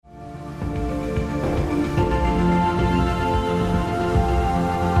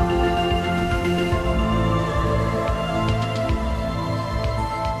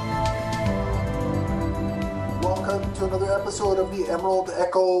episode of the Emerald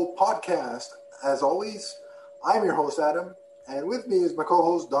Echo podcast. As always, I'm your host, Adam, and with me is my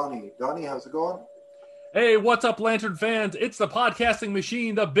co-host, Donnie. Donnie, how's it going? Hey, what's up, Lantern fans? It's the podcasting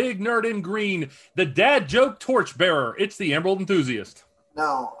machine, the big nerd in green, the dad joke torchbearer. It's the Emerald Enthusiast.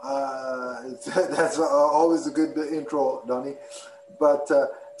 Now, that's always a good intro, Donnie. But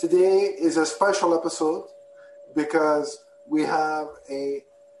today is a special episode because we have a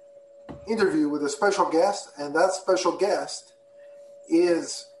interview with a special guest, and that special guest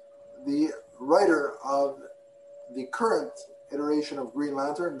is the writer of the current iteration of Green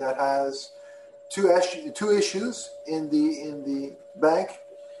Lantern that has two issues in the bank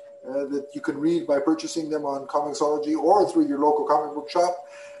that you can read by purchasing them on Comixology or through your local comic book shop.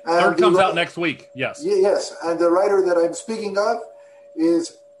 And third comes out next week. Yes. Yes, and the writer that I'm speaking of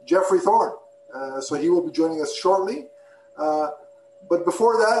is Geoffrey Thorne. So he will be joining us shortly. But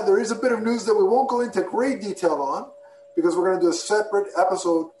before that, there is a bit of news that we won't go into great detail on because we're going to do a separate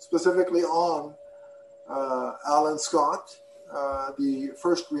episode specifically on Alan Scott, the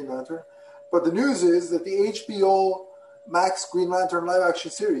first Green Lantern. But the news is that the HBO Max Green Lantern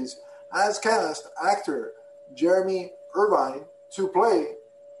live-action series has cast actor Jeremy Irvine to play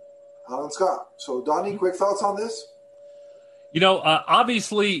Alan Scott. So, Donnie, quick thoughts on this? You know,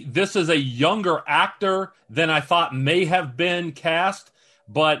 obviously, this is a younger actor than I thought may have been cast,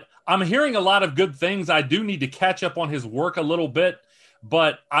 but I'm hearing a lot of good things. I do need to catch up on his work a little bit,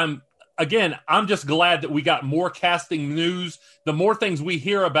 but I'm just glad that we got more casting news. The more things we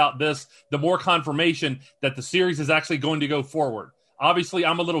hear about this, the more confirmation that the series is actually going to go forward. Obviously,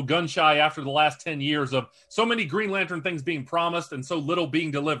 I'm a little gun shy after the last 10 years of so many Green Lantern things being promised and so little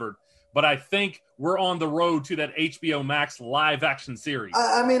being delivered. But I think we're on the road to that HBO Max live action series.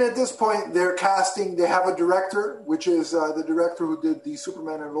 I mean, at this point, they're casting. They have a director, which is the director who did the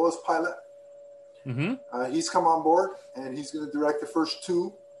Superman and Lois pilot. Mm-hmm. He's come on board, and he's going to direct the first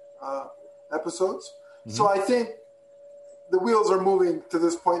two episodes. Mm-hmm. So I think the wheels are moving to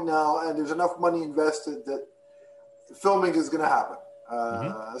this point now, and there's enough money invested that filming is going to happen.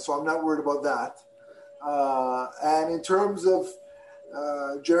 So I'm not worried about that. And in terms of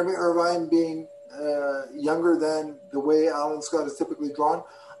Jeremy Irvine being younger than the way Alan Scott is typically drawn,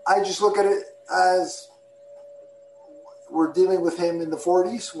 I just look at it as we're dealing with him in the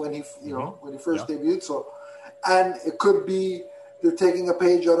 40s when he, when he first debuted. So, and it could be they're taking a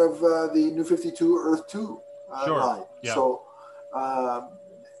page out of the New 52 Earth 2 line. Yeah. So, I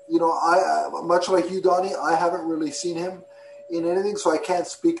much like you, Donnie, I haven't really seen him in anything, so I can't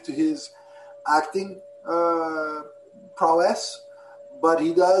speak to his acting prowess. But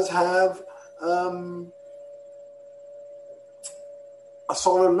he does have a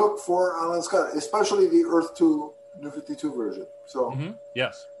solid look for Alan Scott, especially the Earth 2 New 52 version. So,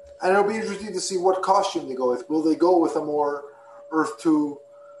 yes. And it'll be interesting to see what costume they go with. Will they go with a more Earth 2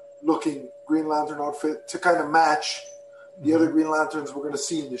 looking Green Lantern outfit to kind of match the other Green Lanterns we're going to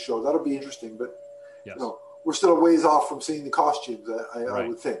see in the show? That'll be interesting. But, we're still a ways off from seeing the costumes, I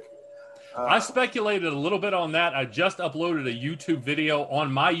would think. I speculated a little bit on that. I just uploaded a YouTube video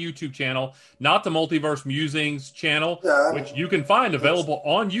on my YouTube channel, not the Multiverse Musings channel, which you can find available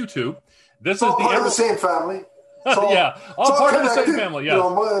on YouTube. This is part of the same family. All part of the same family. Yeah,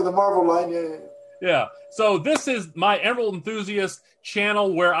 the Marvel line. Yeah. So this is my Emerald Enthusiast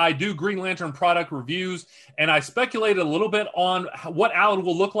channel where I do Green Lantern product reviews, and I speculated a little bit on what Alan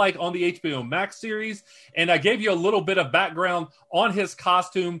will look like on the HBO Max series, and I gave you a little bit of background on his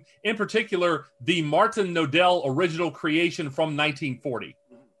costume, in particular, the Martin Nodell original creation from 1940.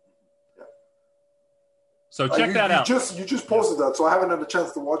 So check that out. You just posted that, so I haven't had a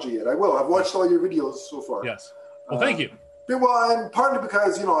chance to watch it yet. I will. I've watched all your videos so far. Yes. Well, thank you. Well, and partly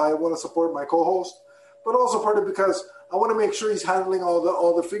because, I want to support my co-host, but also partly because I want to make sure he's handling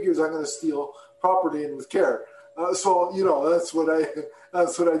all the figures I'm going to steal properly and with care. That's what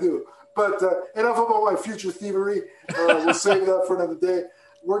I do. But enough about my future thievery. We'll save that for another day.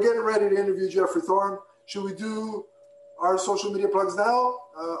 We're getting ready to interview Geoffrey Thorne. Should we do our social media plugs now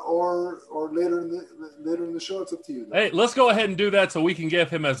or later in the show? It's up to you. Hey, let's go ahead and do that so we can give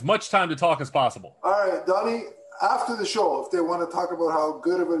him as much time to talk as possible. All right, Donnie. After the show, if they want to talk about how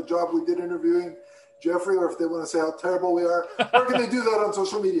good of a job we did interviewing Geoffrey, or if they want to say how terrible we are, where can they do that on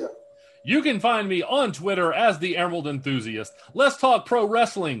social media? You can find me on Twitter as the Emerald Enthusiast. Let's talk pro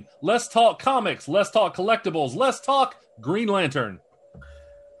wrestling. Let's talk comics. Let's talk collectibles. Let's talk Green Lantern.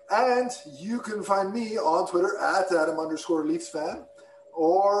 And you can find me on Twitter at Adam_LeafsFan,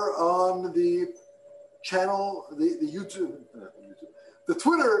 or on the channel, the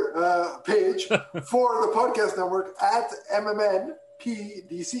Twitter page for the podcast network at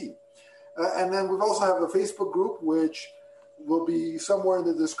MMNPDC. And then we also have a Facebook group, which will be somewhere in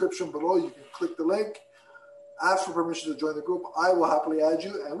the description below. You can click the link, ask for permission to join the group. I will happily add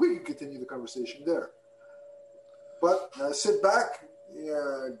you, and we can continue the conversation there. But sit back,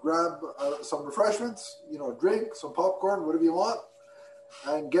 grab some refreshments, a drink, some popcorn, whatever you want,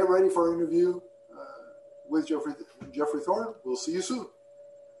 and get ready for our interview with Jeffrey Thorne. We'll see you soon.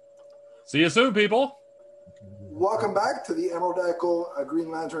 See you soon, people. Welcome back to the Emerald Echo Green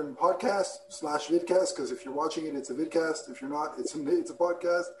Lantern podcast / vidcast, because if you're watching it, it's a vidcast. If you're not, it's a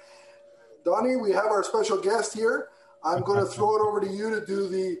podcast. Donnie, we have our special guest here. I'm going to throw it over to you to do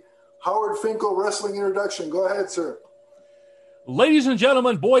the Howard Finkel wrestling introduction. Go ahead, sir. Ladies and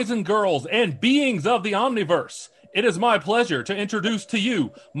gentlemen, boys and girls, and beings of the Omniverse, it is my pleasure to introduce to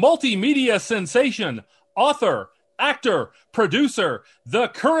you multimedia sensation, author, actor, producer, the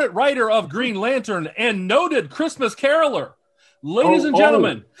current writer of Green Lantern, and noted Christmas caroler. Ladies and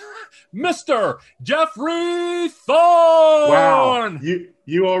gentlemen, Mr. Jeffrey Thorne. Wow,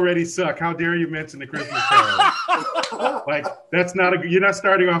 you already suck. How dare you mention the Christmas Carol? Like, that's not you're not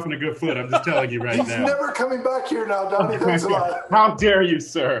starting off on a good foot. I'm just telling you right now. He's never coming back here now, Donnie. Thanks a lot. How dare you,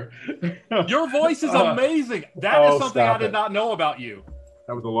 sir? Your voice is amazing. That is something I did not know about you.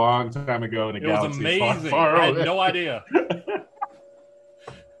 That was a long time ago in a galaxy. It was amazing. Far I had no idea.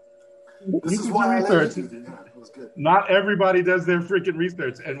 This is why research. It was good. Not everybody does their freaking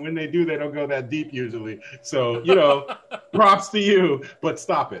research, and when they do, they don't go that deep usually. So, props to you, but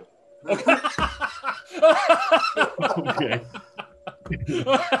stop it. Okay.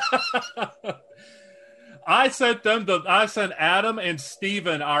 I sent Adam and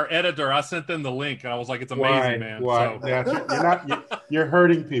Steven, our editor, I sent them the link, and I was like, it's amazing, man. Why? So. Yeah, you're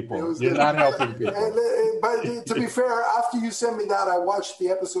hurting people. You're not helping people. But to be fair, after you sent me that, I watched the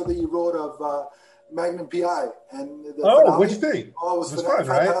episode that you wrote of Magnum PI. What'd you think? Oh, it was fun,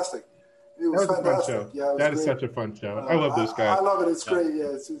 fantastic. Right? It was fantastic. A fun show. Yeah, that is such a fun show. I love this guy. I love it. It's great.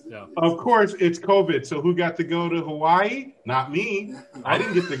 Yeah. Of course, it's COVID. So who got to go to Hawaii? Not me. I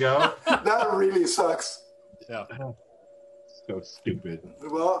didn't get to go. That really sucks. Yeah. So stupid.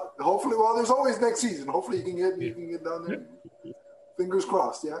 Well, hopefully, there's always next season. Hopefully, you can get down there. Fingers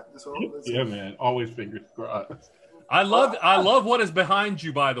crossed. Yeah. Yeah, man. Always fingers crossed. I love what is behind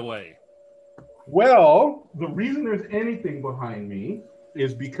you, by the way. Well, the reason there's anything behind me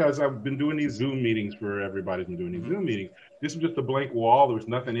is because I've been doing these Zoom meetings for everybody's been doing these Zoom meetings. This is just a blank wall. There was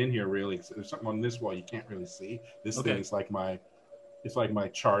nothing in here really. There's something on this wall you can't really see. This thing is like my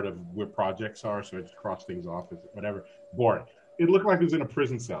chart of where projects are. So I just cross things off. Whatever. Boring. It looked like it was in a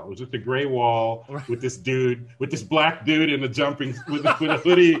prison cell. It was just a gray wall with this black dude in a with a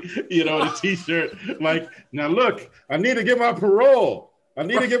hoodie, and a t-shirt. Like, now look, I need to get my parole. I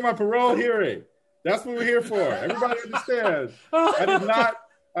need to get my parole hearing. That's what we're here for. Everybody understands.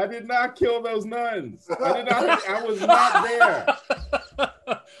 I did not kill those nuns. I was not there.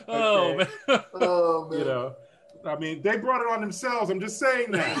 Okay. Oh man. I mean, they brought it on themselves. I'm just saying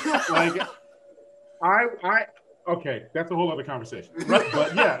that. Like, okay, that's a whole other conversation.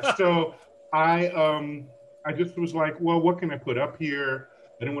 But yeah, so I just was like, well, what can I put up here?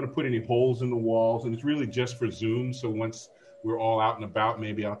 I didn't want to put any holes in the walls, and it's really just for Zoom. So once we're all out and about,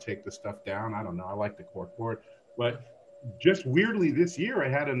 maybe I'll take the stuff down. I don't know. I like the corkboard. But just weirdly this year, I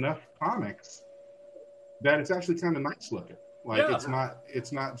had enough comics that it's actually kind of nice looking. Like,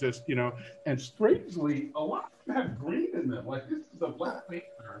 it's not just, and strangely, a lot of them have green in them. Like, this is a Black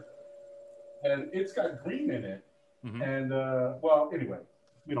Panther, and it's got green in it. Mm-hmm. And, anyway,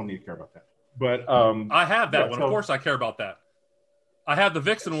 we don't need to care about that. But I have that one. Of course I care about that. I have the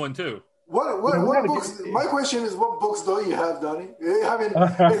Vixen one, too. What books? My question is, what books don't you have, Donnie? I mean,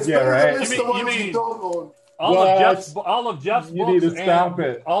 it's better than the ones you don't own. All of Jeff's books. You need to stop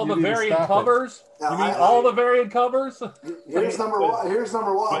it. All the variant covers. You mean all the variant covers? Here's number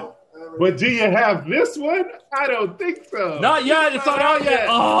one. But do you have this one? I don't think so. Not yet. It's not out yet.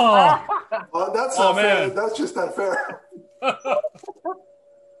 Oh, that's not fair. That's just not fair.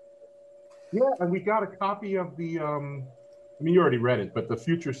 Yeah, and we got a copy of the. You already read it, but the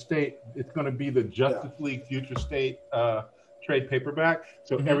Future State. It's going to be the Justice League Future State trade paperback.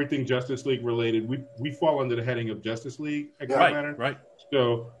 So everything Justice League related, we fall under the heading of Justice League. Right.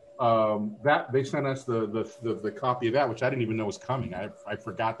 So that they sent us the copy of that, which I didn't even know was coming. I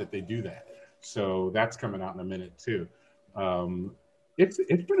forgot that they do that. So that's coming out in a minute too. It's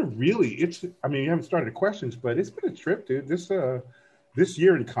been a really you haven't started the questions, but it's been a trip, dude. This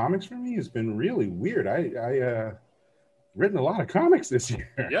year in comics for me has been really weird. I written a lot of comics this year.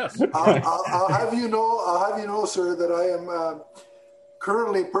 Yes. I'll have you know, sir, that I am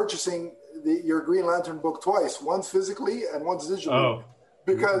currently purchasing your Green Lantern book twice. Once physically and once digitally. Oh,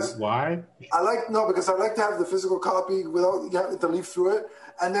 because why? Because I like to have the physical copy without having to leaf through it.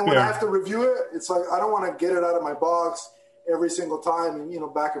 And then when I have to review it, it's like I don't want to get it out of my box every single time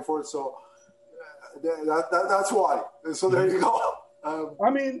and back and forth. So that's why. So there you go. I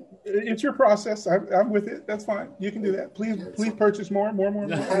mean, it's your process. I'm with it. That's fine. You can do that. Please purchase more. I'm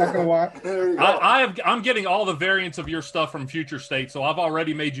not gonna lie. There you go. I'm getting all the variants of your stuff from Future State, so I've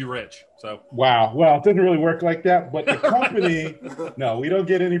already made you rich. So wow. Well, it doesn't really work like that. But the company, no, we don't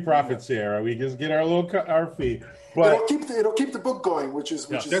get any profit share. We just get our fee. But it'll keep the book going, which is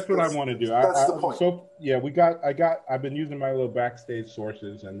that's what I want to do. That's the point. So yeah, I've been using my little backstage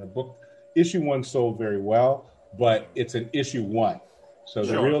sources, and the book issue 1 sold very well, but it's an issue 1. So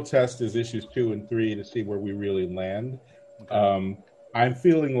the real test is issues 2 and 3 to see where we really land. Okay. I'm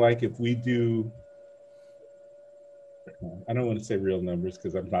feeling like if we do, I don't want to say real numbers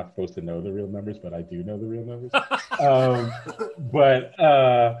because I'm not supposed to know the real numbers, but I do know the real numbers. But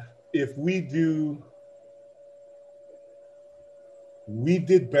if we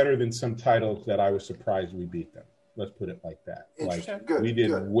did better than some titles that I was surprised we beat them. Let's put it like that. Like we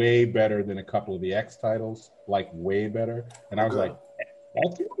did way better than a couple of the X titles, like way better. And I was like,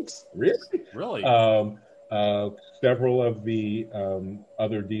 really? Several of the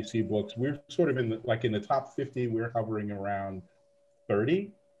other DC books, we're sort of in the top 50. We're hovering around 30,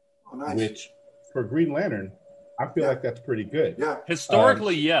 which for Green Lantern, I feel like that's pretty good. Yeah,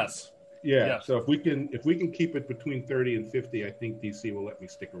 historically, yes. Yeah. So if we can keep it between 30 and 50, I think DC will let me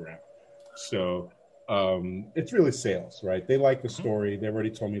stick around. So it's really sales, right? They like the story. They've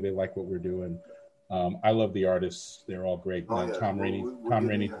already told me they like what we're doing. I love the artists; they're all great. Tom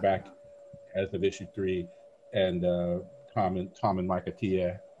Rainey's back as of issue 3, and Tom and Mike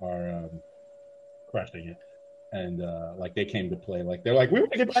Atiyeh are crushing it. And like they came to play, like they're like, we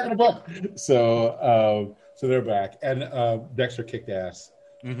want to get back in the book. So they're back, and Dexter kicked ass.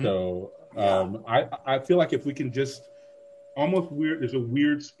 Mm-hmm. So I feel like if we can just almost weird, there's a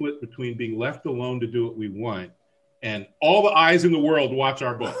weird split between being left alone to do what we want and all the eyes in the world watch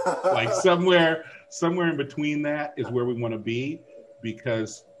our book. Like somewhere in between that is where we want to be,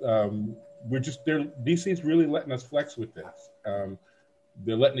 because DC's really letting us flex with this.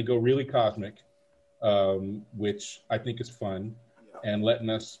 They're letting it go really cosmic, which I think is fun, and letting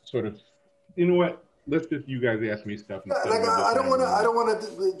us sort of, you know what? Let's just you guys ask me stuff. I don't want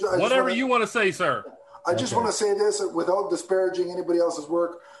to. Whatever you want to say, sir. I just want to say this without disparaging anybody else's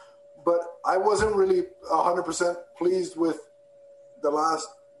work, but I wasn't really 100% pleased with the last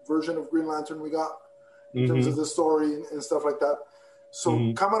version of Green Lantern we got in terms of the story and stuff like that.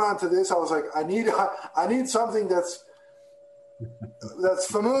 So coming on to this, I was like, I need something that's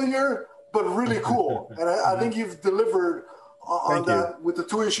familiar but really cool, and I think you've delivered on that with the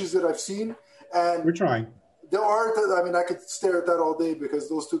 2 issues that I've seen. And we're trying. The art, I could stare at that all day because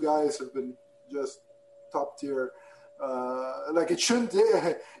those 2 guys have been just top tier. Like it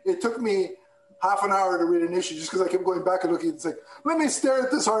took me half an hour to read an issue just because I kept going back and looking. It's like, let me stare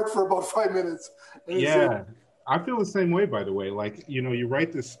at this art for about 5 minutes. Yeah. I feel the same way, by the way. Like, you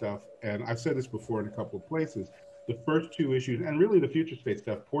write this stuff, and I've said this before in a couple of places. The first 2 issues, and really the Future State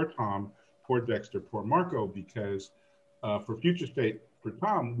stuff, poor Tom, poor Dexter, poor Marco, because for Future State, for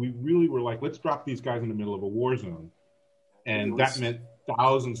Tom, we really were like, let's drop these guys in the middle of a war zone. And that meant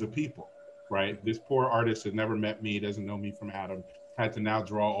thousands of people, right? This poor artist has never met me, doesn't know me from Adam, had to now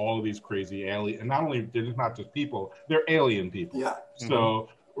draw all of these crazy alien, and not only, they're not just people, they're alien people. Yeah. So,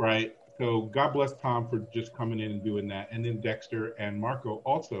 right. So God bless Tom for just coming in and doing that. And then Dexter and Marco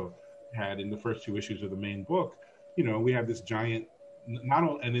also had, in the first 2 issues of the main book, we have this giant,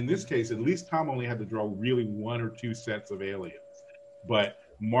 and in this case, at least Tom only had to draw really 1 or 2 sets of aliens. But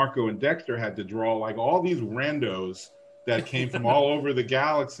Marco and Dexter had to draw like all these randos that came from all over the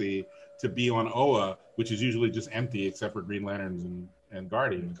galaxy to be on Oa, which is usually just empty except for Green Lanterns and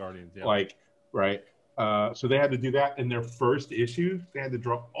Guardians. Yeah. Like, right. So they had to do that in their first issue. They had to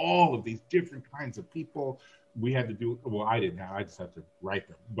draw all of these different kinds of people. We had to do, well, I didn't have, I just had to write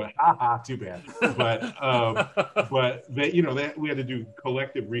them, but too bad. But they, we had to do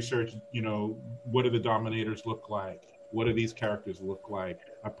collective research. What do the Dominators look like? What do these characters look like?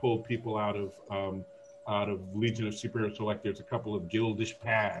 I pulled people out of Legion of Superhero Select. There's a couple of Gildish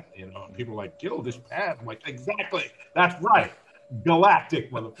Pad, and people are like, Gildish Pad? I'm like, exactly, that's right. Galactic,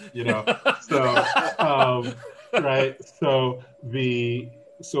 so right.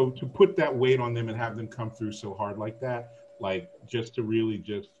 So to put that weight on them and have them come through so hard like that, like just to really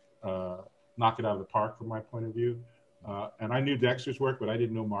knock it out of the park from my point of view. And I knew Dexter's work, but I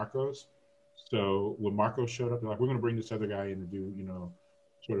didn't know Marco's. So when Marco showed up, they're like, we're going to bring this other guy in to do,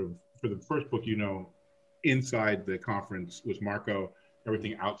 sort of for the first book, inside the conference was Marco,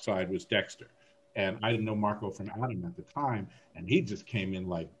 everything outside was Dexter. And I didn't know Marco from Adam at the time, and he just came in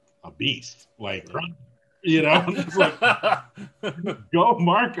like a beast, like, you know, it's like, go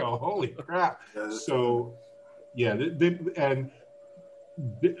Marco, holy crap. So, yeah,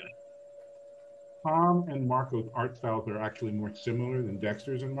 Tom and Marco's art styles are actually more similar than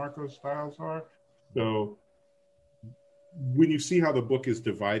Dexter's and Marco's styles are. So when you see how the book is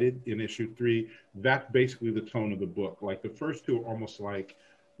divided in issue 3, that's basically the tone of the book. Like the first 2 are almost like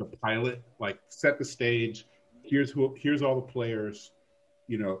the pilot, like set the stage. Here's all the players.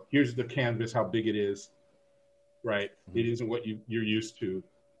 You know, here's the canvas, how big it is. Right, it isn't what you're used to.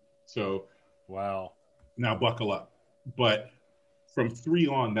 So, wow. Now buckle up. But from 3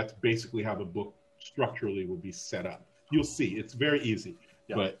 on, that's basically how the book structurally will be set up. You'll see, it's very easy.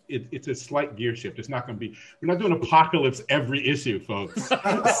 Yeah. But it's a slight gear shift. It's not going to be. We're not doing apocalypse every issue, folks.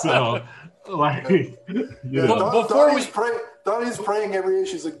 So, like, you know. Donnie's praying every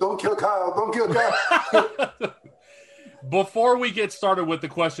issue. He's like, "Don't kill Kyle! Don't kill Kyle!" Before we get started with the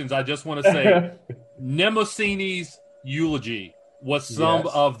questions, I just want to say, Nemosini's eulogy was some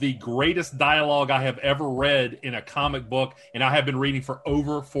of the greatest dialogue I have ever read in a comic book, and I have been reading for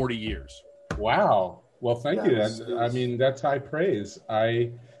over 40 years. Wow. Well, thank you. I mean, that's high praise.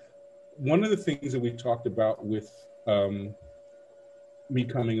 One of the things that we talked about with me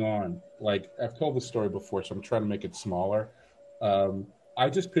coming on, like I've told the story before, so I'm trying to make it smaller. I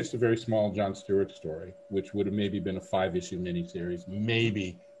just pitched a very small John Stewart story, which would have maybe been a 5-issue miniseries,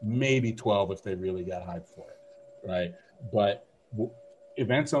 maybe 12 if they really got hyped for it, right? But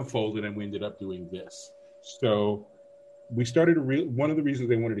events unfolded and we ended up doing this. So we started one of the reasons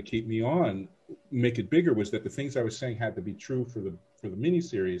they wanted to keep me on, make it bigger, was that the things I was saying had to be true for the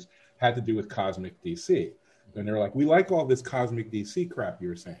miniseries had to do with Cosmic DC. And they were like, we like all this Cosmic DC crap you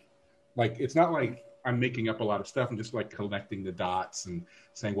were saying. Like, it's not like I'm making up a lot of stuff. I'm just like connecting the dots and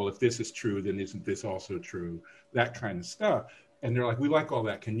saying, well, if this is true, then isn't this also true? That kind of stuff. And they're like, we like all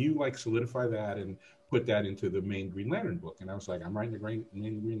that. Can you like solidify that and put that into the main Green Lantern book? And I was like, I'm writing the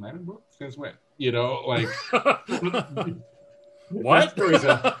main Green Lantern book? Since when? You know, like, what?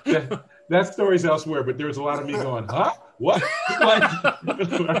 That story's elsewhere, but there was a lot of me going, huh? What?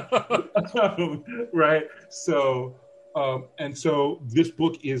 Right? So, and so this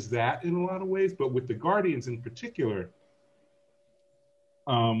book is that in a lot of ways, but with the Guardians in particular,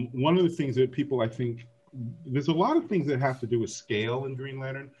 one of the things that people, I think, there's a lot of things that have to do with scale in Green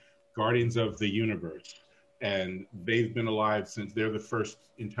Lantern, Guardians of the Universe. And they've been alive since they're the first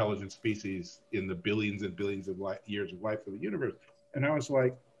intelligent species in the billions and billions of years of life of the universe. And I was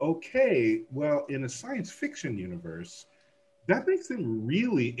like, okay, well, in a science fiction universe, that makes them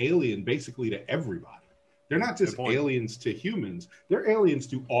really alien basically to everybody. They're not just aliens to humans. They're aliens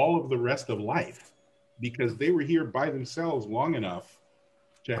to all of the rest of life because they were here by themselves long enough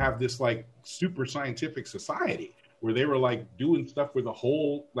to have this like super scientific society where they were like doing stuff with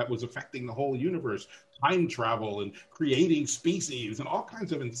that was affecting the whole universe, time travel and creating species and all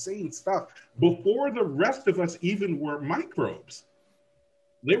kinds of insane stuff before the rest of us even were microbes.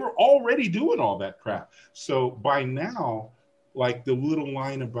 They were already doing all that crap. So by now, like the little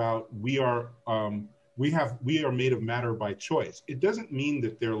line about we are made of matter by choice. It doesn't mean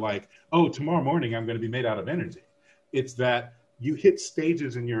that they're like, oh, tomorrow morning I'm going to be made out of energy. It's that you hit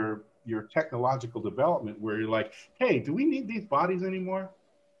stages in your technological development where you're like, hey, do we need these bodies anymore?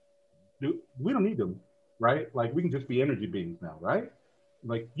 We don't need them, right? Like we can just be energy beings now, right?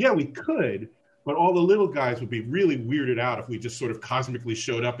 Like, yeah, we could, but all the little guys would be really weirded out if we just sort of cosmically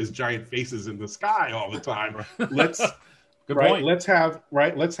showed up as giant faces in the sky all the time. Let's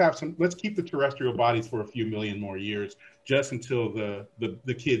keep the terrestrial bodies for a few million more years, just until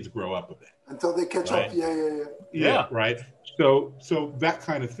the kids grow up a bit. Until they catch up. Yeah. Right. So that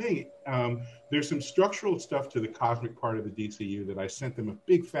kind of thing. There's some structural stuff to the cosmic part of the DCU that I sent them a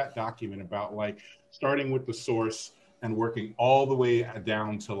big fat document about, like starting with the source and working all the way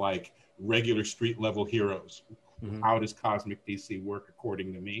down to like regular street level heroes. Mm-hmm. How does cosmic DC work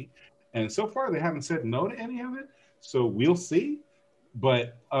according to me? And so far they haven't said no to any of it. So we'll see.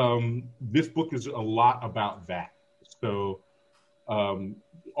 But this book is a lot about that. So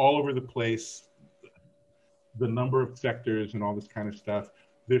all over the place, the number of sectors and all this kind of stuff.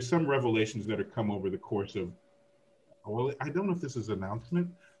 There's some revelations that have come over the course of, well, I don't know if this is an announcement,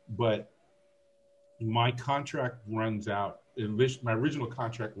 but my contract runs out. My original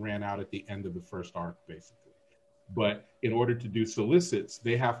contract ran out at the end of the first arc, basically. But in order to do solicits,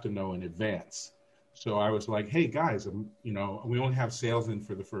 they have to know in advance. So I was like, hey guys, we only have sales in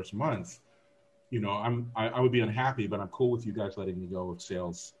for the first month. I would be unhappy, but I'm cool with you guys letting me go if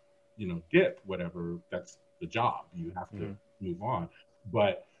sales, dip, whatever. That's the job. You have to move on.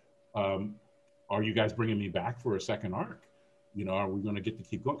 But are you guys bringing me back for a second arc? You know, are we going to get to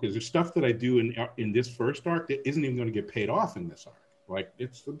keep going? Because there's stuff that I do in this first arc that isn't even going to get paid off in this arc. Like,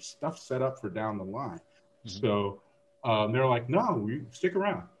 it's some stuff set up for down the line. So they're like, no, we stick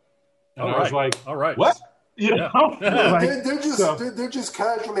around. And I was like, all right, what? You know, like, they're just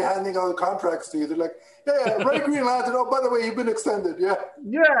casually handing out contracts to you. They're like, yeah, Ray Green Lantern. Oh, by the way, you've been extended. Yeah.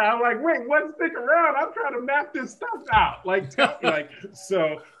 Yeah. I'm like, wait, what? Stick around. I'm trying to map this stuff out. Like, tell me, like,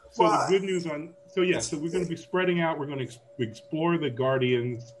 so the good news so we're going to be spreading out. We're going to explore the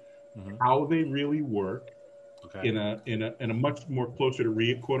Guardians, how they really work in a much more closer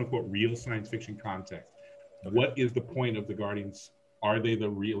to quote unquote real science fiction context. Okay. What is the point of the Guardians? Are they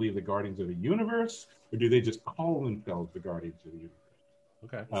really the Guardians of the Universe, or do they just call themselves the Guardians of the Universe?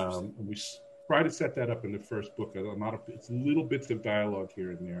 Okay. We try to set that up in the first book. It's little bits of dialogue here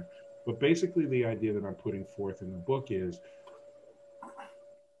and there, but basically the idea that I'm putting forth in the book is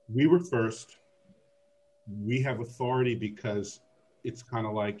we were first. We have authority because it's kind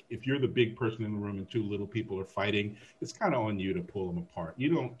of like if you're the big person in the room and two little people are fighting, it's kind of on you to pull them apart.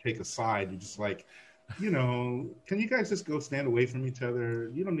 You don't take a side. You're just like, you know, can you guys just go stand away from each other?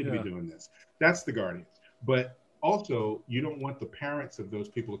 You don't need to be doing this. That's the Guardians. But also, you don't want the parents of those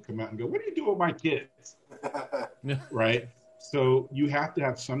people to come out and go, what are you doing with my kids? Right? So you have to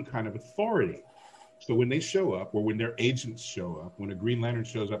have some kind of authority. So when they show up, or when their agents show up, when a Green Lantern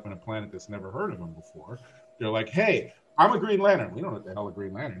shows up on a planet that's never heard of them before, they're like, hey, I'm a Green Lantern. We don't know what the hell a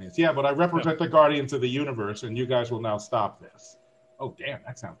Green Lantern is. Yeah, but I represent the Guardians of the Universe, and you guys will now stop this. Oh, damn,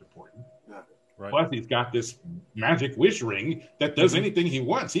 that sounds important. Yeah. Right. Plus, he's got this magic wish ring that does anything he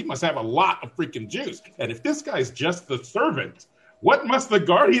wants. He must have a lot of freaking juice. And if this guy's just the servant, what must the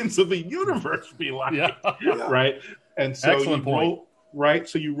Guardians of the Universe be like? Yeah. Right? And so excellent point.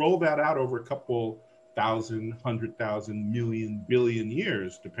 So you roll that out over a couple 1,000, 100,000, million, billion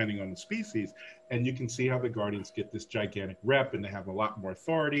years, depending on the species. And you can see how the Guardians get this gigantic rep, and they have a lot more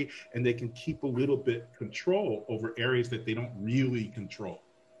authority, and they can keep a little bit control over areas that they don't really control.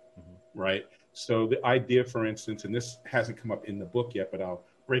 Right? So the idea, for instance, and this hasn't come up in the book yet, but I'll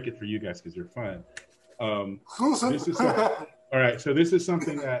break it for you guys because you're fun. All right. So this is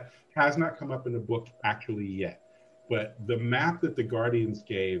something that has not come up in the book actually yet. But the map that the Guardians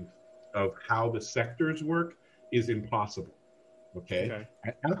gave of how the sectors work is impossible. Okay.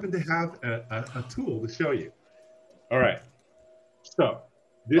 I happen to have a tool to show you. All right. So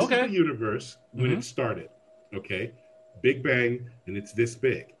this is the universe when it started. Okay. Big Bang, and it's this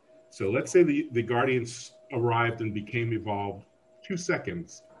big. So let's say the Guardians arrived and became evolved 2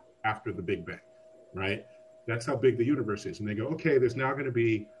 seconds after the Big Bang, right? That's how big the universe is. And they go, okay, there's now going to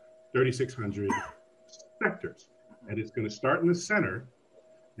be 3,600 sectors. And it's going to start in the center,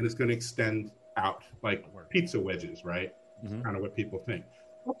 and it's going to extend out like pizza wedges, right? Kind of what people think.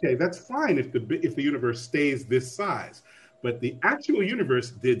 Okay, that's fine if the universe stays this size. But the actual universe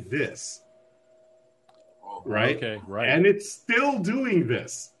did this, right? Okay, right. And it's still doing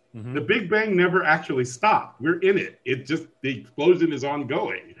this. The Big Bang never actually stopped. We're in it. The explosion is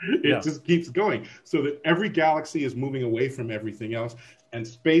ongoing. It just keeps going. So that every galaxy is moving away from everything else. And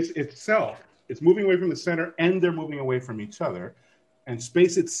space itself, it's moving away from the center, and they're moving away from each other. And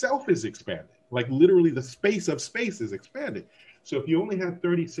space itself is expanding. Like literally the space of space is expanding. So if you only had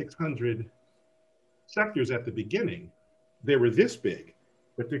 3,600 sectors at the beginning, they were this big.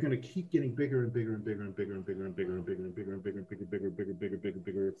 But they're going to keep getting bigger and bigger and bigger and bigger and bigger and bigger and bigger and bigger and bigger and bigger, bigger, bigger, bigger, bigger,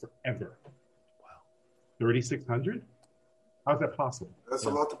 bigger forever. Wow. 3,600? How's that possible? That's a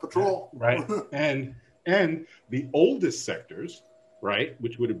lot to patrol. Right. And the oldest sectors, right,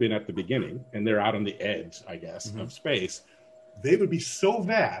 which would have been at the beginning, and they're out on the edge, I guess, of space, they would be so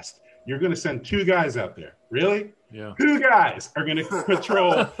vast, you're going to send 2 guys out there. Really? Yeah. 2 guys are going to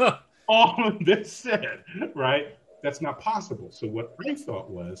patrol all of this shit, right? That's not possible. So what I thought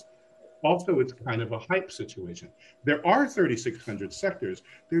was, also it's kind of a hype situation. There are 3,600 sectors.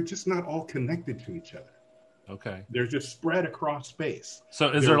 They're just not all connected to each other. Okay. They're just spread across space. So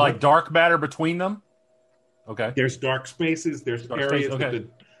is there like dark matter between them? Okay. There's dark spaces. There's areas. Okay.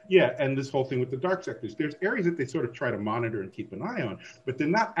 And this whole thing with the dark sectors. There's areas that they sort of try to monitor and keep an eye on, but they're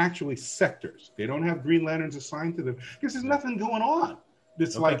not actually sectors. They don't have Green Lanterns assigned to them because there's nothing going on.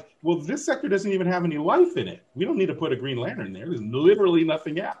 It's like, well, this sector doesn't even have any life in it. We don't need to put a Green Lantern there. There's literally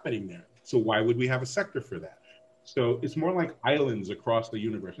nothing happening there. So why would we have a sector for that? So it's more like islands across the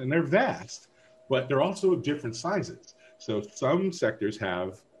universe. And they're vast, but they're also of different sizes. So some sectors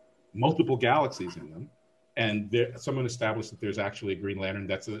have multiple galaxies in them. And someone established that there's actually a Green Lantern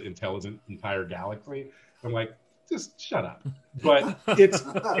that's an intelligent entire galaxy. I'm like, just shut up. But it's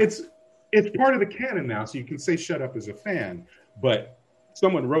part of the canon now, so you can say shut up as a fan. But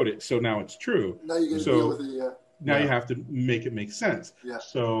someone wrote it, so now it's true. Now you can deal with it, yeah. Now you have to make it make sense. Yeah.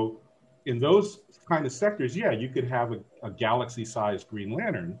 So in those kind of sectors, you could have a galaxy-sized Green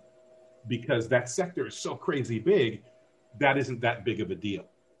Lantern because that sector is so crazy big, that isn't that big of a deal,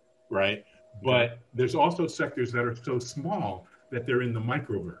 right? But there's also sectors that are so small that they're in the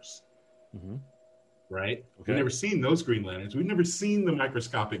microverse, right? We've never seen those Green Lanterns. We've never seen the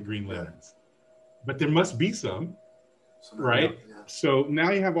microscopic Green Lanterns, but there must be some, right? Yeah. So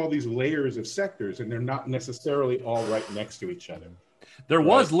now you have all these layers of sectors, and they're not necessarily all right next to each other. There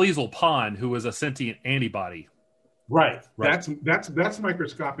was Liesel Pond, who was a sentient antibody. Right. That's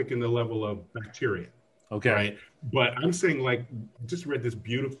microscopic in the level of bacteria. Okay. Right. But I'm saying, like, just read this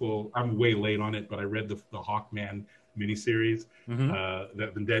beautiful, I'm way late on it, but I read the Hawkman miniseries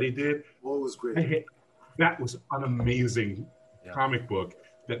that Vendetti did. Well, it was great. That was an amazing comic book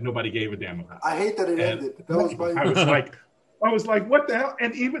that nobody gave a damn about. I hate that it ended. That was my... I was like, what the hell?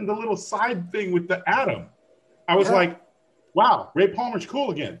 And even the little side thing with the Atom, I was like, wow, Ray Palmer's cool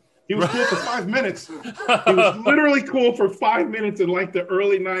again. He was cool for 5 minutes. He was literally cool for 5 minutes in like the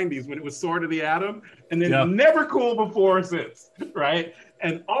early 90s when it was Sword of the Atom, and then never cool before or since, right?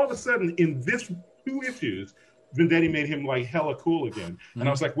 And all of a sudden, in this 2 issues, Vendetti made him like hella cool again. And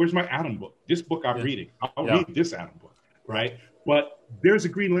I was like, where's my Atom book? This book I'm reading. I'll read this Atom book, right? But there's a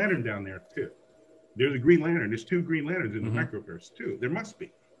Green Lantern down there too. There's a Green Lantern. There's 2 Green Lanterns in the microverse too. There must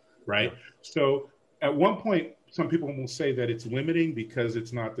be, right? So at one point, some people will say that it's limiting because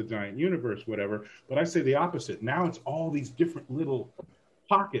it's not the giant universe, whatever. But I say the opposite. Now it's all these different little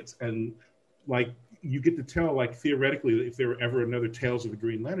pockets. And like you get to tell, like theoretically, if there were ever another Tales of the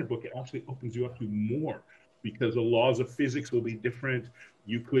Green Lantern book, it actually opens you up to more because the laws of physics will be different.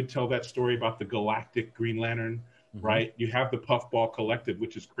 You could tell that story about the galactic Green Lantern, right? You have the Puffball Collective,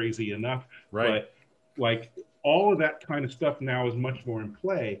 which is crazy enough. Right. But like all of that kind of stuff now is much more in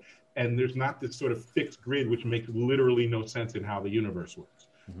play. And there's not this sort of fixed grid, which makes literally no sense in how the universe works.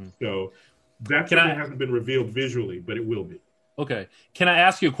 So that hasn't been revealed visually, but it will be. Okay. Can I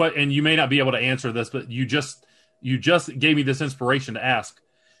ask you a question? And you may not be able to answer this, but you just gave me this inspiration to ask.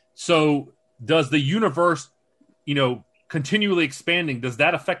 So does the universe, continually expanding, does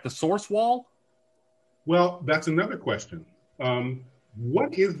that affect the source wall? Well, that's another question.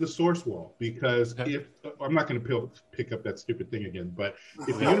 What is the source wall? Because if I'm not going to pick up that stupid thing again, but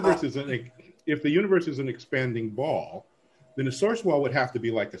if the universe is an expanding ball, then the source wall would have to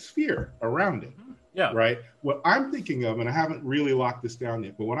be like a sphere around it. Yeah. Right. What I'm thinking of, and I haven't really locked this down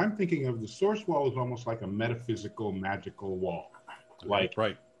yet, but what I'm thinking of, the source wall is almost like a metaphysical, magical wall. Like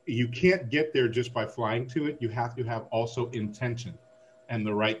you can't get there just by flying to it. You have to have also intention and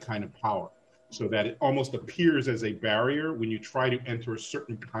the right kind of power, so that it almost appears as a barrier when you try to enter a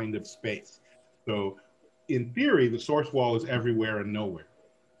certain kind of space. So in theory, the source wall is everywhere and nowhere.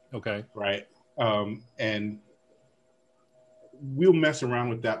 Okay. Right. And we'll mess around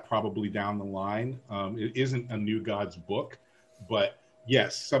with that probably down the line. It isn't a New Gods book, but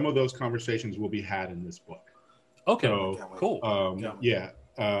yes, some of those conversations will be had in this book. Okay. So, cool.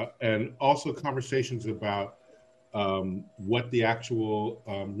 And also conversations about what the actual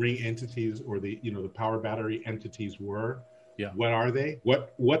ring entities or the power battery entities were. Yeah. What are they?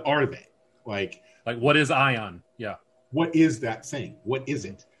 What are they? Like what is Ion? Yeah. What is that thing? What is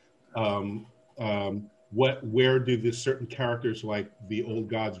it? Where do the certain characters like the old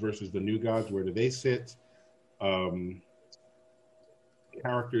gods versus the new gods, where do they sit?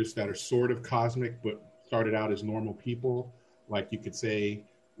 Characters that are sort of cosmic but started out as normal people, like you could say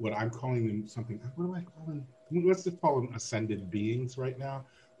what I'm calling them something. What do I call them? Let's just call them ascended beings right now.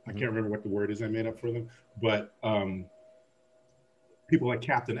 I can't remember what the word is I made up for them, but people like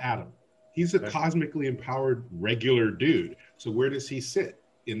Captain Atom. He's a cosmically empowered regular dude. So where does he sit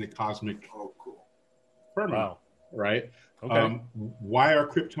in the cosmic firmament? Wow. Right? Okay. Why are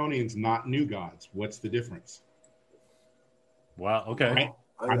Kryptonians not new gods? What's the difference? Wow. Okay. Right?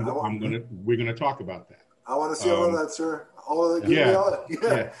 We're gonna talk about that. I want to see all of that, sir. All of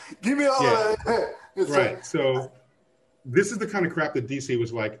that. Give me all of that. Right. So this is the kind of crap that DC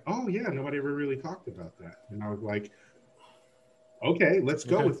was like, oh yeah, nobody ever really talked about that. And I was like, okay, let's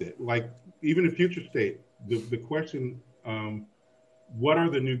go with it. Like even in Future State, the question, what are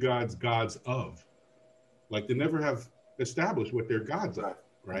the new gods of? Like they never have established what they're gods of,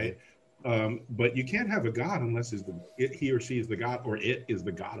 right? But you can't have a god unless he or she is the god, or it is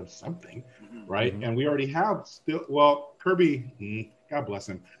the god of something, right? And we already have Kirby, God bless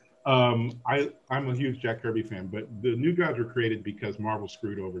him. I'm a huge Jack Kirby fan, but the new gods were created because Marvel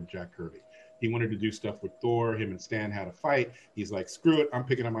screwed over Jack Kirby. He wanted to do stuff with Thor. Him and Stan had a fight. He's like, screw it, I'm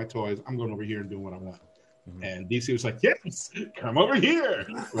picking up my toys. I'm going over here and doing what I want. And DC was like, yes, come over here,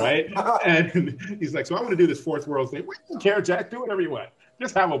 right? And he's like, so I'm going to do this fourth world thing. We don't care, Jack. Do whatever you want.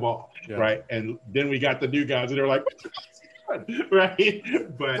 Just have a ball, right? And then we got the new guys, and they're like, what the fuck is he doing?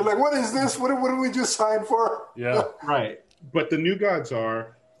 Right? But they're like, what is this? What did we just sign for? Yeah. Right. But the new gods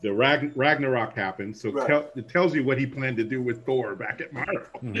are the Ragnarok happened, so it tells you what he planned to do with Thor back at Marvel,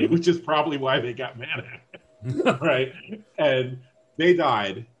 which is probably why they got mad at him, right? And they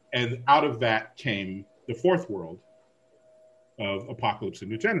died, and out of that came the fourth world of Apocalypse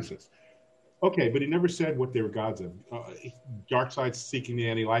and New Genesis. Okay, but he never said what they were gods of. Darkseid's seeking the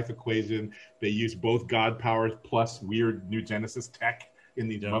anti-life equation. They use both god powers plus weird New Genesis tech in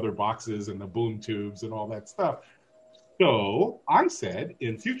these mother boxes and the boom tubes and all that stuff. So I said,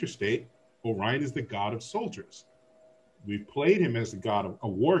 in Future State, Orion is the god of soldiers. We've played him as the god of a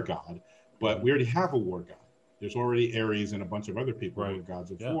war god, but we already have a war god. There's already Ares and a bunch of other people who are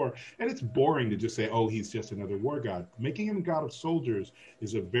gods of war. And it's boring to just say, oh, he's just another war god. Making him a god of soldiers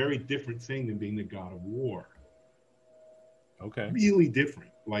is a very different thing than being the god of war. Okay. Really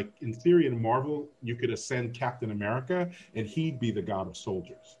different. Like in theory in Marvel, you could ascend Captain America and he'd be the god of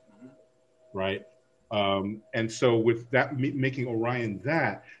soldiers. Right? And so with that, making Orion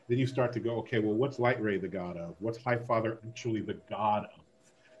that, then you start to go, okay, well, what's Light Ray the god of? What's Highfather actually the god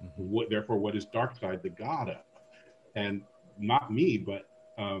of? Therefore, what is Darkseid the god of? And not me, but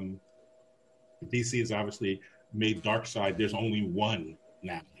DC has obviously made Darkseid, there's only one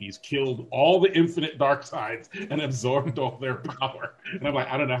now. He's killed all the infinite Darkseids and absorbed all their power. And I'm like,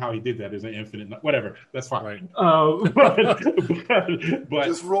 I don't know how he did that. There's an infinite, whatever. That's fine. Right. But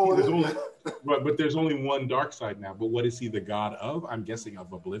just roll it. But there's only one Darkseid now. But what is he the god of? I'm guessing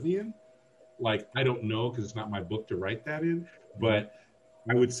of Oblivion. Like, I don't know because it's not my book to write that in. But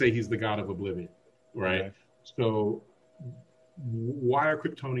I would say he's the god of Oblivion, right? Okay. So why are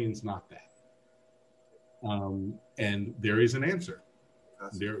Kryptonians not that? And there is an answer.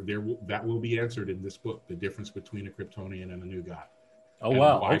 That will be answered in this book. The difference between a Kryptonian and a new god. Oh,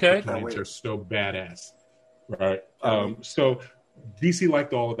 wow! Why okay, Kryptonians are so badass, right? So DC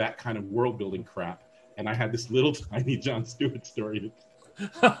liked all of that kind of world building crap, and I had this little tiny Jon Stewart story,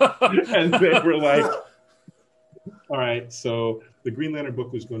 and they were like, "All right, so the Green Lantern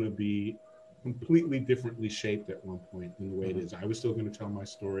book was going to be completely differently shaped at one point in the way it is. I was still going to tell my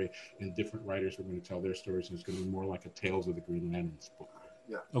story, and different writers were going to tell their stories, and it's going to be more like a Tales of the Green Lanterns book."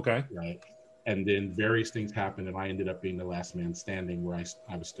 Yeah. Okay. Right. And then various things happened, and I ended up being the last man standing, where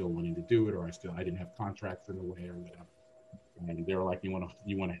I was still wanting to do it, or I didn't have contracts in the way, or whatever. And they were like, "You want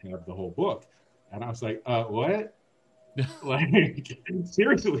to have the whole book?" And I was like, "What?" Like,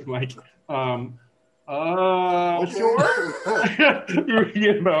 seriously, like, sure.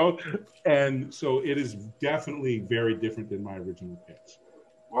 You know. And so it is definitely very different than my original pitch.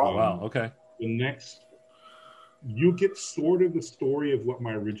 Wow. Okay. The next. You get sort of the story of what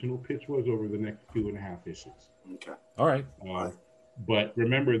my original pitch was over the next 2.5 issues. Okay. All right. But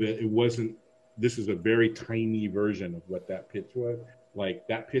remember that this is a very tiny version of what that pitch was. Like,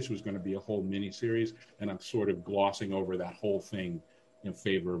 that pitch was going to be a whole miniseries, and I'm sort of glossing over that whole thing in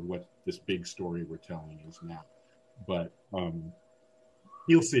favor of what this big story we're telling is now. But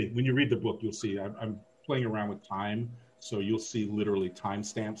you'll see. When you read the book, you'll see. I'm playing around with time. So you'll see literally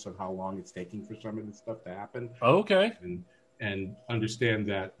timestamps of how long it's taking for some of this stuff to happen. Okay. And understand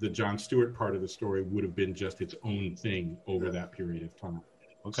that the Jon Stewart part of the story would have been just its own thing over that period of time.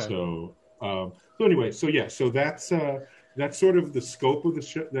 Okay. So anyway, so that's sort of the scope of the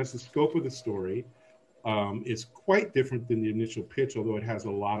show. That's the scope of the story. It's quite different than the initial pitch, although it has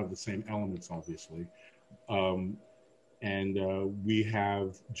a lot of the same elements, obviously. And we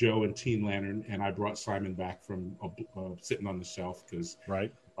have Joe and Teen Lantern, and I brought Simon back from sitting on the shelf because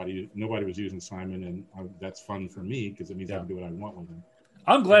nobody was using Simon, and that's fun for me because it means I can do what I want with him.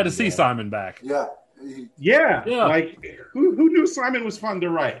 I'm glad to see Simon back. Yeah. Like, who knew Simon was fun to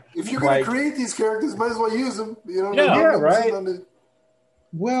write? If you're going to create these characters, might as well use them. You know? Right.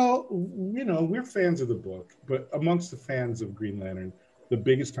 Well, we're fans of the book, but amongst the fans of Green Lantern, the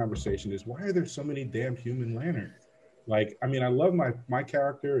biggest conversation is, why are there so many damn human lanterns? Like, I mean, I love my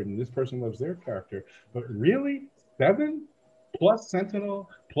character, and this person loves their character, but really, 7 plus Sentinel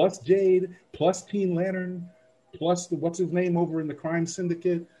plus Jade plus Teen Lantern plus what's his name over in the crime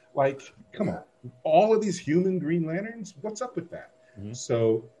syndicate? Like, come on, all of these human Green Lanterns? What's up with that? Mm-hmm.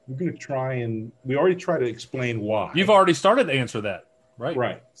 So we're going to we already try to explain why. You've already started to answer that, right?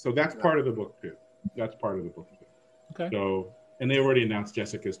 Right. So that's part of the book too. Okay. So, and they already announced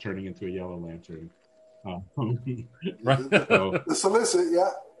Jessica's turning into a Yellow Lantern. Right. The solicit, yeah.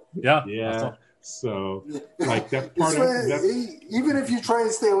 So, like, that's part of even if you try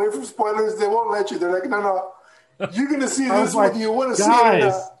and stay away from spoilers, they won't let you. They're like, no, you're going to see this like, whether you want to see it or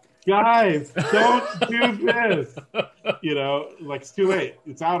not. Guys, don't do this. You know, like, it's too late.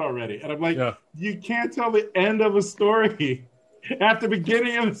 It's out already. And I'm like, you can't tell the end of a story at the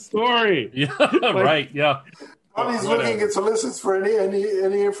beginning of the story. Yeah, like, right, yeah. He's looking at solicits for any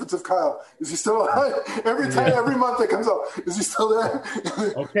inference of Kyle. Is he still alive? Every month that comes up, is he still there?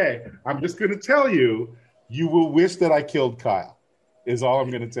 Okay, I'm just going to tell you, you will wish that I killed Kyle, is all I'm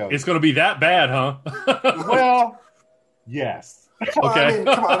going to tell you. It's going to be that bad, huh? Well, yes. Okay. I mean,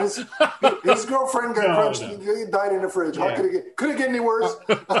 come on. His girlfriend got crunched and died in the fridge. How could it get any worse?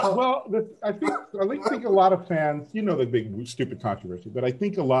 Well, I think a lot of fans, you know, the big stupid controversy, but I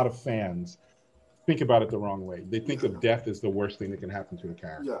think a lot of fans think about it the wrong way. They think of death as the worst thing that can happen to a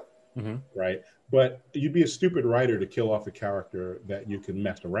character. Yeah. Mm-hmm. Right? But you'd be a stupid writer to kill off a character that you can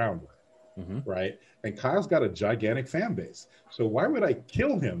mess around with. Mm-hmm. Right? And Kyle's got a gigantic fan base. So why would I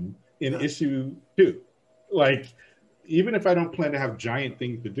kill him in issue 2? Like, even if I don't plan to have giant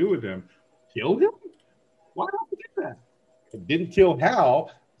things to do with him, kill him? Why would I do that? I didn't kill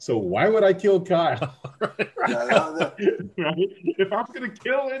Hal, so why would I kill Kyle? Right? If I'm going to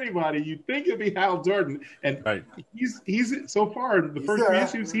kill anybody, you think it'd be Hal Jordan, and he's so far the first 3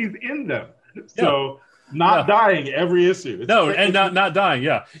 issues he's in them, so not dying every issue. And not dying.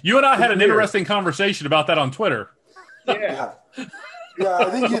 Yeah, you and I had an interesting conversation about that on Twitter. Yeah. I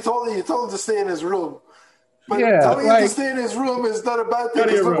think you told him to stay in his room. But telling him to stay in his room is not a bad thing.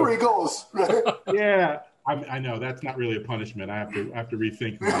 Because look where he goes. Yeah. I know that's not really a punishment. I have to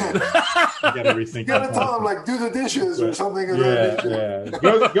rethink. I got to rethink. You got to tell him, like, do the dishes or something. Yeah.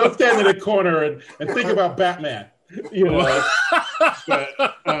 Go stand in a corner and think about Batman. You know.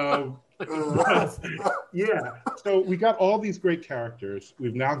 So we got all these great characters.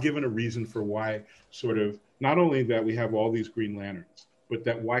 We've now given a reason for why, sort of, not only that we have all these Green Lanterns, but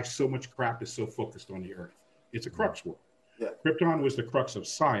that why so much crap is so focused on the Earth. It's a crux world. Yeah. Krypton was the crux of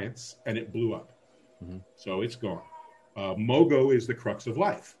science, and it blew up. Mm-hmm. So it's gone. Mogo is the crux of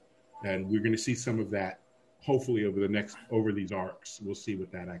life, and we're going to see some of that hopefully over these arcs. We'll see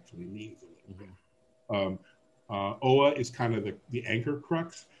what that actually means a little bit. Oa is kind of the anchor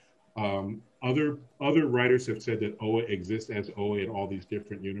crux. Other writers have said that Oa exists as Oa in all these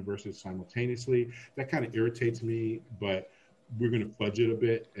different universes simultaneously. That kind of irritates me, but we're going to fudge it a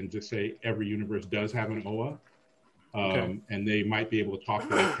bit and just say every universe does have an Oa, and they might be able to talk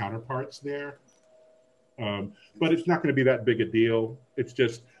to their counterparts there. But it's not going to be that big a deal. It's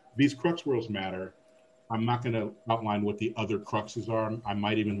just these crux worlds matter. I'm not going to outline what the other cruxes are. I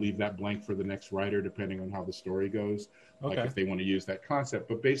might even leave that blank for the next writer, depending on how the story goes, like if they want to use that concept.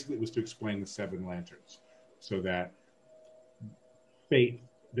 But basically, it was to explain the 7 lanterns, so that fate,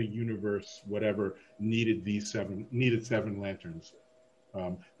 the universe, whatever, needed 7 lanterns.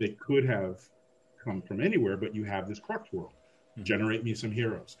 They could have come from anywhere, but you have this crux world. Mm-hmm. Generate me some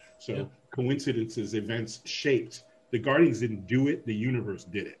heroes. So coincidences, events shaped. The Guardians didn't do it. The universe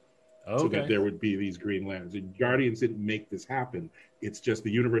did it. So that there would be these Green Lanterns. The Guardians didn't make this happen. It's just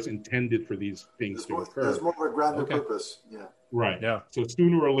the universe intended for these things to occur. There's more of a grander purpose. Yeah. Right. Yeah. So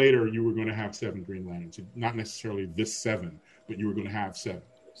sooner or later, you were going to have 7 Green Lanterns. Not necessarily this 7, but you were going to have 7.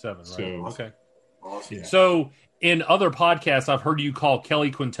 7, right. So, Awesome. Yeah. So in other podcasts, I've heard you call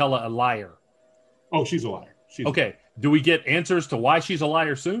Kelly Quintella a liar. Oh, she's a liar. Do we get answers to why she's a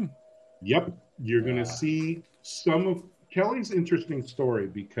liar soon? Yep. You're going to see some of Kelly's interesting story,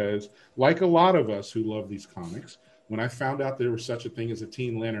 because like a lot of us who love these comics, when I found out there was such a thing as a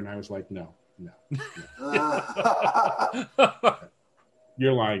Teen Lantern, I was like, no.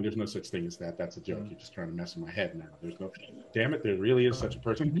 You're lying. There's no such thing as that. That's a joke. You're just trying to mess with my head now. Damn it, there really is such a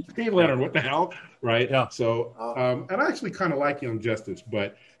person. Teen Lantern, what the hell? Right? Yeah. So, and I actually kind of like Young Justice,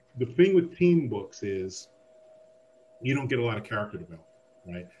 but the thing with teen books is you don't get a lot of character development,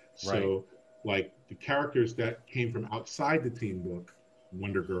 right? So, like, the characters that came from outside the teen book,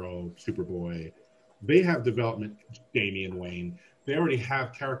 Wonder Girl, Superboy, they have development. Damian Wayne, they already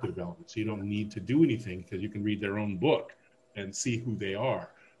have character development, so you don't need to do anything because you can read their own book and see who they are.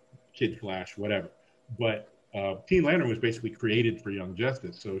 Kid Flash, whatever. But Teen Lantern was basically created for Young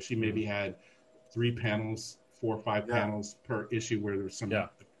Justice, so she maybe had 3 panels, 4 or 5 panels per issue where there was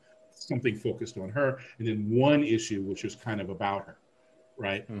something focused on her, and then 1 issue which was kind of about her,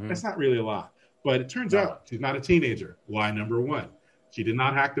 right? Mm-hmm. That's not really a lot. But it turns out she's not a teenager. Lie number 1. She did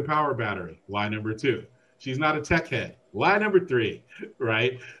not hack the power battery. Lie number 2. She's not a tech head. Lie number 3,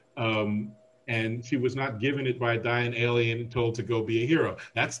 right? And she was not given it by a dying alien and told to go be a hero.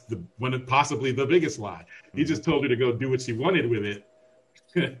 That's possibly the biggest lie. He just told her to go do what she wanted with it.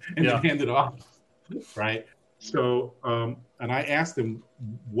 and then hand it off, right? So, and I asked them,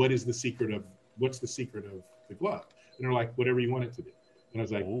 what's the secret of the glove? And they're like, whatever you want it to be. And I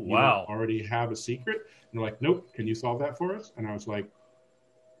was like, Ooh, you don't already have a secret? And they're like, nope. Can you solve that for us? And I was like,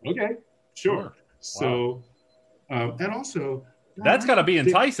 okay, sure. So, and also, that's got to be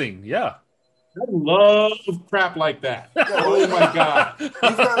enticing. Yeah. I love crap like that. Oh my God.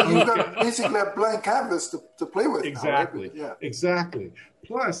 You've got basically a blank canvas to play with. Exactly. Now, right? Yeah. Exactly.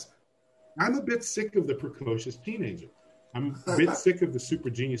 Plus, I'm a bit sick of the precocious teenager. I'm a bit sick of the super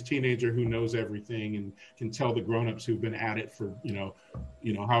genius teenager who knows everything and can tell the grown-ups who've been at it for,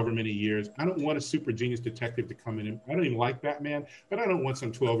 however many years. I don't want a super genius detective to come in and I don't even like Batman, but I don't want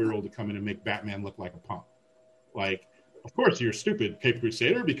some 12-year-old to come in and make Batman look like a punk. Like, of course you're stupid, Cape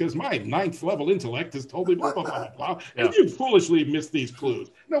Crusader, because my 9th level intellect has told me blah, blah, blah, blah. Yeah. And you foolishly missed these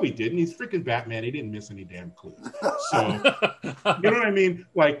clues. No, he didn't. He's freaking Batman. He didn't miss any damn clues. So, you know what I mean?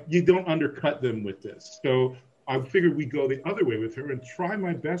 Like, you don't undercut them with this. So I figured we'd go the other way with her and try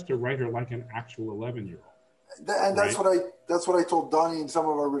my best to write her like an actual 11-year-old. And that's what I told Donnie in some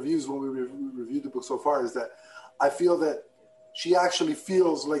of our reviews when we reviewed the book so far, is that I feel that she actually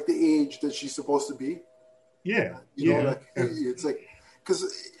feels like the age that she's supposed to be. Yeah. You know, like, it's like,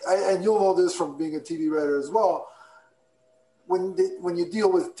 because, and you'll know this from being a TV writer as well, when you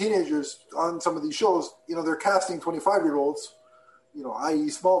deal with teenagers on some of these shows, they're casting 25-year-olds, i.e.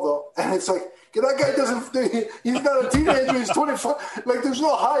 Smallville, and it's like, that guy he's not a teenager, he's 25, like, there's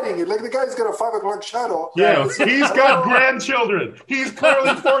no hiding it, like, the guy's got a 5 o'clock shadow. Yeah, he's got grandchildren, he's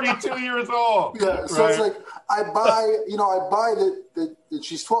clearly 42 years old. Yeah, so It's like, I buy that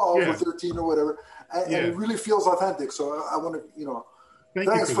she's 12 or 13 or whatever, and it really feels authentic. So I want to,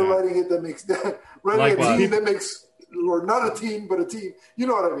 thanks for writing it. That makes writing a team that makes, or not a team, but a team. You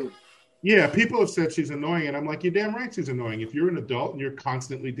know what I mean? Yeah, people have said she's annoying, and I'm like, you're damn right she's annoying. If you're an adult and you're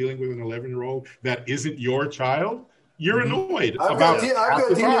constantly dealing with an 11-year-old that isn't your child, you're annoyed. I've got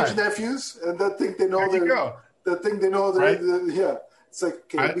teenage nephews, and that think they know yeah. It's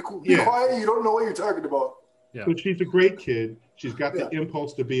like, okay, be quiet. You don't know what you're talking about. Yeah. But she's a great kid. She's got the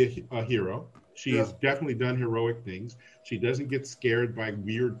impulse to be a hero. She has definitely done heroic things. She doesn't get scared by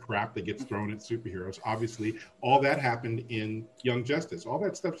weird crap that gets thrown at superheroes. Obviously, all that happened in Young Justice. All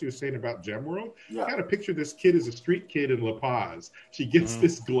that stuff she was saying about Gemworld, you got to picture this kid as a street kid in La Paz. She gets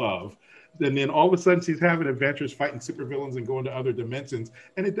this glove, and then all of a sudden she's having adventures fighting supervillains and going to other dimensions,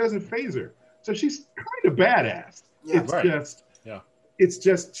 and it doesn't faze her. So she's kind of badass. Yeah, it's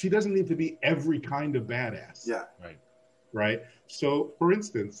just she doesn't need to be every kind of badass. Yeah. Right. So, for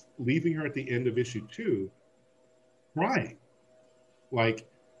instance, leaving her at the end of issue 2, crying. Like,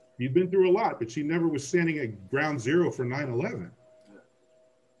 you've been through a lot, but she never was standing at ground zero for 9/11.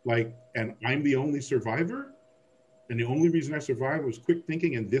 Like, and I'm the only survivor, and the only reason I survived was quick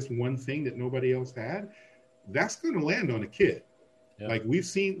thinking and this one thing that nobody else had. That's going to land on a kid. Yeah. Like, we've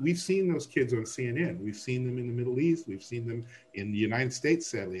seen those kids on CNN. We've seen them in the Middle East. We've seen them in the United States,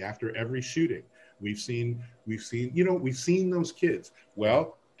 sadly, after every shooting. We've seen those kids.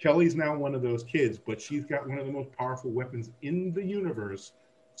 Well, Kelly's now one of those kids, but she's got one of the most powerful weapons in the universe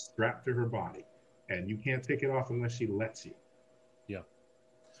strapped to her body. And you can't take it off unless she lets you. Yeah.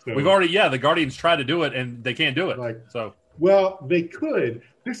 So, we've already, the Guardians tried to do it and they can't do it. Well, they could.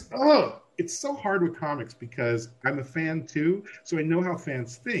 It's so hard with comics because I'm a fan too. So I know how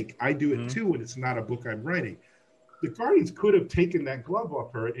fans think. I do it too when it's not a book I'm writing. The Guardians could have taken that glove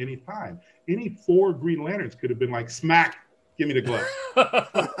off her at any time. Any 4 Green Lanterns could have been like, smack, give me the glove.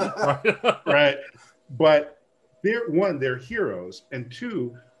 Right? But they're heroes. And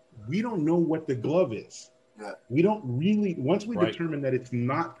 2, we don't know what the glove is. Yeah. We don't really, once we determine that it's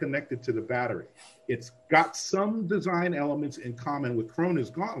not connected to the battery, it's got some design elements in common with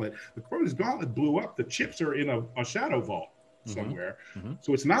Krona's Gauntlet. The Krona's Gauntlet blew up. The chips are in a shadow vault somewhere.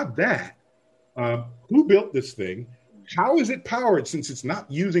 So it's not that. Who built this thing? How is it powered since it's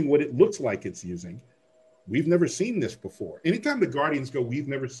not using what it looks like it's using? We've never seen this before. Anytime the Guardians go, we've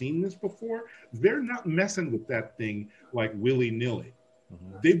never seen this before, they're not messing with that thing like willy-nilly.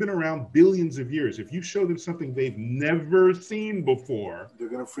 They've been around billions of years. If you show them something they've never seen before, they're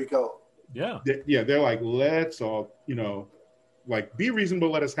going to freak out. Yeah. They're like, let's all, be reasonable,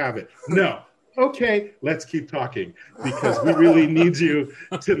 let us have it. No. Okay, let's keep talking because we really need you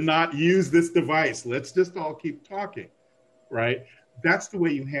to not use this device. Let's just all keep talking, right? That's the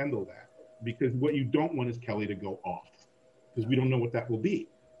way you handle that, because what you don't want is Kelly to go off, because we don't know what that will be.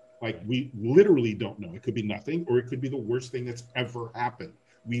 Like, we literally don't know. It could be nothing, or it could be the worst thing that's ever happened.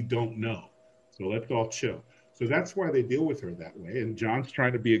 We don't know. So let's all chill. So that's why they deal with her that way. And John's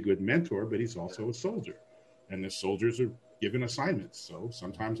trying to be a good mentor, but he's also a soldier. And the soldiers are given assignments. So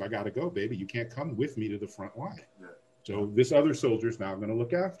sometimes I got to go, baby. You can't come with me to the front line. Yeah. So this other soldier's now going to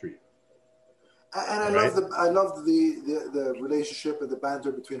look after you. And I loved the relationship and the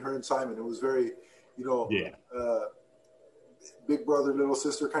banter between her and Simon. It was very, big brother, little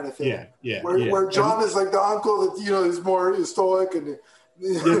sister kind of thing. Where John is like the uncle that is more stoic and.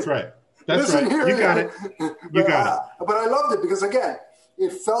 That's right. That's right. You got it. You got it. But I loved it because again,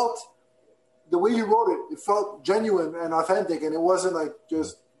 it felt the way you wrote it. It felt genuine and authentic, and it wasn't like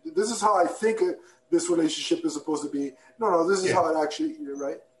just this is how I think this relationship is supposed to be. No, this is how it actually.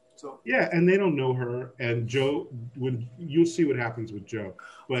 Right. So. Yeah, and they don't know her. And Joe, when you'll see what happens with Joe.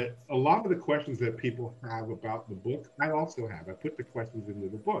 But a lot of the questions that people have about the book, I also have. I put the questions into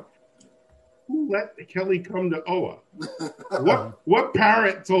the book. Who let Kelly come to Oa? What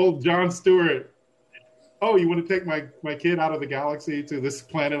parent told Jon Stewart, "Oh, you want to take my kid out of the galaxy to this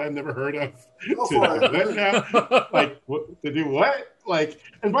planet I've never heard of? What now? Like, what, to do what? Like,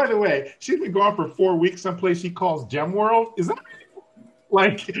 and by the way, she's been gone for 4 weeks someplace she calls Gem World. Is that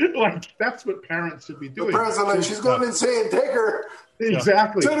like that's what parents should be doing? The parents are like, she's going insane. Take her.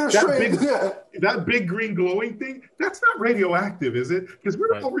 Exactly. That big green glowing thing, that's not radioactive, is it? Because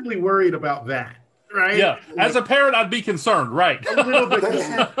we're all really worried about that, right? Yeah. As a parent, I'd be concerned, right? A little bit.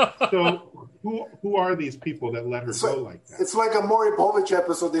 So who are these people that let her go like that? It's like a Maury Povich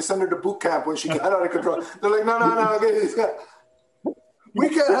episode. They send her to boot camp when she got out of control. They're like, no. We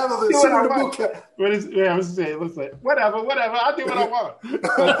can't have this. Send her to boot camp. I was saying, let's say, whatever. I'll do what I want.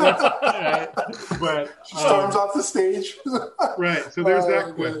 But she storms off the stage. Right. So there's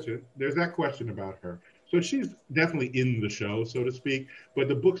that question. There's that question about her. So she's definitely in the show, so to speak. But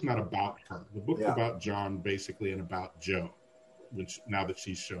the book's not about her. The book's about John, basically, and about Joe, now that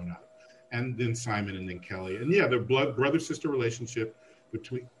she's shown up. And then Simon and then Kelly. And the brother-sister relationship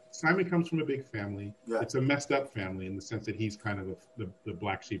between... Simon comes from a big family. Yeah. It's a messed up family in the sense that he's kind of the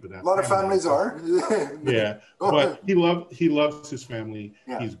black sheep of that. A lot of families are. Yeah, but he loves his family.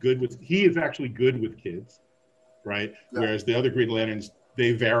 Yeah. He is actually good with kids, right? Yeah. Whereas the other Green Lanterns,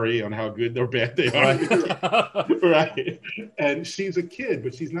 they vary on how good or bad they are. Right. And she's a kid,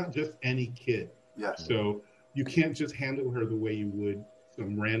 but she's not just any kid. Yeah. So you can't just handle her the way you would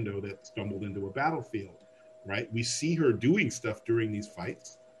some rando that stumbled into a battlefield, right? We see her doing stuff during these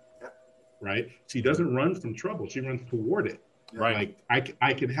fights. Right? She doesn't run from trouble. She runs toward it. Right. Like,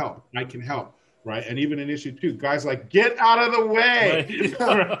 I can help. Right? And even in issue 2, guys like, get out of the way.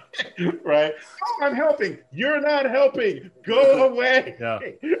 Right? Oh, I'm helping. You're not helping. Go away. Yeah.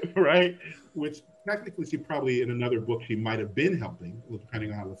 Right? Which technically she probably in another book she might have been helping,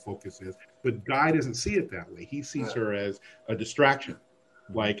 depending on how the focus is. But Guy doesn't see it that way. He sees her as a distraction.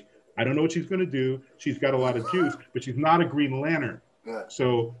 Like, I don't know what she's going to do. She's got a lot of juice, but she's not a Green Lantern. Yeah.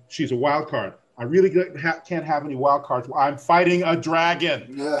 So she's a wild card. I really can't have any wild cards. I'm fighting a dragon.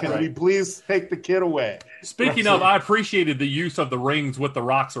 Yeah. Can we please take the kid away? Speaking of, I appreciated the use of the rings with the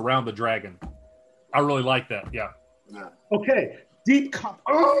rocks around the dragon. I really like that. Yeah. Okay.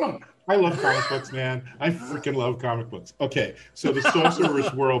 I love comic books, man. I freaking love comic books. Okay. So the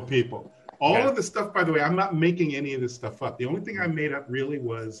Sorcerer's World people. All of the stuff, by the way, I'm not making any of this stuff up. The only thing I made up really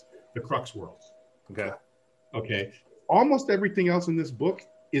was the Crux worlds. Okay. Almost everything else in this book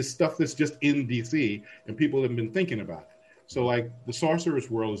is stuff that's just in DC, and people have been thinking about it. So, like, the Sorcerer's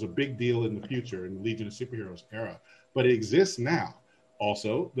World is a big deal in the future, in the Legion of Superheroes era, but it exists now.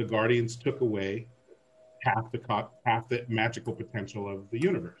 Also, the Guardians took away half the magical potential of the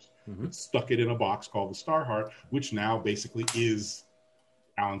universe. Mm-hmm. Stuck it in a box called the Starheart, which now basically is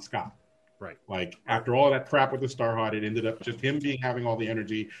Alan Scott. Right. Like, after all that crap with the Starheart, it ended up just him having all the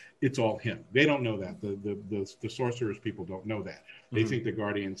energy. It's all him. They don't know that. The Sorcerers people don't know that. They think the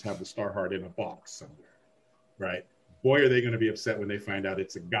Guardians have the Starheart in a box somewhere. Right. Boy, are they going to be upset when they find out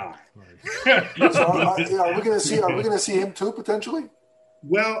it's a guy. Right. So are we going to see him too, potentially?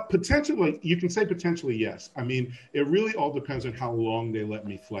 Well, potentially, you can say potentially, yes. I mean, it really all depends on how long they let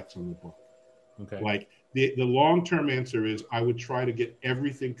me flex on the book. Okay. Like, the long-term answer is I would try to get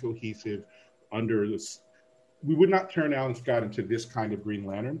everything cohesive under this. We would not turn Alan Scott into this kind of Green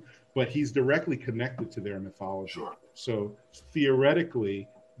Lantern, but he's directly connected to their mythology. Sure. So theoretically,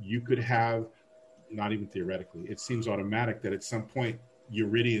 you could have, not even theoretically, it seems automatic that at some point,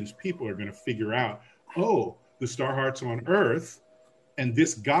 Uridian's people are going to figure out, oh, the Starheart's on Earth, and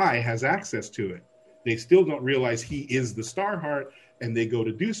this guy has access to it. They still don't realize he is the Starheart, and they go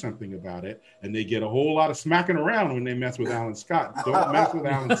to do something about it, and they get a whole lot of smacking around when they mess with Alan Scott. Don't mess with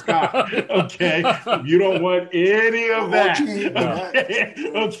Alan Scott, okay? You don't want any of that.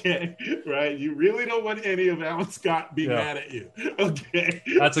 Okay, right? You really don't want any of Alan Scott being mad at you, okay?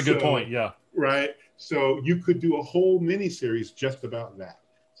 That's a good point, yeah. Right? So you could do a whole miniseries just about that.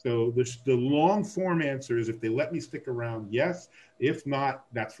 So the long form answer is, if they let me stick around, yes. If not,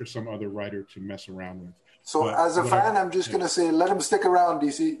 that's for some other writer to mess around with. So as a fan, I'm just going to say, let him stick around,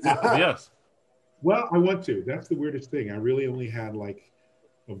 DC. Yes. Well, I want to. That's the weirdest thing. I really only had like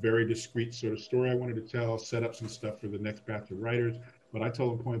a very discreet sort of story I wanted to tell, set up some stuff for the next batch of writers. But I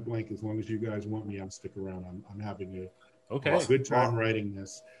told them point blank, as long as you guys want me, I'll stick around. I'm having a good time writing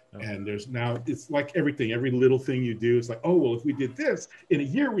this. And it's like everything, every little thing you do, it's like, oh, well, if we did this in a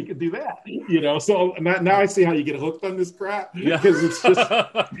year, we could do that, So now I see how you get hooked on this crap, because it's just,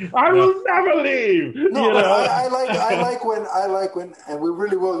 I will never leave. No, but I like when, and we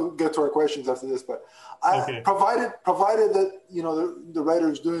really will get to our questions after this, but provided that the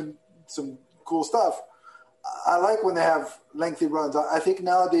writer is doing some cool stuff, I like when they have lengthy runs. I think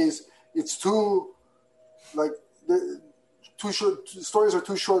nowadays it's too short. Stories are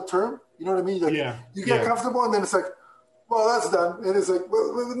too short term. You know what I mean? Like, you get comfortable, and then it's like, well, that's done, and it's like,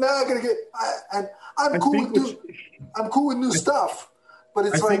 well, now I'm gonna get. I'm cool with new stuff, but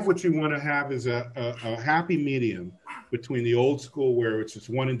it's I think what you want to have is a happy medium between the old school, where it's just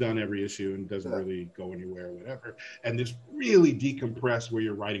one and done every issue and doesn't really go anywhere or whatever, and this really decompressed where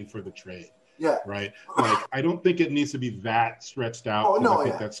you're writing for the trade. Yeah. Right. Like, I don't think it needs to be that stretched out. Oh no, I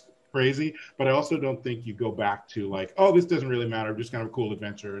think that's crazy, but I also don't think you go back to like, oh, this doesn't really matter, just kind of a cool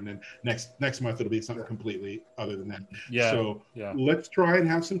adventure, and then next month it'll be something completely other than that. So let's try and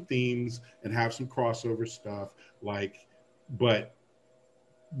have some themes and have some crossover stuff, but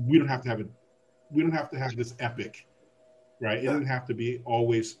we don't have to have this epic, right? It doesn't have to be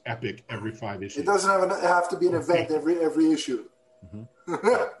always epic every 5 issues. It doesn't have to be an event every issue. Mm-hmm.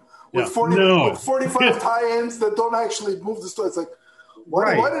 with 45 tie-ins that don't actually move the story. It's like,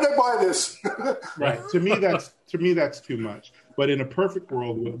 why did I buy this? Right. To me, that's too much. But in a perfect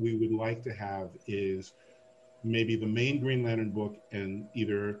world, what we would like to have is maybe the main Green Lantern book and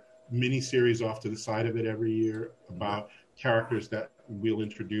either mini-series off to the side of it every year about characters that we'll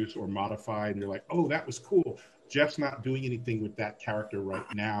introduce or modify. And you're like, oh, that was cool. Jeff's not doing anything with that character right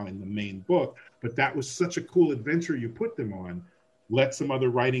now in the main book, but that was such a cool adventure you put them on. Let some other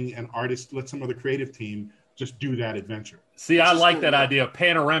writing and artists, let some other creative team just do that adventure. See, I like that idea of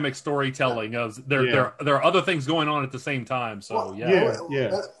panoramic storytelling. There are other things going on at the same time. So,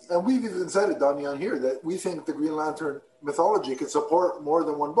 And we've even said it, Donnie, on here, that we think the Green Lantern mythology could support more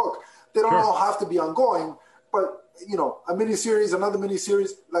than one book. They don't all have to be ongoing, but, a miniseries, another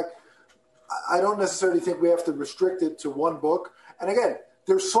miniseries, I don't necessarily think we have to restrict it to one book. And again,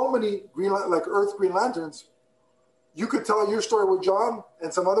 there's so many Earth Green Lanterns. You could tell your story with John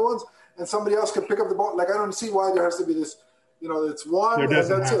and some other ones, and somebody else could pick up the ball. I don't see why there has to be this, it's one. There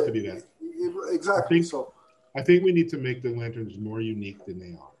doesn't have to be that. Exactly. I think we need to make the Lanterns more unique than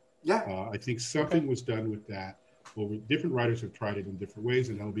they are. Yeah. I think something was done with that. Well, different writers have tried it in different ways,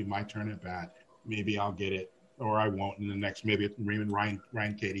 and that'll be my turn at bat. Maybe I'll get it, or I won't. In the next, maybe it's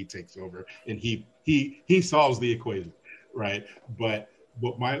Ryan Cady takes over, and he solves the equation, right? But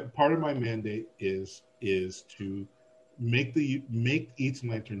part of my mandate is to make each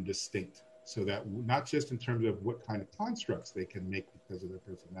Lantern distinct, so that not just in terms of what kind of constructs they can make because of their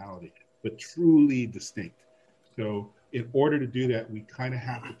personality, but truly distinct. So in order to do that, we kind of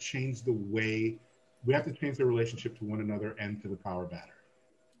have to change their relationship to one another and to the power battery.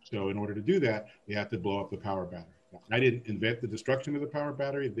 So in order to do that, we have to blow up the power battery. I didn't invent the destruction of the power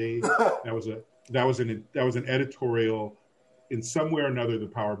battery. That was an editorial. In some way or another, the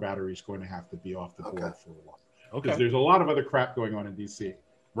power battery is going to have to be off the board for a while. Because there's a lot of other crap going on in DC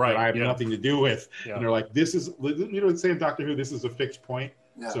that I have nothing to do with. Yeah. And they're like, this is, say in Doctor Who, this is a fixed point.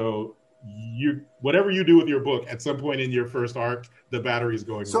 Yeah. So whatever you do with your book, at some point in your first arc, the battery's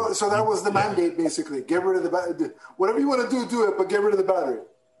going. So that was the mandate, basically. Get rid of the battery. Whatever you want to do it, but get rid of the battery.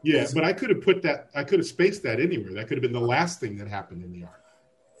 Yeah, basically. But I could have spaced that anywhere. That could have been the last thing that happened in the arc,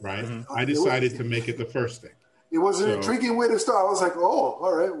 right? Mm-hmm. I decided to make it the first thing. It was an intriguing way to start. I was like, oh,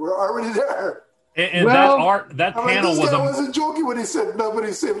 all right, we're already there. And that panel was. I wasn't joking when he said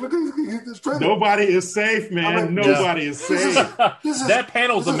nobody's safe. Look, he's trying. Nobody is safe, man. Nobody is safe. That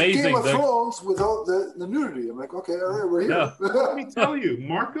panel's amazing. Game of Thrones without the nudity. I'm like, okay, all right, we're here. Yeah. Let me tell you,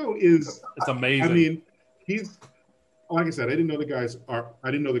 Marco is. It's amazing. I mean, he's like I said. I didn't know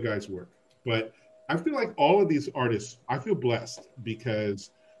the guy's work, but I feel like all of these artists. I feel blessed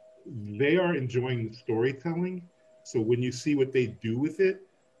because they are enjoying the storytelling. So when you see what they do with it,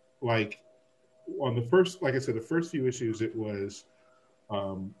 on the first few issues, it was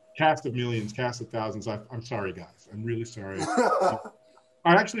cast of millions, cast of thousands. I'm sorry, guys. I'm really sorry.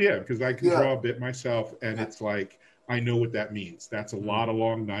 I actually am, because I can draw a bit myself, and it's like, I know what that means. That's a lot of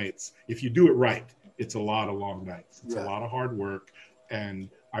long nights. If you do it right, it's a lot of long nights. It's a Yeah. lot of hard work. And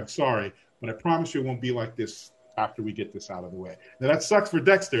I'm sorry, but I promise you it won't be like this after we get this out of the way. Now that sucks for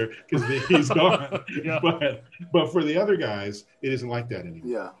Dexter because he's gone. Yeah. But for the other guys, it isn't like that anymore.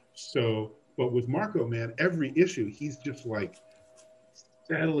 Yeah. So, but with Marco, man, every issue he's just like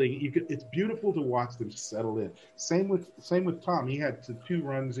settling. It's beautiful to watch them settle in. Same with Tom. He had 2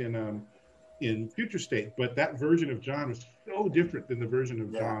 runs in Future State, but that version of John was so different than the version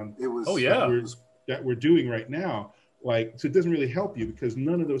of John. It was. Oh, yeah. that we're doing right now. Like, so it doesn't really help you because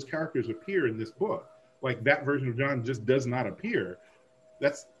none of those characters appear in this book. Like that version of John just does not appear.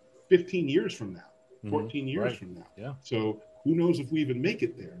 That's 15 years from now, 14 years from now. Yeah. So who knows if we even make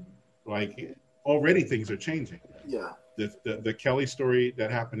it there? Like already things are changing. Yeah. The Kelly story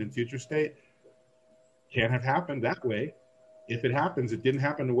that happened in Future State can't have happened that way. If it happens, it didn't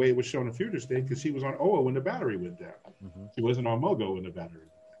happen the way it was shown in Future State because she was on OO when the battery went down. She wasn't on Mogo when the battery went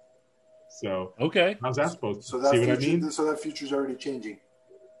down. So okay, how's that supposed to So that see future, what I mean? So that future's already changing.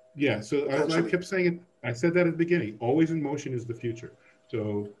 Yeah, so I kept saying it. I said that at the beginning. Always in motion is the future.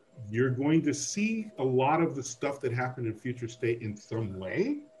 So you're going to see a lot of the stuff that happened in Future State in some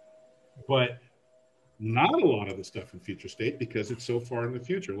way, but not a lot of the stuff in Future State because it's so far in the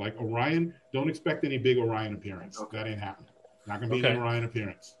future. Like Orion, don't expect any big Orion appearance. Okay. That ain't happening. Not going to be an Orion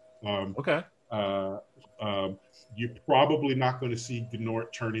appearance. You're probably not going to see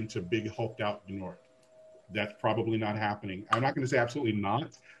Gnort turn into big hulked out Gnort. That's probably not happening. I'm not going to say absolutely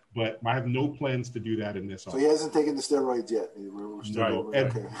not, but I have no plans to do that in this. So he hasn't taken the steroids yet. No.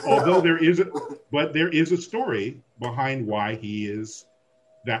 And although there is a story behind why he is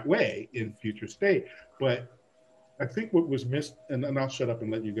that way in Future State. But I think what was missed, and I'll shut up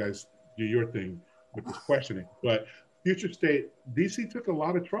and let you guys do your thing with this questioning, but Future State, DC took a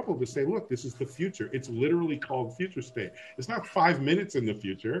lot of trouble to say, look, this is the future. It's literally called Future State. It's not 5 minutes in the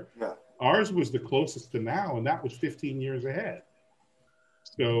future. Yeah. Ours was the closest to now, and that was 15 years ahead.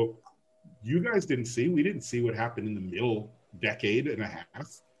 So you guys we didn't see what happened in the middle decade and a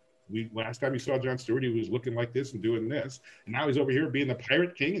half. Last time we saw John Stewart, he was looking like this and doing this. And now he's over here being the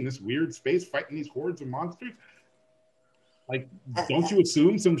pirate king in this weird space, fighting these hordes of monsters. Like, don't you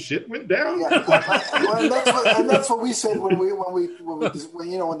assume some shit went down? Yeah. and that's what we said when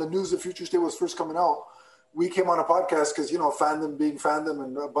the news of Future State was first coming out. We came on a podcast because, fandom being fandom,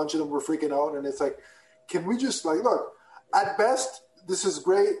 and a bunch of them were freaking out. And it's like, can we just look, at best, this is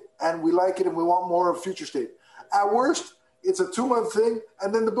great and we like it and we want more of Future State. At worst, it's a 2-month thing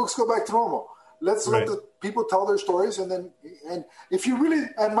and then the books go back to normal. Let's let the people tell their stories. And if you really,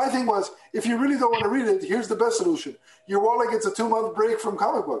 and my thing was, if you really don't want to read it, here's the best solution. Your wallet gets a 2-month break from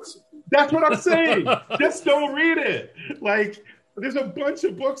comic books. That's what I'm saying. Just don't read it. Like, there's a bunch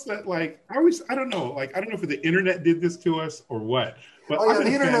of books that, I don't know if the internet did this to us or what. But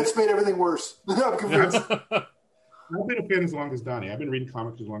the internet's made everything worse. I'm convinced. I've been a fan as long as Donnie. I've been reading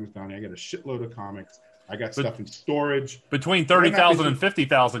comics as long as Donnie. I got a shitload of comics. I got stuff in storage. Between 30,000 and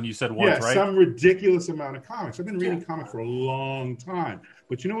 50,000, you said once, right? Yeah, some ridiculous amount of comics. I've been reading comics for a long time.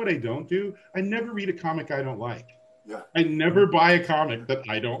 But you know what I don't do? I never read a comic I don't like. Yeah. I never buy a comic that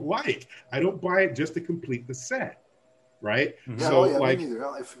I don't like. I don't buy it just to complete the set. Right? Yeah, so, me neither.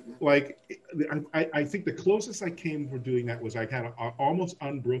 I think the closest I came for doing that was I had an almost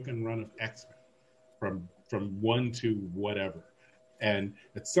unbroken run of X-Men from 1 to whatever. And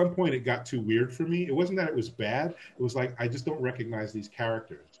at some point, it got too weird for me. It wasn't that it was bad. It was like, I just don't recognize these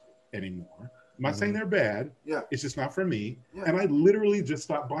characters anymore. I'm not saying they're bad. Yeah. It's just not for me. Yeah. And I literally just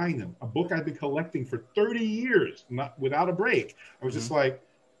stopped buying them. A book I've been collecting for 30 years, without a break. I was just like,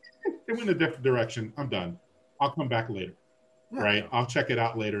 it went a different direction. I'm done. I'll come back later. Yeah. Right? I'll check it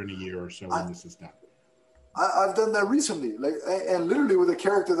out later in a year or so when this is done. I've done that recently. And literally with a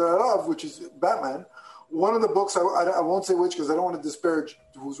character that I love, which is Batman. One of the books, I won't say which because I don't want to disparage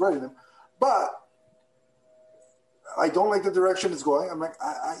who's writing them, but I don't like the direction it's going. I'm like,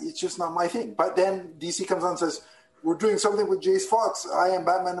 it's just not my thing. But then DC comes on and says, we're doing something with Jace Fox. I am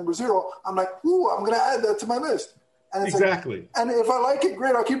Batman #0. I'm like, ooh, I'm going to add that to my list. And it's exactly. And if I like it,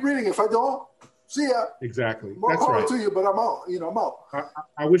 great, I'll keep reading. If I don't, see ya. Exactly. More power to you, but I'm out. I'm out.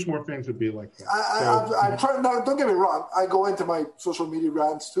 I wish more fans would be like that. I try. Now, don't get me wrong. I go into my social media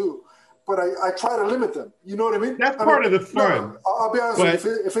rants too. But I try to limit them. You know what I mean? That's part of the fun. No, I'll be honest with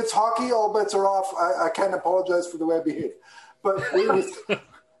you. If it's hockey, all bets are off. I can't apologize for the way I behave. But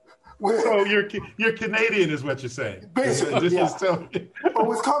so you're Canadian is what you're saying. Basically, But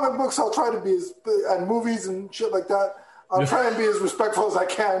with comic books, I'll try to be and movies and shit like that, I'll try and be as respectful as I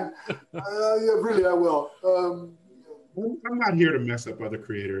can. Really, I will. I'm not here to mess up other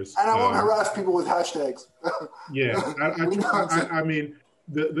creators. And I won't harass people with hashtags. Yeah. I mean,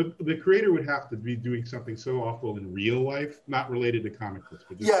 the creator would have to be doing something so awful in real life, not related to comic books,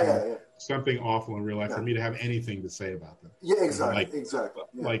 but just something awful in real life for me to have anything to say about them. Yeah, exactly. Exactly.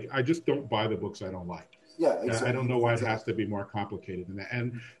 Yeah. Like, I just don't buy the books I don't like. Yeah, exactly. I don't know why it has to be more complicated than that.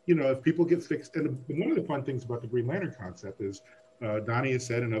 And, if people get fixed, and one of the fun things about the Green Lantern concept is, Donnie has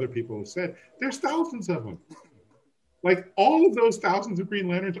said and other people have said, there's thousands of them. Like, all of those thousands of Green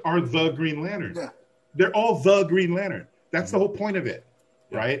Lanterns are the Green Lantern. Yeah. They're all the Green Lantern. That's the whole point of it,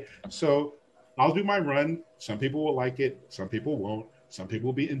 right? So I'll do my run. Some people will like it. Some people won't. Some people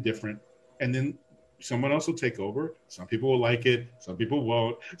will be indifferent. And then someone else will take over. Some people will like it. Some people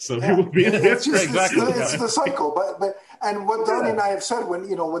won't. Some people will be indifferent. It's the cycle. But and what Donnie and I have said when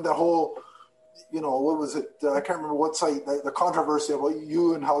the whole, what was it? I can't remember what site, the controversy about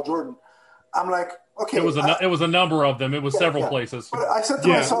you and Hal Jordan. I'm like, okay. It was a number of them. It was several places. But I said to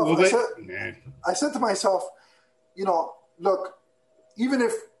myself, I said to myself, look, even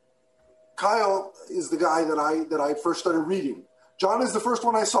if Kyle is the guy that I first started reading, John is the first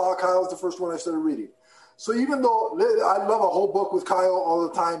one I saw, Kyle is the first one I started reading. So even though I love a whole book with Kyle all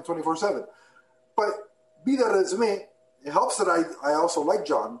the time, 24/7, but be that as it may, it helps that I also like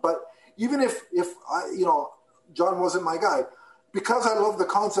John. But even if John wasn't my guy, because I love the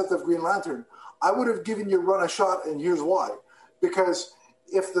concept of Green Lantern, I would have given your run a shot, and here's why. Because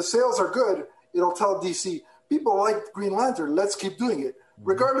if the sales are good, it'll tell DC, people like Green Lantern, let's keep doing it,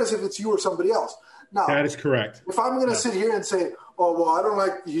 regardless if it's you or somebody else. Now, that is correct. If I'm going to sit here and say, oh, well, I don't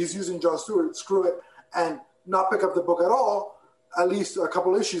like he's using John Stewart, screw it, and not pick up the book at all, at least a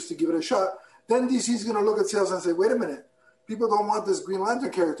couple issues to give it a shot, then DC's going to look at sales and say, wait a minute, people don't want this Green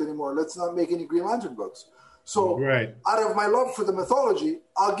Lantern character anymore. Let's not make any Green Lantern books. So out of my love for the mythology,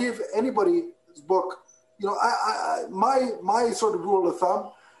 I'll give anybody's book, my sort of rule of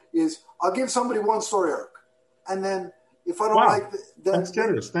thumb is I'll give somebody one story arc. And then if I don't like that's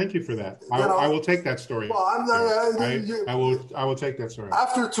generous. Thank you for that. I will take that story. Well, I will take that story.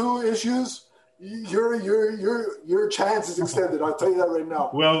 After 2 issues, your chance is extended. I'll tell you that right now.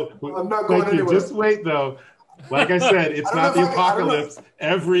 Well, I'm not going anywhere. Just wait though. Like I said, it's not the apocalypse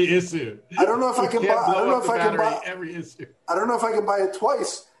every issue. I don't know if I can buy. I don't know if I can buy every issue. I don't know if I can buy it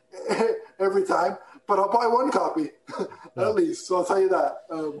twice every time, but I'll buy one copy at least. So I'll tell you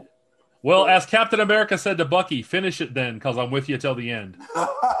that. Well, as Captain America said to Bucky, finish it then, because I'm with you till the end.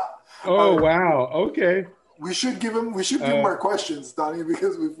 Oh wow! Okay. We should give him our questions, Donnie,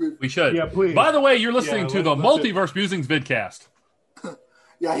 because we should. Yeah, please. By the way, you're listening to the Multiverse Musings vidcast.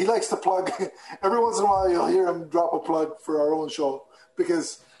 Yeah, he likes to plug. Every once in a while, you'll hear him drop a plug for our own show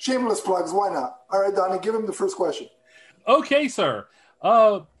because shameless plugs. Why not? All right, Donnie, give him the first question. Okay, sir.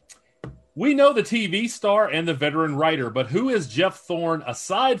 We know the TV star and the veteran writer, but who is Jeff Thorne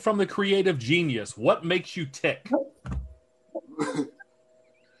aside from the creative genius? What makes you tick?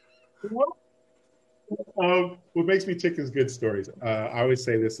 What makes me tick is good stories. I always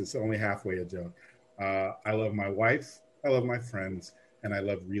say this, it's only halfway a joke. I love my wife, I love my friends, and I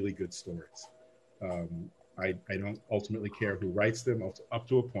love really good stories. I don't ultimately care who writes them up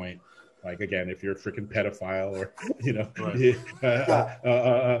to a point. Like, again, if you're a freaking pedophile or,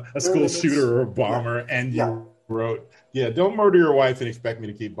 a school shooter or a bomber and you wrote, don't murder your wife and expect me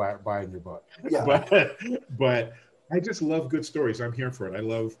to keep buying your book. Yeah. But I just love good stories. I'm here for it. I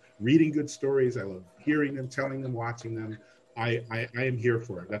love reading good stories. I love hearing them, telling them, watching them. I am here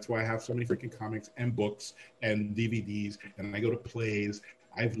for it. That's why I have so many freaking comics and books and DVDs, and I go to plays.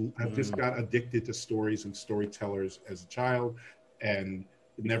 I've just got addicted to stories and storytellers as a child, and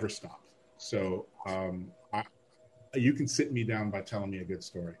it never stopped. So you can sit me down by telling me a good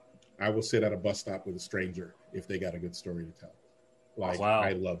story. I will sit at a bus stop with a stranger if they got a good story to tell. Like, wow.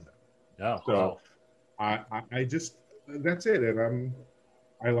 I love them. Yeah. So wow. I just, that's it. And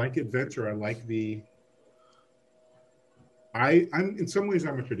I like adventure. I like I'm in some ways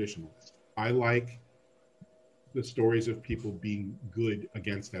I'm a traditionalist. I like the stories of people being good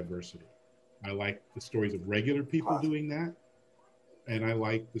against adversity. I like the stories of regular people doing that. And I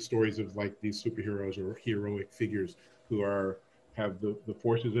like the stories of like these superheroes or heroic figures who have the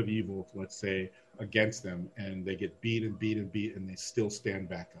forces of evil, let's say, against them, and they get beat and they still stand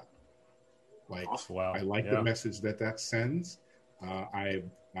back up. Like, wow. I like the message that sends. And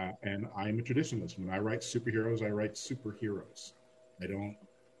I'm a traditionalist. When I write superheroes, I write superheroes. I'm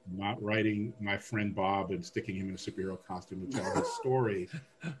not writing my friend Bob and sticking him in a superhero costume to tell his story,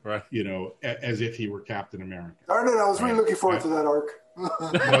 right? As if he were Captain America. Darn it, I was really looking forward to that arc. No,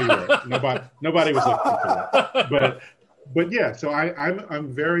 you weren't. Nobody was looking for that. But yeah, so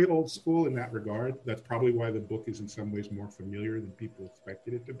I'm very old school in that regard. That's probably why the book is in some ways more familiar than people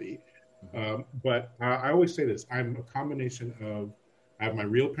expected it to be. But I always say this: I'm a combination of. I have my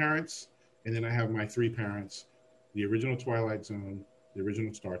real parents, and then I have my three parents: the original Twilight Zone, the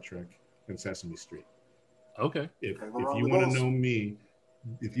original Star Trek, and Sesame Street. Okay. If you want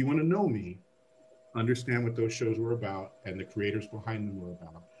to know me, understand what those shows were about and the creators behind them were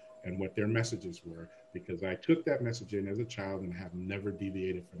about and what their messages were, because I took that message in as a child and have never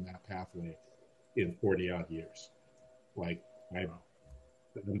deviated from that pathway in 40 odd years. Like, I'm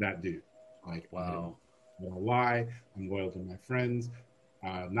that dude. Like, wow. I don't lie. I'm loyal to my friends.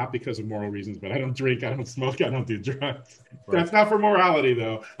 Not because of moral reasons, but I don't drink, I don't smoke, I don't do drugs. Right. That's not for morality,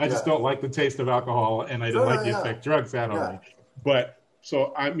 though. I just don't like the taste of alcohol, and I don't like the effect drugs had on me. But,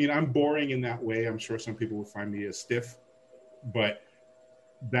 so, I mean, I'm boring in that way. I'm sure some people would find me as stiff, but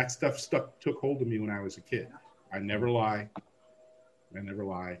that stuff took hold of me when I was a kid. I never lie.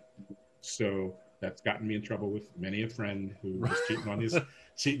 So that's gotten me in trouble with many a friend who was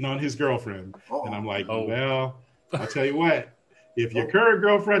cheating on his girlfriend. And I'm like, well, I'll tell you what. If your current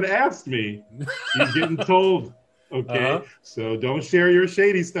girlfriend asks me, you're getting told, okay? So don't share your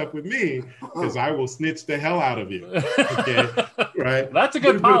shady stuff with me, because I will snitch the hell out of you, okay? Right? That's a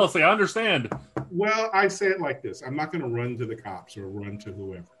good policy. I understand. Well, I say it like this. I'm not going to run to the cops or run to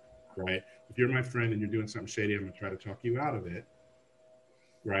whoever, right? If you're my friend and you're doing something shady, I'm going to try to talk you out of it,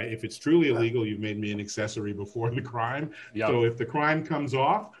 right? If it's truly illegal, you've made me an accessory before the crime. Yep. So if the crime comes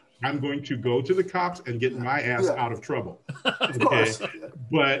off, I'm going to go to the cops and get my ass out of trouble. Okay.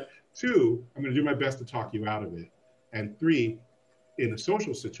 But 2, I'm going to do my best to talk you out of it. And 3, in a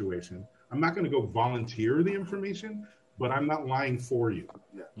social situation, I'm not going to go volunteer the information, but I'm not lying for you.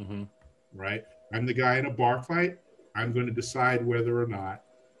 Right? I'm the guy in a bar fight. I'm going to decide whether or not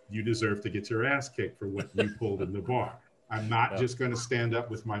you deserve to get your ass kicked for what you pulled in the bar. I'm not just going to stand up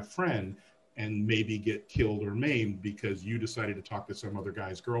with my friend and maybe get killed or maimed because you decided to talk to some other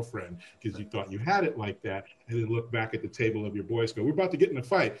guy's girlfriend because you thought you had it like that, and then look back at the table of your boys, go, we're about to get in a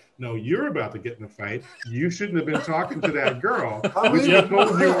fight. No, you're about to get in a fight. You shouldn't have been talking to that girl. Which we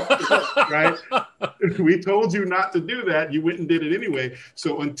told you, right? We told you not to do that. You went and did it anyway.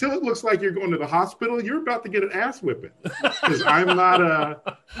 So until it looks like you're going to the hospital, you're about to get an ass whipping, because I'm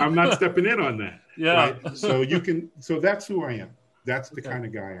not stepping in on that. Yeah. Right? So that's who I am. That's the kind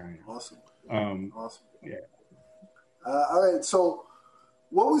of guy I am. Awesome. Awesome. Yeah. All right. So,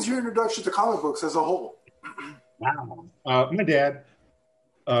 what was your introduction to comic books as a whole? Wow. My dad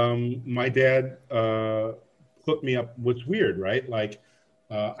hooked me up. What's weird, right? Like,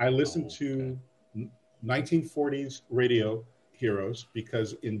 I listened to 1940s radio heroes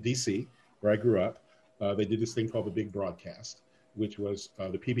because in DC, where I grew up, they did this thing called the Big Broadcast, which was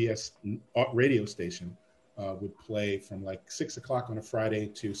the PBS radio station. Would play from like 6 o'clock on a Friday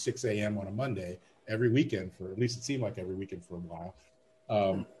to 6 a.m. on a Monday every weekend, for at least it seemed like every weekend for a while.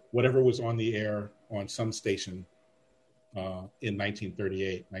 Whatever was on the air on some station in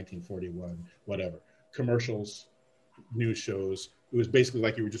 1938, 1941, whatever. Commercials, news shows. It was basically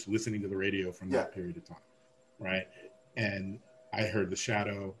like you were just listening to the radio from that period of time, right? And I heard The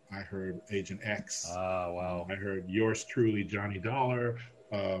Shadow. I heard Agent X. Wow. I heard yours truly, Johnny Dollar.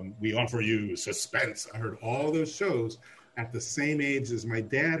 We Offer You, Suspense. I heard all those shows at the same age as my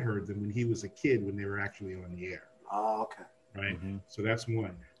dad heard them when he was a kid, when they were actually on the air. Oh, okay. Right? Mm-hmm. So that's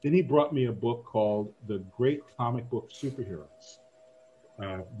one. Then he brought me a book called The Great Comic Book Superheroes,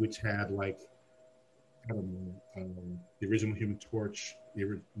 which had like, I don't know, the original Human Torch,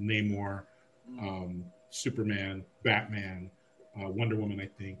 the Namor, Superman, Batman, Wonder Woman, I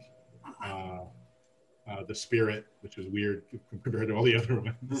think. The Spirit, which was weird compared to all the other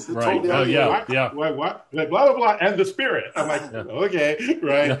ones. Right. Oh, yeah. What? Like, blah, blah, blah, and the Spirit. I'm like, okay,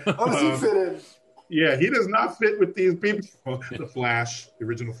 right. How does he fit in? Yeah, he does not fit with these people. The Flash, the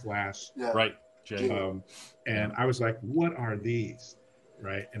original Flash. Yeah. Right. And I was like, what are these?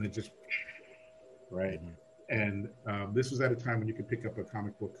 Right. And it just, right. And this was at a time when you could pick up a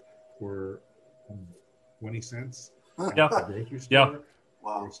comic book for 20 cents at the grocery store. Yeah.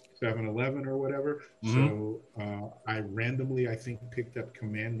 Wow. 7-Eleven or whatever. So I randomly, I think, picked up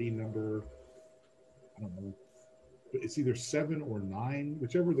Commandy number, I don't know, it's either 7 or 9,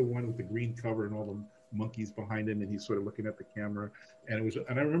 whichever the one with the green cover and all the monkeys behind him, and he's sort of looking at the camera. And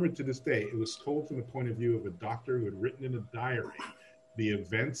I remember to this day, it was told from the point of view of a doctor who had written in a diary the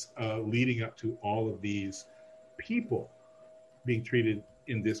events leading up to all of these people being treated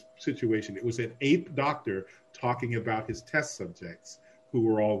in this situation. It was an ape doctor talking about his test subjects, who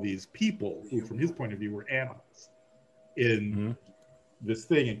were all these people who, from his point of view, were animals in this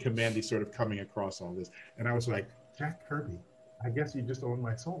thing, and Commandy sort of coming across all this. And I was like, Jack Kirby, I guess you just own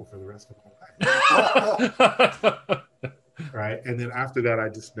my soul for the rest of my life. right? And then after that, I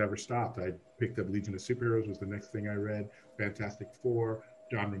just never stopped. I picked up Legion of Superheroes was the next thing I read. Fantastic Four,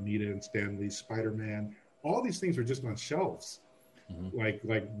 John Romita and Stan Lee's Spider-Man. All these things were just on shelves. Like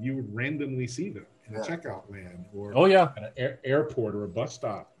you would randomly see them in a checkout van or at an airport or a bus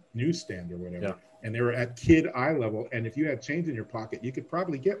stop, newsstand or whatever. Yeah. And they were at kid eye level. And if you had change in your pocket, you could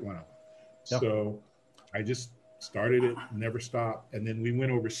probably get one of them. Yeah. So I just started it, never stopped. And then we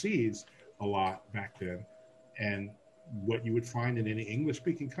went overseas a lot back then. And what you would find in any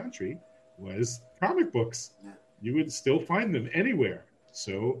English-speaking country was comic books. Yeah. You would still find them anywhere.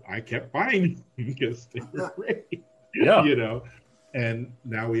 So I kept buying them because they were great. Yeah. You know, and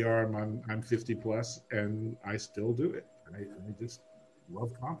now we are, I'm 50 plus and I still do it. I just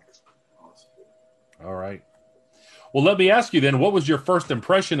love comics. All right. Well, let me ask you then, what was your first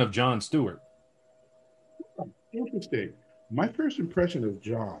impression of John Stewart? Interesting. My first impression of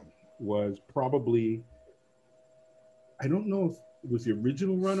John was probably, I don't know if it was the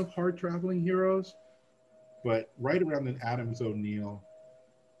original run of Hard Traveling Heroes, but right around the Adams O'Neill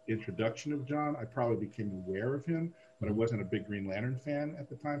introduction of John, I probably became aware of him, but I wasn't a big Green Lantern fan at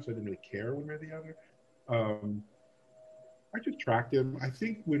the time, so I didn't really care one way or the other. I just tracked him. I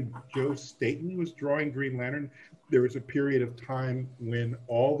think when Joe Staton was drawing Green Lantern, there was a period of time when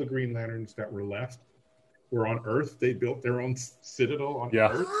all the Green Lanterns that were left were on Earth. They built their own citadel on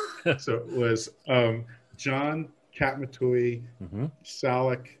Earth. So it was John, Katmatui,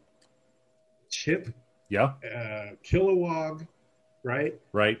 Salak, Chip, Kilowog, right?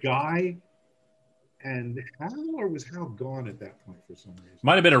 Guy, and Hal, or was Hal gone at that point for some reason?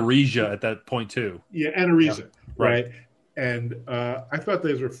 Might have been Arisia at that point too. Yeah, and Arisia, right? And I thought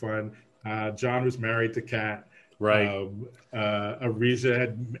those were fun. John was married to Kat. Right. Arisia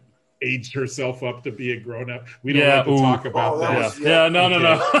had aged herself up to be a grown-up. We don't like to talk about that. No.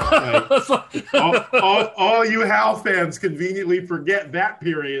 All you Hal fans conveniently forget that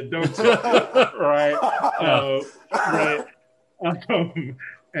period, don't you? Right. Right.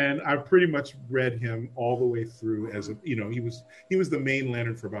 And I pretty much read him all the way through as he was the main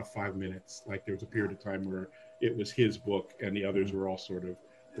Lantern for about 5 minutes. Like there was a period of time where it was his book and the others were all sort of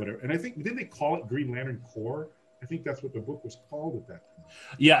whatever. And I think, didn't they call it Green Lantern Corps? I think that's what the book was called at that time.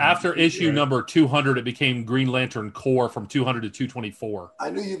 Yeah, after issue number 200, it became Green Lantern Corps from 200 to 224.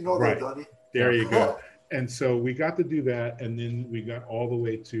 I knew you'd know that, Donnie. There you go. And so we got to do that, and then we got all the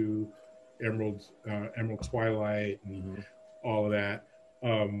way to Emerald Twilight and all of that.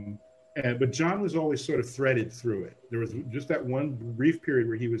 But John was always sort of threaded through it. There was just that one brief period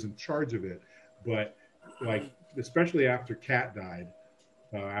where he was in charge of it, but like especially after Kat died,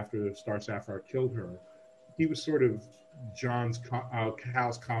 after Star Sapphire killed her, he was sort of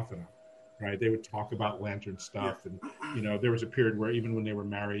Hal's confidant, right? They would talk about Lantern stuff, and there was a period where even when they were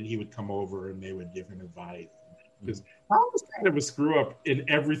married, he would come over and they would give him advice. Because Hal was kind of a screw up in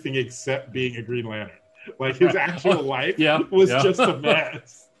everything except being a Green Lantern. Like his actual life was just a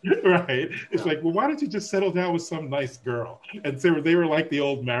mess. Right? It's like, well, why don't you just settle down with some nice girl? And so they were like the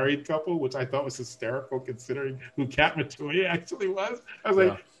old married couple, which I thought was hysterical considering who Katmatui actually was. I was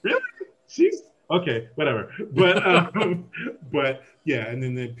like, really? She's okay, whatever. But yeah, and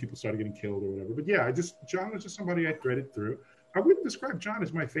then people started getting killed or whatever. But yeah, John was just somebody I threaded through. I wouldn't describe John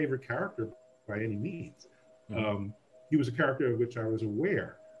as my favorite character by any means. He was a character of which I was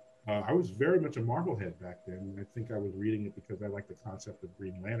aware. I was very much a Marblehead back then. I think I was reading it because I liked the concept of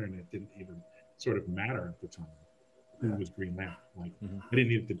Green Lantern. It didn't even sort of matter at the time who was Green Lantern. Like I didn't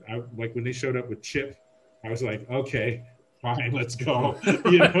need to. Like when they showed up with Chip, I was like, okay, fine, let's go.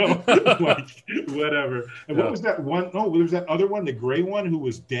 Like whatever. And what was that one? No, there was that other one, the gray one who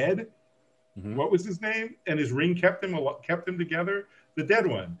was dead. What was his name? And his ring kept him together. The dead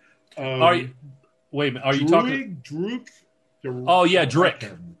one. Wait a minute. Are you talking? Druk? Oh yeah, Drick.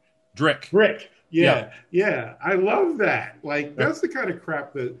 Yeah. I love that. Like that's the kind of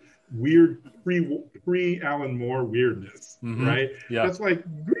crap that weird pre Alan Moore weirdness, right? Yeah. That's like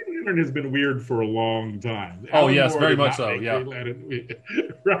Green Lantern has been weird for a long time. Alan Moore very much so. Yeah.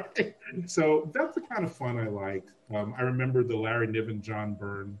 Right. So that's the kind of fun I liked. I remember the Larry Niven, John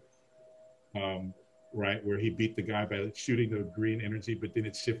Byrne, right, where he beat the guy by shooting the green energy, but then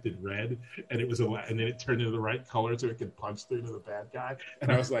it shifted red, and then it turned into the right color so it could punch through to the bad guy.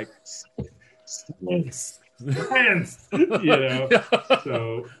 And I was like, science.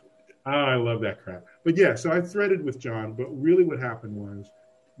 So I love that crap. But yeah, so I threaded with John, but really what happened was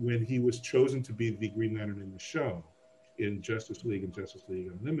when he was chosen to be the Green Lantern in the show, in Justice League and Justice League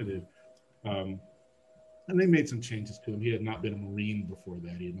Unlimited, and they made some changes to him. He had not been a Marine before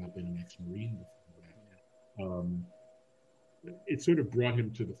that. He had not been an ex-Marine before. It sort of brought him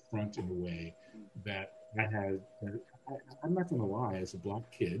to the front in a way that I I'm not going to lie, as a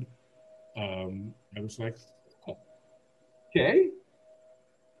black kid, I was like, oh, okay.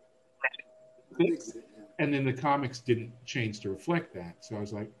 And then the comics didn't change to reflect that. So I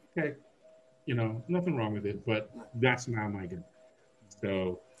was like, okay, nothing wrong with it, but that's now my gun.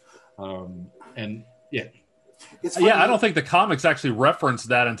 So, and yeah. I don't think the comics actually referenced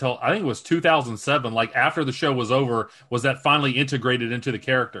that until I think it was 2007. Like after the show was over, was that finally integrated into the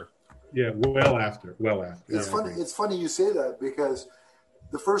character? Yeah, well after. It's funny. It's funny you say that because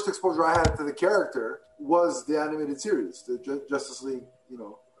the first exposure I had to the character was the animated series, the Justice League.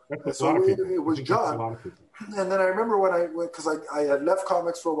 So it was John. And then I remember because I had left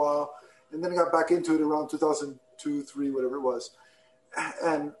comics for a while, and then I got back into it around 2002, 3, whatever it was.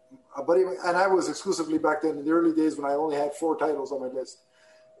 And a buddy, and I was exclusively back then in the early days when I only had 4 titles on my list.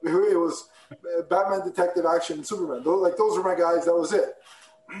 It was Batman, Detective Action, and Superman. Those were my guys. That was it.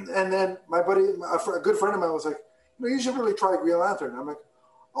 And then my buddy, a good friend of mine, was like, you should really try Green Lantern. I'm like,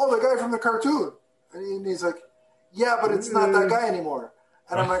 oh, the guy from the cartoon. And he's like, yeah, but it's not that guy anymore.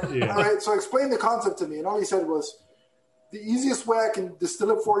 And I'm like, all right. So explain the concept to me. And all he said was, the easiest way I can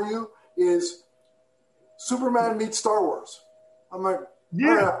distill it for you is Superman meets Star Wars. I'm like,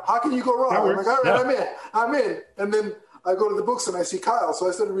 yeah. How can you go wrong? I'm like, all right, I'm in. And then I go to the books and I see Kyle. So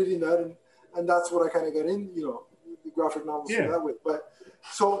I started reading that, and that's what I kind of got in, the graphic novels that way. But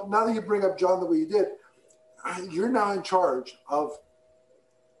so now that you bring up John the way you did, you're now in charge of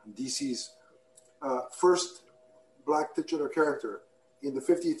DC's first black titular character in the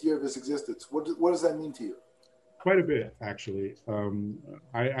 50th year of his existence. What does that mean to you? Quite a bit, actually.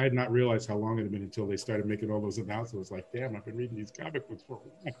 I had not realized how long it had been until they started making all those announcements. Like, damn, I've been reading these comic books for a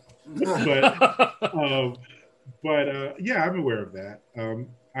while. but yeah, I'm aware of that.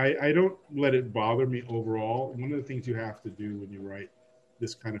 I don't let it bother me overall. One of the things you have to do when you write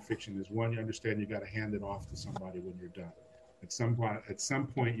this kind of fiction is, one, you understand you got to hand it off to somebody when you're done. At some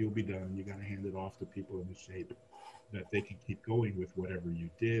point, you'll be done. You got to hand it off to people in the shape that they can keep going with whatever you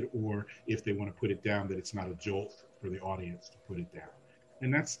did, or if they want to put it down, that it's not a jolt for the audience to put it down.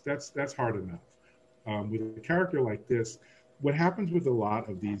 And that's hard enough. With a character like this, what happens with a lot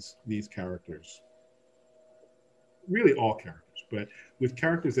of these characters, really all characters, but with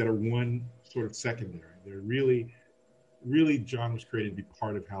characters that are one sort of secondary, they're really John was created to be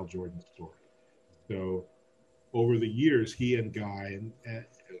part of Hal Jordan's story. So over the years, he and Guy, and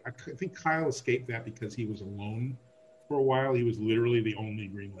I think Kyle escaped that because he was alone for a while. He was literally the only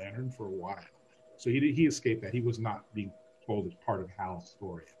Green Lantern for a while. So he escaped that. He was not being told as part of Hal's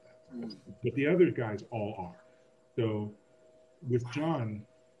story at that time. But the other guys all are. So with John,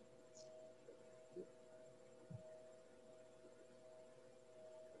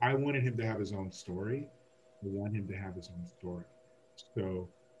 I wanted him to have his own story. I want him to have his own story. So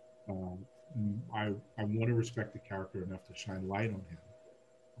I want to respect the character enough to shine light on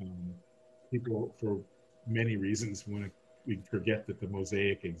him. People, for many reasons, we forget that the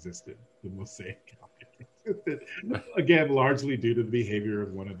Mosaic existed. The Mosaic comic existed. Again, largely due to the behavior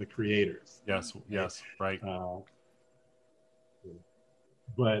of one of the creators. Yes, right.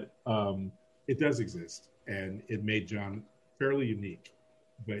 But it does exist, and it made John fairly unique.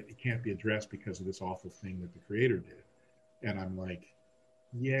 But it can't be addressed because of this awful thing that the creator did. And I'm like,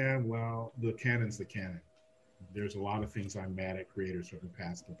 yeah, well, the canon's the canon. There's a lot of things I'm mad at creators from the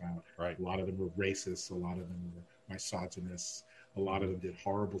past about. Right. A lot of them were racist. A lot of them were misogynists. A lot of them did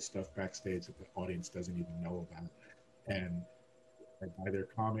horrible stuff backstage that the audience doesn't even know about. And I buy their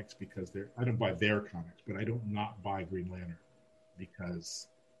comics because I don't buy their comics, but I don't not buy Green Lantern because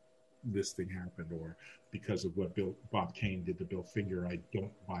this thing happened, or because of what Bob Kane did to Bill Finger. I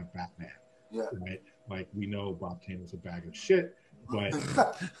don't buy Batman. Yeah. Right? Like, we know Bob Kane was a bag of shit, but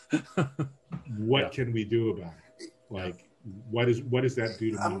what can we do about it? Like, what does that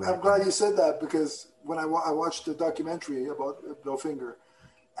do to me? I'm glad you said that, because when I watched the documentary about Bill Finger,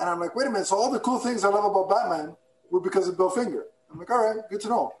 and I'm like, wait a minute, so all the cool things I love about Batman were because of Bill Finger. I'm like, all right, good to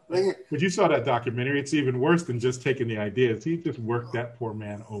know. But you saw that documentary. It's even worse than just taking the ideas. He just worked that poor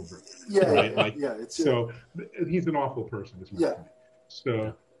man over. Yeah, right? Like, yeah. So he's an awful person. Is my point.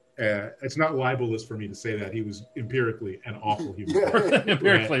 So it's not libelous for me to say that he was empirically an awful human being.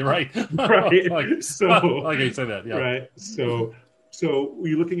 Empirically, right? Right. Like, so, like I said that, yeah. Right. So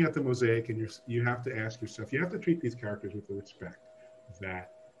you're looking at the Mosaic, and you have to ask yourself, you have to treat these characters with the respect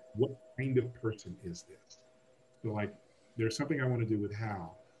that, what kind of person is this? So, like, there's something I want to do with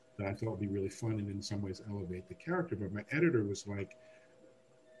Hal that I thought would be really fun and in some ways elevate the character. But my editor was like,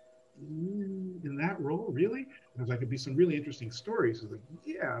 in that role, really? And I was like, it'd be some really interesting stories. I was like,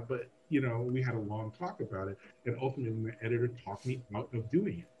 yeah, but, we had a long talk about it. And ultimately, my editor talked me out of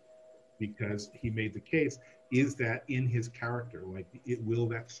doing it. because he made the case, is that in his character? Like, will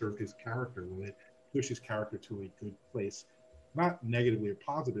that serve his character? Will it push his character to a good place? Not negatively or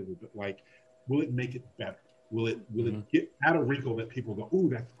positively, but like, will it make it better? Will it add a wrinkle that people go, ooh,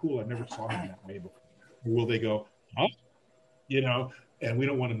 that's cool, I never saw him that way before? Or will they go, huh? You know, and we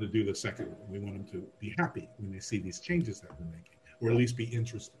don't want them to do the second one. We want them to be happy when they see these changes that we're making, or at least be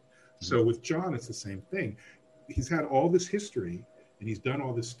interested. So with John, it's the same thing. He's had all this history and he's done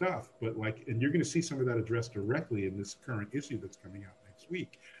all this stuff, but like, and you're going to see some of that addressed directly in this current issue that's coming out next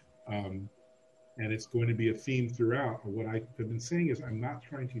week. And it's going to be a theme throughout. What I've been saying is I'm not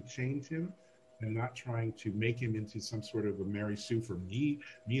trying to change him. I'm not trying to make him into some sort of a Mary Sue for me.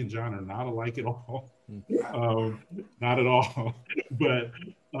 Me and John are not alike at all. Not at all. But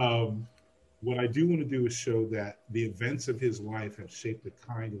what I do want to do is show that the events of his life have shaped the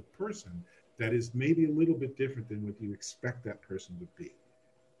kind of person that is maybe a little bit different than what you expect that person to be.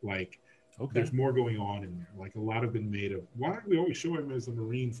 Like, there's more going on in there. Like, a lot have been made of, why do we always show him as a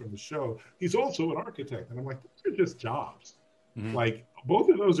Marine from the show? He's also an architect. And I'm like, those are just jobs. Like, both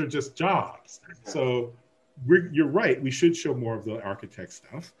of those are just jobs. So you're right. We should show more of the architect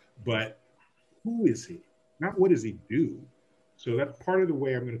stuff, but who is he? Not what does he do? So that's part of the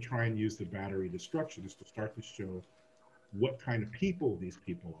way I'm going to try and use the battery destruction, is to start to show what kind of people these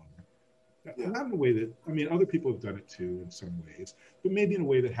people are. Not in a way that, I mean, other people have done it too in some ways, but maybe in a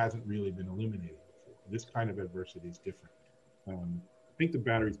way that hasn't really been illuminated before. This kind of adversity is different. I think the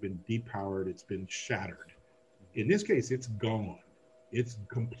battery's been depowered. It's been shattered. In this case, it's gone. It's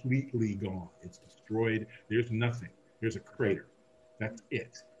completely gone. It's destroyed. There's nothing. There's a crater. That's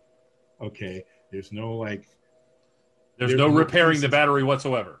it. Okay. There's no like. There's no repairing the battery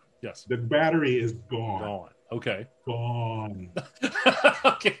whatsoever. Yes. The battery is gone. Gone. Okay. Gone.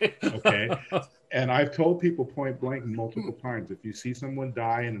 Okay. Okay. And I've told people point blank multiple times, if you see someone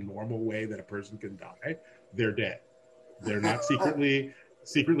die in a normal way that a person can die, they're dead. They're not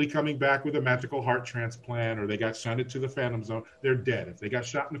secretly coming back with a magical heart transplant, or they got shunted to the Phantom Zone. They're dead. If they got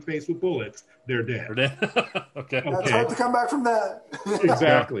shot in the face with bullets, they're dead. They're dead. Okay. It's hard to come back from that.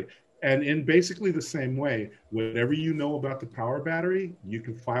 Exactly. And in basically the same way, whatever you know about the power battery, you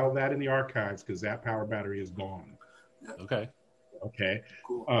can file that in the archives, because that power battery is gone. Okay. Okay.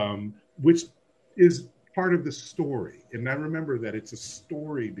 Cool. Which is part of the story. And I remember that it's a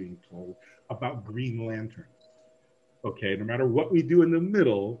story being told about Green Lanterns. Okay, no matter what we do in the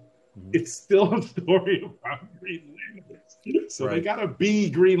middle, it's still a story about Green Lanterns. So they gotta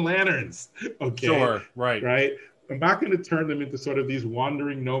be Green Lanterns. Okay. Sure. Right. Right. I'm not going to turn them into sort of these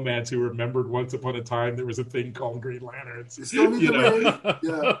wandering nomads who remembered once upon a time there was a thing called Green Lanterns. You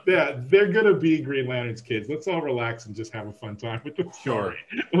know? Yeah, they're going to be Green Lanterns kids. Let's all relax and just have a fun time with the story.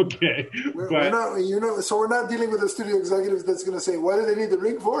 Sure. Okay. So we're not dealing with the studio executives that's going to say, what do they need the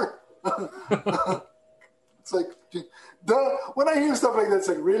ring for? It's like, when I hear stuff like that, it's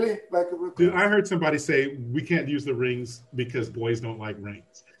like, really? Like, dude, I heard somebody say, we can't use the rings because boys don't like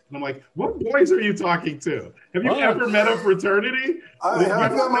rings. And I'm like, what boys are you talking to? Have you ever met a fraternity? I've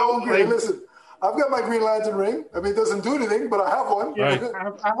got my own green. Listen, I've got my Green Lantern ring. I mean, it doesn't do anything, but I have one. Yeah,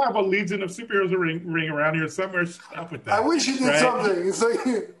 I have a Legion of Superheroes ring around here somewhere. Stop with that. I wish you did something. It's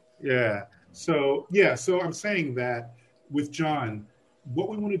like, yeah. So I'm saying that with John, what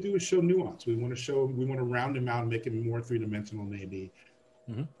we want to do is show nuance. We want to round him out and make him more three-dimensional maybe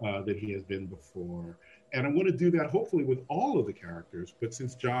than he has been before. And I want to do that hopefully with all of the characters, but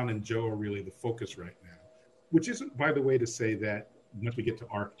since John and Joe are really the focus right now, which isn't, by the way, to say that once we get to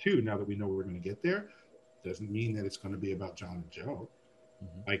Arc 2, now that we know we're going to get there, doesn't mean that it's going to be about John and Joe.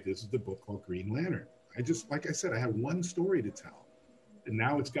 Like, this is the book called Green Lantern. Like I said, I have one story to tell. And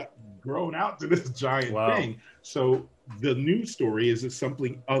now it's got grown out to this giant thing. So the new story is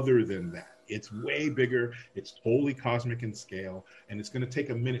something other than that. It's way bigger. It's totally cosmic in scale. And it's going to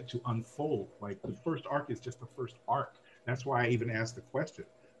take a minute to unfold. Like, the first arc is just the first arc. That's why I even asked the question.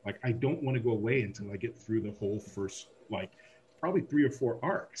 Like, I don't want to go away until I get through the whole first, like, probably 3 or 4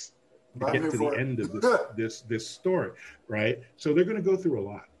 arcs to get to the end of this story, right? So they're going to go through a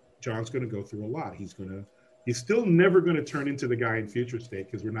lot. John's going to go through a lot. He's still never going to turn into the guy in Future State,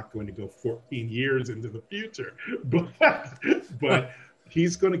 because we're not going to go 14 years into the future. But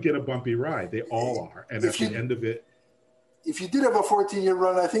he's going to get a bumpy ride. They all are. And at the end of it. If you did have a 14-year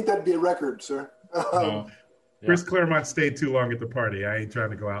run, I think that'd be a record, sir. Chris Claremont stayed too long at the party. I ain't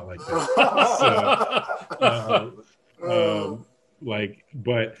trying to go out like that.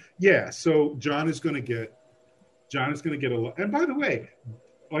 So John is going to get a lot. And by the way,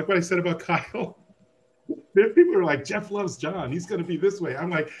 like what I said about Kyle, there are people who are like, Jeff loves John. He's going to be this way. I'm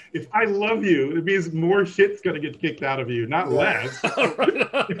like, if I love you, it means more shit's going to get kicked out of you, not less.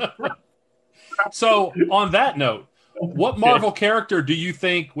 So on that note, what Marvel character do you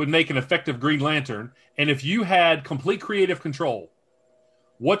think would make an effective Green Lantern? And if you had complete creative control,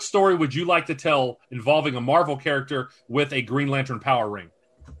 what story would you like to tell involving a Marvel character with a Green Lantern power ring?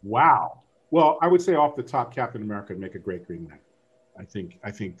 Wow. Well, I would say off the top, Captain America would make a great Green Lantern.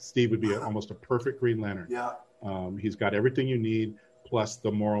 I think Steve would be almost a perfect Green Lantern. Yeah. He's got everything you need, plus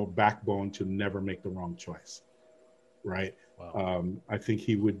the moral backbone to never make the wrong choice. Right. Wow. I think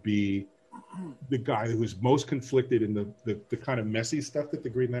he would be the guy who is most conflicted in the kind of messy stuff that the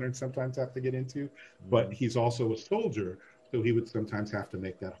Green Lantern sometimes have to get into. But he's also a soldier, so he would sometimes have to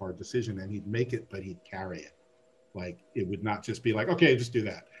make that hard decision, and he'd make it, but he'd carry it. Like, it would not just be like, okay, just do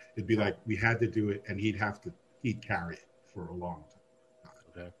that. It'd be like, we had to do it, and he'd carry it for a long time.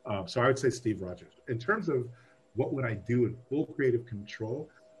 Okay. So I would say Steve Rogers. In terms of what would I do in full creative control,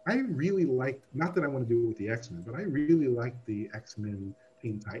 I really liked, not that I want to do it with the X-Men, but I really liked the X-Men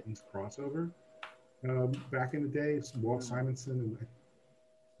Teen Titans crossover back in the day. It's Walt Simonson and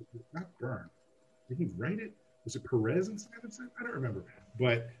not Byrne. Did he write it? Was it Perez and Simonson? I don't remember.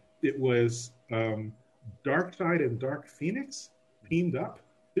 But it was Darkseid and Dark Phoenix teamed up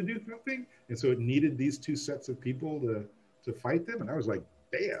to do something. And so it needed these two sets of people to fight them. And I was like,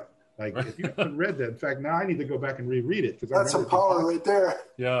 damn. Like, if you haven't read that, in fact, now I need to go back and reread it. That's some power right there.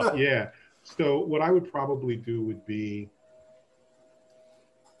 Yeah. Yeah. So what I would probably do would be,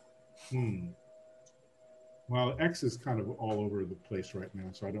 well, X is kind of all over the place right now,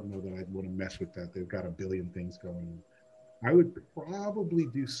 so I don't know that I'd want to mess with that. They've got a billion things going on. I would probably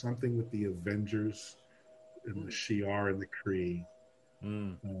do something with the Avengers and the Shi'ar and the Kree.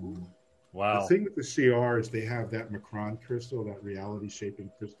 Wow. The thing with the Shi'ar is they have that Macron crystal, that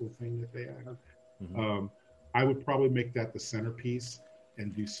reality-shaping crystal thing that they have. I would probably make that the centerpiece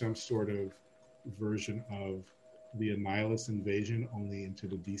and do some sort of version of the Annihilus invasion only into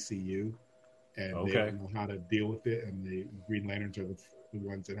the DCU. And they don't know how to deal with it, and the Green Lanterns are the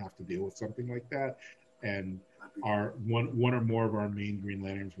ones that have to deal with something like that. And our one or more of our main Green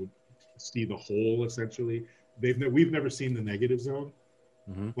Lanterns would see the whole, essentially. We've never seen the negative zone.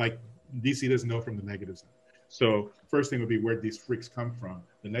 Like, DC doesn't know from the negative zone. So first thing would be, where'd these freaks come from?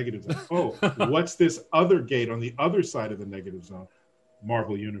 The negative zone. Oh, what's this other gate on the other side of the negative zone?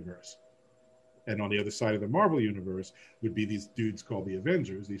 Marvel Universe. And on the other side of the Marvel Universe would be these dudes called the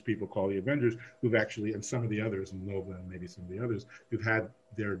Avengers, these people called the Avengers, who've actually, and some of the others, and Nova and maybe some of the others, who've had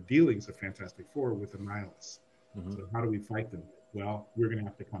their dealings of Fantastic Four with Annihilus. So how do we fight them? Well, we're going to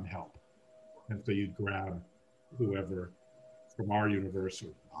have to come help. And so you'd grab whoever from our universe,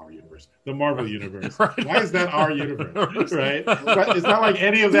 the Marvel Universe. Right. Why is that our universe, right? But it's not like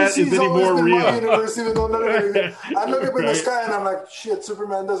any of that is any more real. My universe, even though none of it. I look up in the sky and I'm like, shit,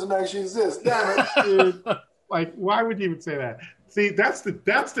 Superman doesn't actually exist. Damn it. Dude, like, why would you even say that? See, that's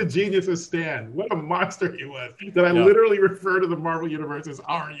the genius of Stan. What a monster he was. That I literally refer to the Marvel Universe as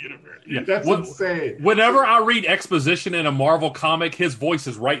our universe. Yeah. That's insane. Whenever I read exposition in a Marvel comic, his voice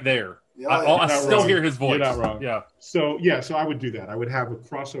is right there. I still hear his voice. You're not wrong. Yeah. So I would do that. I would have a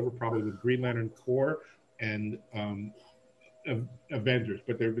crossover probably with Green Lantern Corps and Avengers.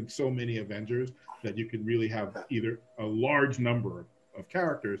 But there have been so many Avengers that you could really have either a large number of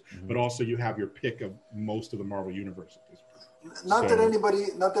characters, but also you have your pick of most of the Marvel Universe at this point. Not that anybody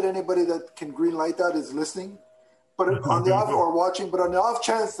that can greenlight that is listening, but on the off or watching. But on the off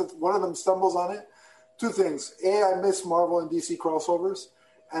chance that one of them stumbles on it, two things: A, I miss Marvel and DC crossovers.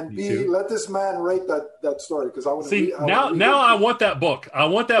 And B, let this man write that story, because I want to see. Now I want that book. I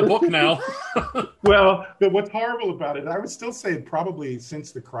want that book now. Well, but what's horrible about it, I would still say probably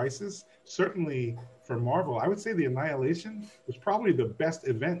since the Crisis, certainly for Marvel, I would say the Annihilation was probably the best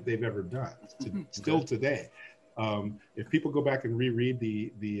event they've ever done, still today. If people go back and reread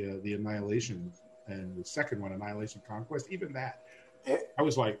the Annihilation and the second one, Annihilation Conquest, even that, I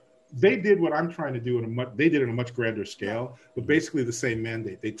was like, they did what I'm trying to do they did it on a much grander scale, but basically the same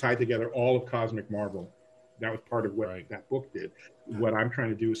mandate. They tied together all of Cosmic Marvel. That was part of what that book did. What I'm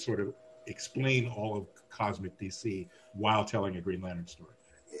trying to do is sort of explain all of Cosmic DC while telling a Green Lantern story.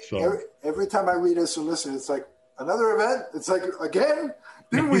 So every time I read this or listen, it's like another event. It's like, again,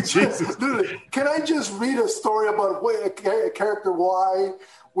 didn't we just? Can I just read a story about a character Y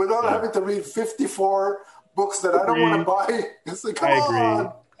without having to read 54 books that I don't want to buy? It's like, come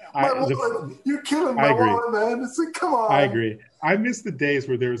on. You're killing my wallet, man. It's like, come on. I agree. I miss the days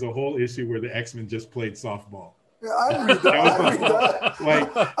where there was a whole issue where the X-Men just played softball. Yeah, I read that.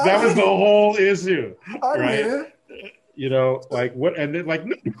 That was the whole issue. I read it. You know, like what? And then like,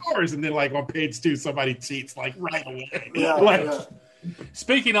 no, of course. And then like on page 2, somebody cheats like right away. Yeah.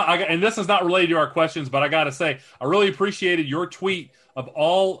 Speaking of, and this is not related to our questions, but I got to say, I really appreciated your tweet of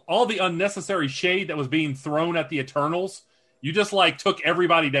all the unnecessary shade that was being thrown at the Eternals. You just like took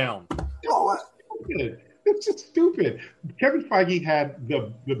everybody down. Oh, It's just stupid. Kevin Feige had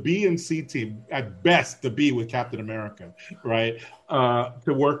the B and C team, at best the B with Captain America, right,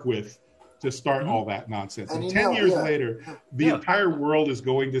 to work with to start all that nonsense. And 10 years later, the entire world is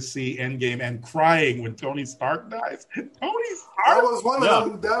going to see Endgame and crying when Tony Stark dies. Tony Stark? I was one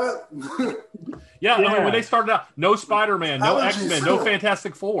of them, damn it. I mean, when they started out, no Spider-Man, no X-Men, no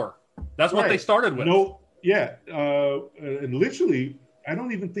Fantastic Four. That's what they started with. And literally, I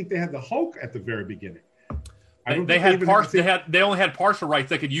don't even think they had the Hulk at the very beginning. They only had partial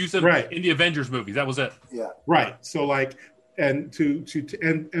rights. They could use them in the Avengers movies. That was it. Yeah. Right. So like, and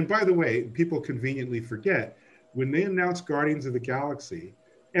by the way, people conveniently forget when they announced Guardians of the Galaxy,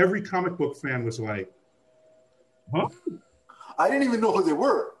 every comic book fan was like, "Huh?" I didn't even know who they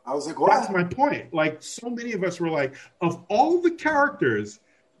were. I was like, "What?" That's my point. Like, so many of us were like, of all the characters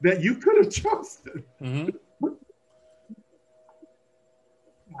that you could have chosen. Mm-hmm.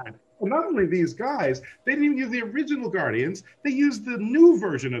 Well, not only these guys, they didn't even use the original Guardians. They used the new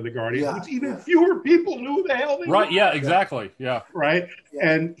version of the Guardians, which even fewer people knew who the hell they were. Right, yeah, exactly. Yeah. Right? Yeah.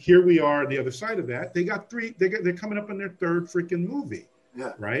 And here we are on the other side of that. They got they're coming up on their third freaking movie.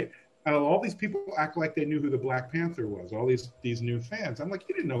 Yeah. Right? All these people act like they knew who the Black Panther was, all these new fans. I'm like,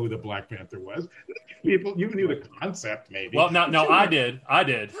 you didn't know who the Black Panther was. People, you knew the concept, maybe. Well, no, I did.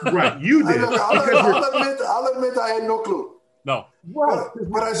 Right, you did. I'll admit I had no clue. No.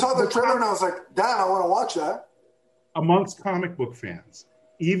 But I saw the trailer and I was like, damn, I want to watch that. Amongst comic book fans,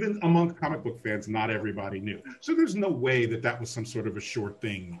 even among comic book fans, not everybody knew. So there's no way that was some sort of a short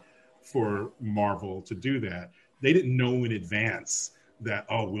thing for Marvel to do that. They didn't know in advance that,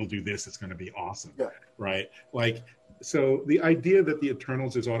 we'll do this, it's going to be awesome. Yeah. Right? Like, so the idea that the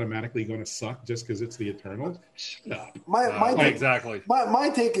Eternals is automatically going to suck just because it's the Eternals, shut up. My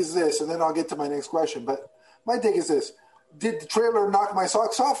take is this, and then I'll get to my next question, but my take is this. Did the trailer knock my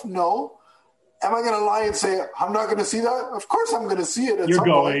socks off? No. Am I going to lie and say I'm not going to see that? Of course I'm going to see it. You're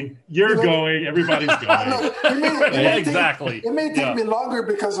going. Everybody's going. It may take me longer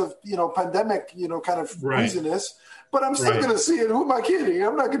because of pandemic kind of reasonness, but I'm still going to see it. Who am I kidding?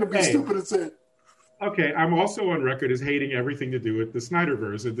 I'm not going to be stupid and say it. Okay, I'm also on record as hating everything to do with the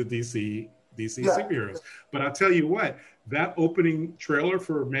Snyderverse and the DC superheroes. But I'll tell you what, that opening trailer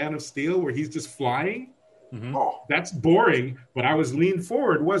for Man of Steel where he's just flying. Mm-hmm. That's boring, but I was leaned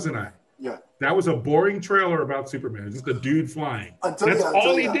forward, wasn't I? Yeah. That was a boring trailer about Superman. Just a dude flying. That's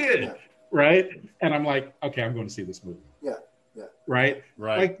all he did, right? And I'm like, okay, I'm going to see this movie. Yeah. Right?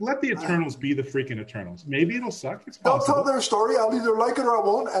 Like, let the Eternals be the freaking Eternals. Maybe it'll suck. It's possible. They'll tell their story. I'll either like it or I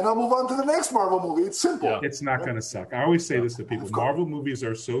won't, and I'll move on to the next Marvel movie. It's simple. Yeah. It's not going to suck. I always say this to people. Marvel movies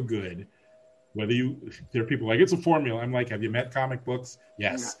are so good. There are people like, it's a formula. I'm like, have you met comic books?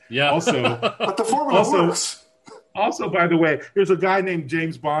 Yes. Yeah. Also, but the formula works. Also, by the way, there's a guy named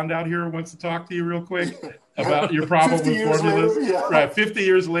James Bond out here who wants to talk to you real quick about your problem with formulas. Later, Right, 50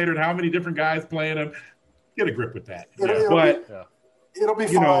 years later, and how many different guys playing them. Get a grip with that. It'll be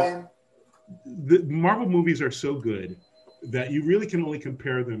fine. The Marvel movies are so good that you really can only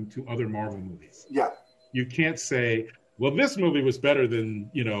compare them to other Marvel movies. Yeah. You can't say, well, this movie was better than,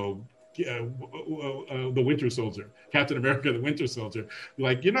 the Winter Soldier, Captain America, the Winter Soldier.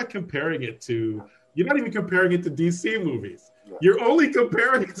 Like, you're not even comparing it to DC movies. Yeah. You're only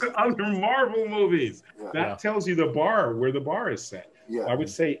comparing it to other Marvel movies. Yeah. That tells you where the bar is set. Yeah. I would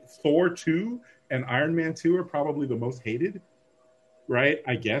say Thor 2 and Iron Man 2 are probably the most hated, right?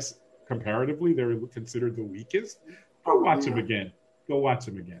 I guess comparatively, they're considered the weakest. Go watch them again.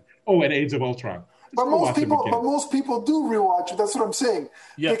 Oh, and Age of Ultron. But most people do rewatch it. That's what I'm saying.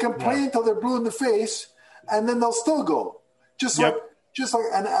 They complain until they're blue in the face, and then they'll still go. And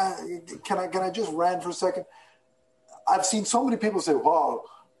can I just rant for a second? I've seen so many people say, "Wow,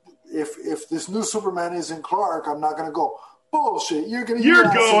 if this new Superman isn't Clark, I'm not going to go." Bullshit! You're going. You're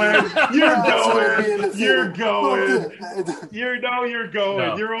going. You're going.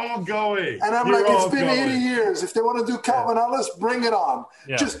 No. You're all going. And I'm it's been 80 years. If they want to do Calvin Ellis, bring it on.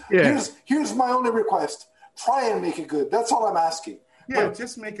 Yeah. Here's my only request: try and make it good. That's all I'm asking. Yeah,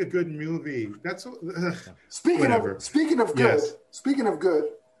 just make a good movie. That's speaking of good.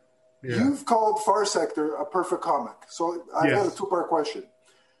 You've called Far Sector a perfect comic. So I got a two-part question.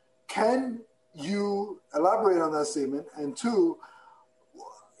 Can you elaborate on that statement? And two,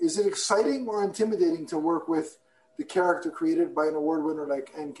 is it exciting or intimidating to work with the character created by an award winner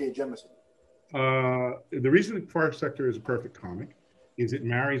like N.K. Jemisin? The reason Far Sector is a perfect comic is it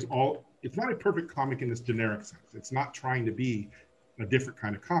marries all. It's not a perfect comic in this generic sense. It's not trying to be a different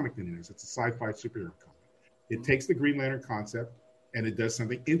kind of comic than it is. It's a sci-fi superhero comic. It takes the Green Lantern concept and it does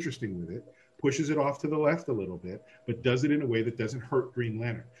something interesting with it, pushes it off to the left a little bit, but does it in a way that doesn't hurt Green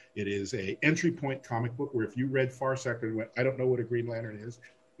Lantern. It is a entry point comic book where if you read Far Sector and went, I don't know what a Green Lantern is,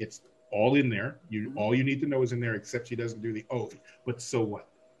 it's all in there. All you need to know is in there, except she doesn't do the oath. But so what,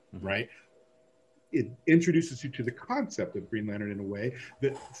 right? It introduces you to the concept of Green Lantern in a way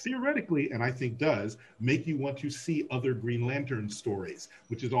that theoretically, and I think does, make you want to see other Green Lantern stories,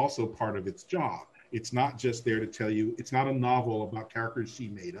 which is also part of its job. It's not just there to tell you, it's not a novel about characters she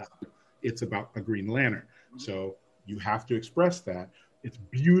made up. It's about a Green Lantern. So you have to express that. It's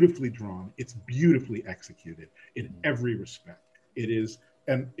beautifully drawn. It's beautifully executed in every respect. It is.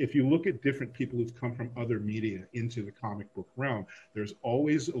 And if you look at different people who've come from other media into the comic book realm, there's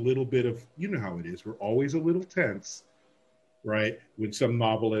always a little bit of, you know how it is, we're always a little tense, right? When some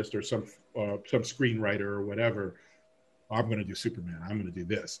novelist or some screenwriter or whatever, I'm going to do Superman, I'm going to do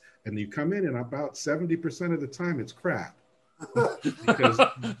this. And you come in and about 70% of the time it's crap. Because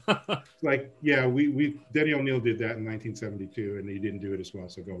like, yeah, we Denny O'Neil did that in 1972 and he didn't do it as well,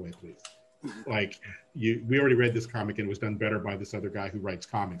 so go away, please. Like we already read this comic and it was done better by this other guy who writes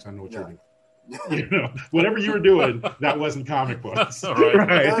comics. I know what you're doing. You know, whatever you were doing, that wasn't comic books.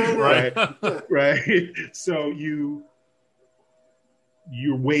 Right. So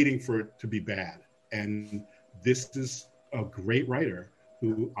you're waiting for it to be bad. And this is a great writer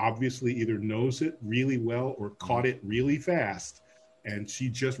who obviously either knows it really well or caught it really fast. And she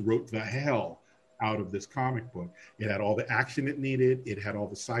just wrote the hell out of this comic book. It had all the action it needed. It had all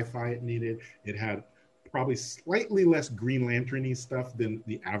the sci-fi it needed. It had probably slightly less Green Lantern-y stuff than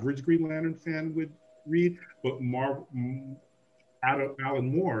the average Green Lantern fan would read. But Alan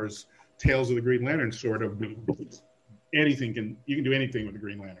Moore's Tales of the Green Lantern sort of you can do anything with the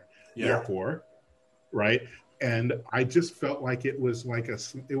Green Lantern. Yeah. Therefore, right? And I just felt like it was like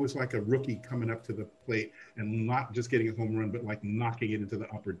a rookie coming up to the plate and not just getting a home run, but like knocking it into the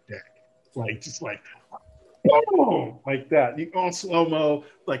upper deck. Like boom, like that. You go slow-mo,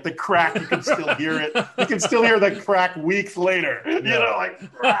 like the crack, you can still hear it. You can still hear the crack weeks later. You know, like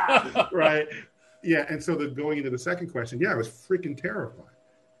right. Yeah, and so going into the second question, yeah, I was freaking terrified.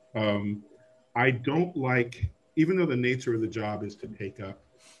 I don't like, even though the nature of the job is to take up,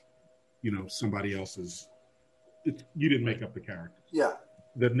 you know, somebody else's, you didn't make up the characters. Yeah.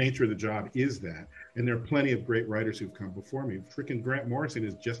 The nature of the job is that. And there are plenty of great writers who've come before me. Freaking Grant Morrison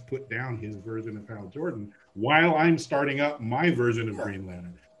has just put down his version of Hal Jordan while I'm starting up my version of Green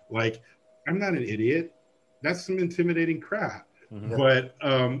Lantern. Like, I'm not an idiot. That's some intimidating crap. Mm-hmm. But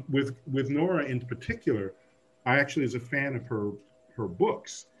with Nora in particular, I actually was a fan of her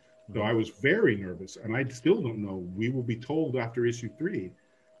books. Mm-hmm. So I was very nervous. And I still don't know. We will be told after issue 3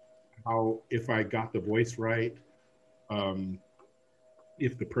 how, if I got the voice right,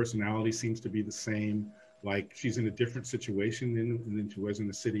 if the personality seems to be the same, like she's in a different situation than she was in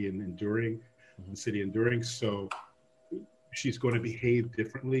the City and Enduring, so she's going to behave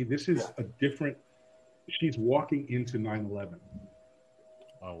differently. This is a different, she's walking into 9/11.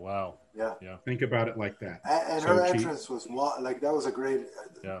 Oh, wow. Yeah. Think about it like that. And her entrance was like, that was a great,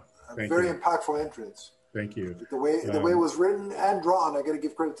 very impactful entrance. Thank you. The way it was written and drawn, I got to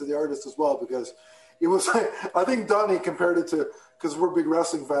give credit to the artist as well, because it was like, I think Donnie compared it to, because we're big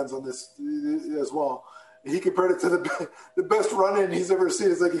wrestling fans on this as well. He compared it to the best run-in he's ever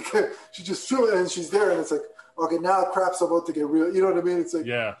seen. It's like she just threw it and she's there, and it's like, okay, now crap's about to get real. You know what I mean? It's like,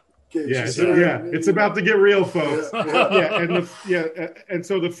 it's about to get real, folks. And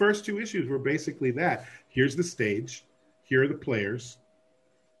so the first 2 issues were basically that. Here's the stage. Here are the players.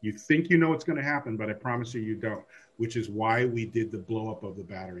 You think you know what's going to happen, but I promise you don't. Which is why we did the blow up of the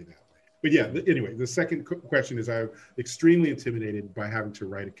battery that way. But anyway, the second question is I'm extremely intimidated by having to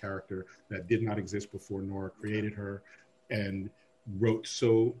write a character that did not exist before Nora created her and wrote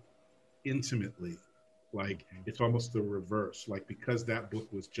so intimately. Like, it's almost the reverse. Like, because that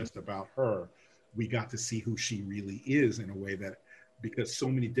book was just about her, we got to see who she really is in a way that, because so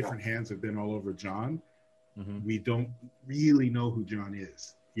many different hands have been all over John, we don't really know who John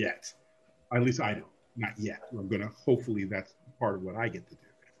is yet. At least I don't. Not yet. I'm going to, hopefully that's part of what I get to do.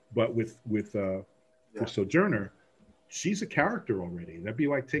 But with Sojourner, she's a character already. That'd be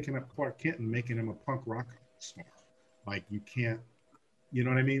like taking up Clark Kent and making him a punk rock star. Like, you can't, you know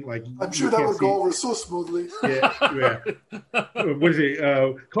what I mean? Like, I'm sure that would go over so smoothly. Yeah. What is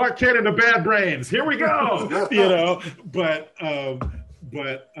it? Clark Kent and the Bad Brains. Here we go. You know, but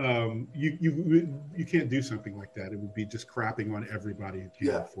you can't do something like that. It would be just crapping on everybody who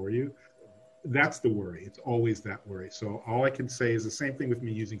came before you. That's the worry. It's always that worry. So all I can say is the same thing with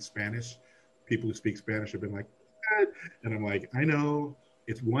me using Spanish. People who speak Spanish have been like, and I'm like, I know,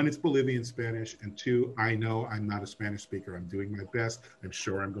 it's Bolivian Spanish, and two, I know I'm not a Spanish speaker. I'm doing my best. I'm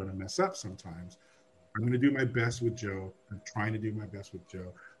sure I'm going to mess up sometimes. I'm going to do my best with Joe. I'm trying to do my best with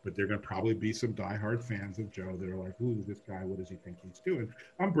Joe, but there are going to probably be some diehard fans of Joe that are like, "Who is this guy? What does he think he's doing?"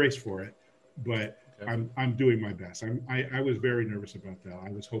 I'm braced for it, but okay. I'm doing my best. I was very nervous about that. I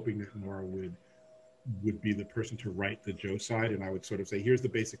was hoping that Nora would be the person to write the Joe side, and I would sort of say, "Here's the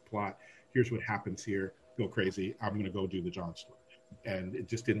basic plot. Here's what happens here. Go crazy. I'm going to go do the John story." And it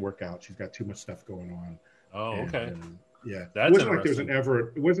just didn't work out. She's got too much stuff going on. Oh, okay. Yeah, that's it wasn't like there was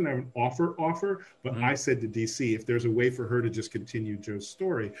it wasn't an offer, but I said to DC, if there's a way for her to just continue Joe's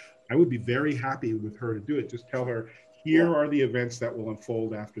story, I would be very happy with her to do it. Just tell her, here are the events that will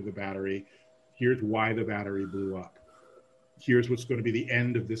unfold after the battery. Here's why the battery blew up. Here's what's going to be the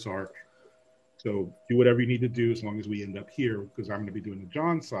end of this arc. So do whatever you need to do as long as we end up here, because I'm going to be doing the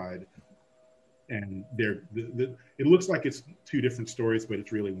John side. And it looks like it's two different stories, but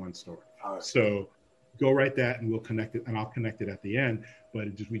it's really one story. Right. So go write that, and we'll connect it, and I'll connect it at the end. But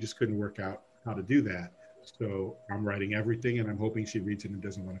we just couldn't work out how to do that. So I'm writing everything, and I'm hoping she reads it and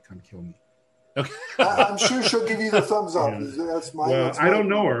doesn't want to come kill me. Okay. I'm sure she'll give you the thumbs up. Yeah. I don't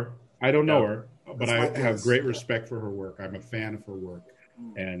know her. I don't know her, but I have great respect for her work. I'm a fan of her work,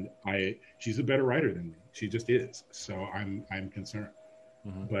 and she's a better writer than me. She just is. So I'm concerned.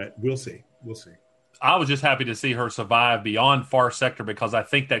 But we'll see. I was just happy to see her survive beyond Far Sector, because I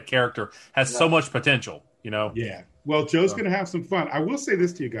think that character has so much potential, Yeah. Well, Joe's going to have some fun. I will say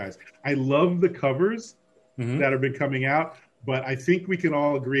this to you guys. I love the covers that have been coming out, but I think we can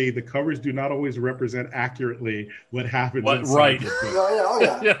all agree the covers do not always represent accurately what happens inside. Right.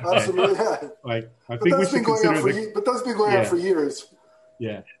 Yeah. Absolutely. Yeah. I think we should consider but that's been going on for years.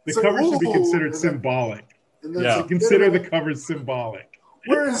 Yeah. The covers should be considered symbolic. So consider the covers symbolic.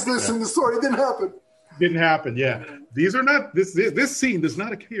 Where is this in the story? It didn't happen. Yeah, these are not this scene does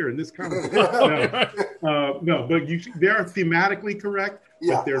not appear in this comic. No, but they are thematically correct.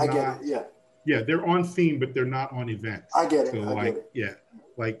 Yeah, but they're I not. Get it. Yeah, they're on theme, but they're not on events. I get it. So I get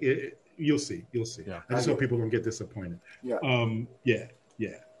it. You'll see. Yeah, I just hope people don't get disappointed. Yeah.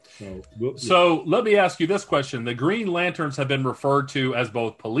 So let me ask you this question: the Green Lanterns have been referred to as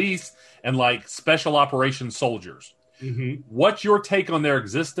both police and like special operations soldiers. What's your take on their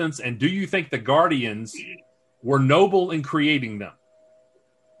existence, and do you think the Guardians were noble in creating them?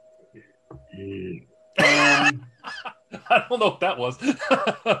 I don't know what that was.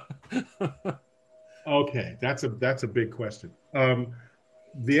 Okay, that's a big question.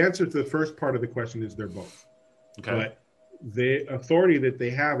 The answer to the first part of the question is they're both. Okay. But the authority that they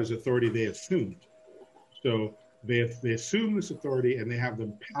have is authority they assumed. So they assume this authority, and they have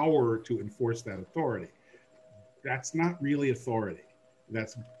the power to enforce that authority. That's not really authority.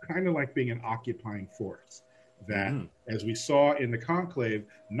 That's kind of like being an occupying force. That, as we saw in the Conclave,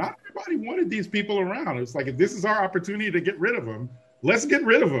 not everybody wanted these people around. It's like, if this is our opportunity to get rid of them, let's get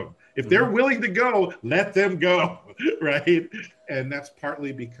rid of them. If they're willing to go, let them go, right? And that's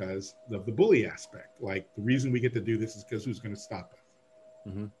partly because of the bully aspect. Like, the reason we get to do this is because who's going to stop us?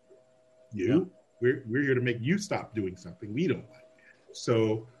 You. Yeah. We're here to make you stop doing something we don't like.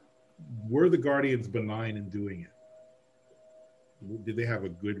 So were the Guardians benign in doing it? Did they have a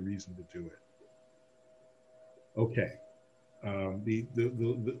good reason to do it? Okay.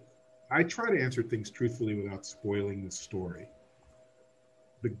 I try to answer things truthfully without spoiling the story.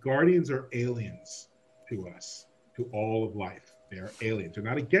 The Guardians are aliens to us, to all of life. They are aliens. They're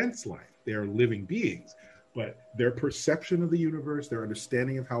not against life. They are living beings. But their perception of the universe, their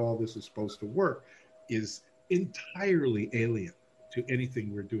understanding of how all this is supposed to work is entirely alien to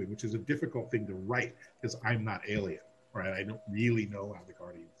anything we're doing, which is a difficult thing to write because I'm not alien, right? I don't really know how the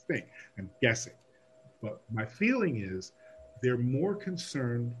Guardians think. I'm guessing. But my feeling is they're more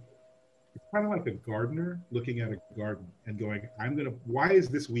concerned. It's kind of like a gardener looking at a garden and going, why is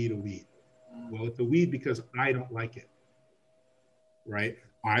this weed a weed? Well, it's a weed because I don't like it, right?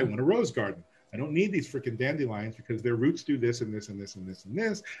 I want a rose garden. I don't need these freaking dandelions because their roots do this and this and this and this and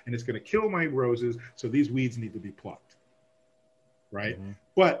this, and it's going to kill my roses, so these weeds need to be plucked, right?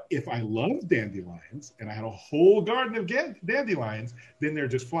 But if I love dandelions and I had a whole garden of dandelions, then they're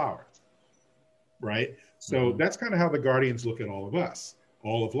just flowers, right? So that's kind of how the Guardians look at all of us,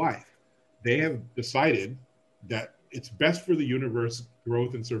 all of life. They have decided that it's best for the universe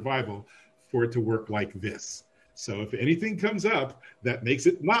growth and survival for it to work like this. So if anything comes up that makes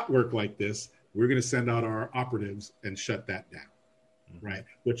it not work like this, we're going to send out our operatives and shut that down. right?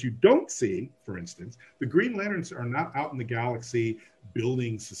 What you don't see, for instance, the Green Lanterns are not out in the galaxy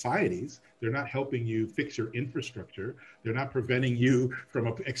building societies. They're not helping you fix your infrastructure. They're not preventing you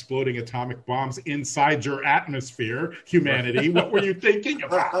from exploding atomic bombs inside your atmosphere, humanity. What were you thinking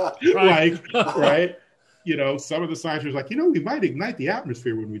about? Right? You know, some of the scientists are like, you know, we might ignite the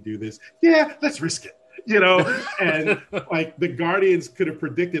atmosphere when we do this. Yeah, let's risk it. You know, and like the Guardians could have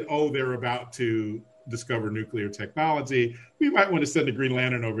predicted, oh, they're about to discover nuclear technology. We might want to send a Green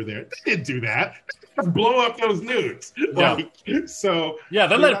Lantern over there. They didn't do that. Just blow up those nukes.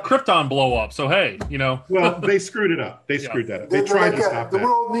 They let Krypton blow up. So hey, you know. Well, they screwed it up. They screwed that up. They tried to stop the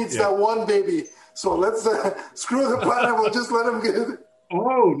world needs that one baby. So let's screw the planet. We'll just let them get it.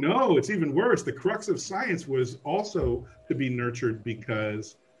 Oh no, it's even worse. The crux of science was also to be nurtured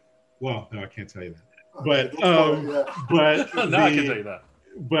because, well, no, I can't tell you that. But I can tell you that.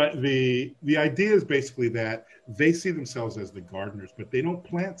 But the idea is basically that they see themselves as the gardeners, but they don't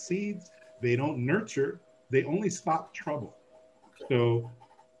plant seeds, they don't nurture, they only stop trouble. So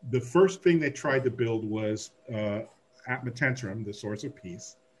the first thing they tried to build was Atma-Tantrum, the source of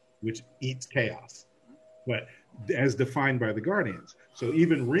peace, which eats chaos, but as defined by the Guardians. So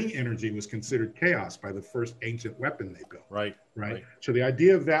even ring energy was considered chaos by the first ancient weapon they built. Right. So the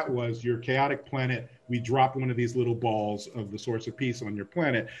idea of that was your chaotic planet, we drop one of these little balls of the source of peace on your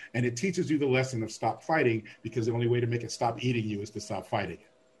planet, and it teaches you the lesson of stop fighting, because the only way to make it stop eating you is to stop fighting it.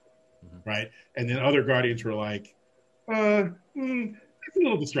 Right? And then other Guardians were like, it's a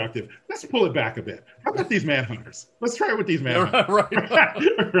little destructive. Let's pull it back a bit. How about these manhunters? Let's try it with these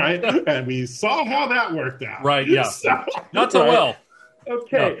manhunters. Right? And we saw how that worked out. Right, yeah. Not so well.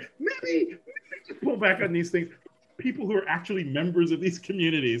 Okay, maybe just pull back on these things. People who are actually members of these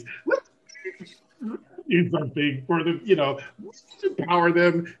communities, let's do something for them, you know, empower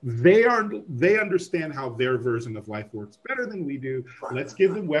them. They understand how their version of life works better than we do. Let's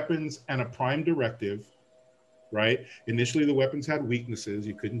give them weapons and a prime directive, right? Initially, the weapons had weaknesses.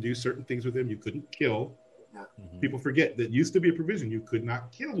 You couldn't do certain things with them. You couldn't kill. People forget that used to be a provision. You could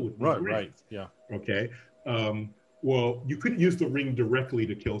not kill with these rings. Right, yeah. Okay. Well, you couldn't use the ring directly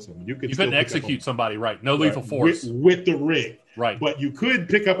to kill someone. You couldn't execute somebody, right? No lethal force with the ring, right? But you could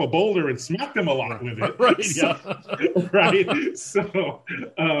pick up a boulder and smack them a lot with it, right? So, right.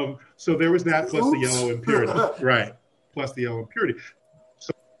 So there was that, plus the yellow impurity, right? Plus the yellow impurity.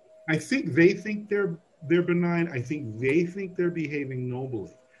 So I think they think they're benign. I think they think they're behaving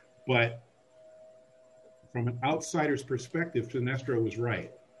nobly, but from an outsider's perspective, Sinestro was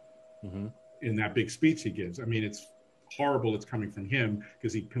right. In that big speech he gives. I mean, it's horrible it's coming from him,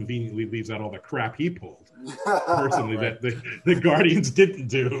 because he conveniently leaves out all the crap he pulled personally that the Guardians didn't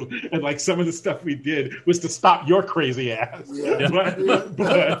do. And like some of the stuff we did was to stop your crazy ass.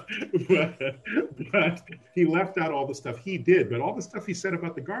 But he left out all the stuff he did. But all the stuff he said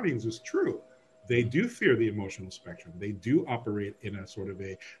about the Guardians was true. They do fear the emotional spectrum. They do operate in a sort of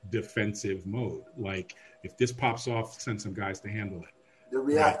a defensive mode. Like, if this pops off, send some guys to handle it. They're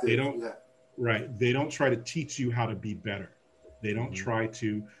reactive. They don't. Right. They don't try to teach you how to be better. They don't try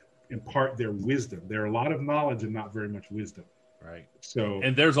to impart their wisdom. There are a lot of knowledge and not very much wisdom. Right. So,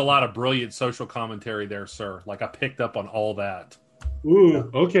 and there's a lot of brilliant social commentary there, sir. Like, I picked up on all that. Ooh,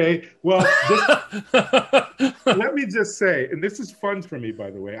 okay. Well, let me just say, and this is fun for me,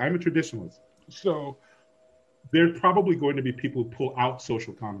 by the way, I'm a traditionalist. So there's probably going to be people who pull out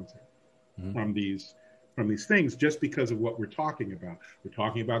social commentary from these things just because of what we're talking about. We're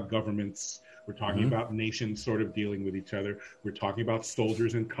talking about governments. We're talking about nations sort of dealing with each other. We're talking about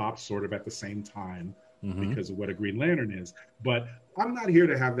soldiers and cops sort of at the same time because of what a Green Lantern is. But I'm not here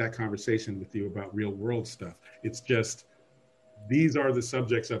to have that conversation with you about real world stuff. It's just, these are the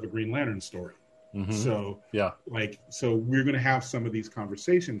subjects of a Green Lantern story. So we're going to have some of these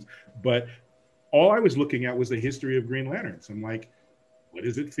conversations. But all I was looking at was the history of Green Lanterns. I'm like, what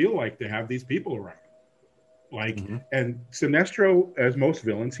does it feel like to have these people around? Like, and Sinestro, as most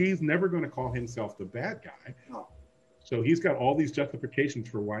villains, he's never going to call himself the bad guy. No. So he's got all these justifications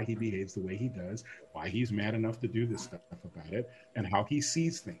for why he behaves the way he does, why he's mad enough to do this stuff about it, and how he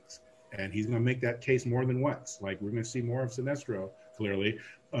sees things. And he's going to make that case more than once. Like, we're going to see more of Sinestro, clearly.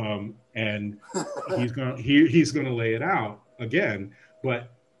 And he's going to lay it out again.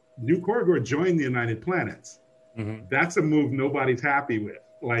 But New Korgor joined the United Planets. That's a move nobody's happy with.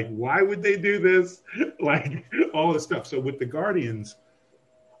 Like, why would they do this? Like, all this stuff. So with the Guardians,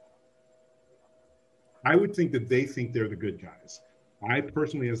 I would think that they think they're the good guys. I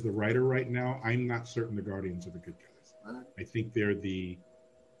personally, as the writer right now, I'm not certain the Guardians are the good guys. I think they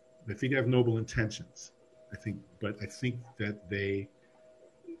have noble intentions. I think that they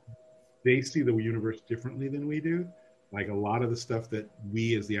see the universe differently than we do. Like a lot of the stuff that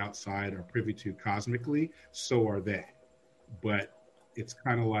we as the outside are privy to cosmically, so are they. But it's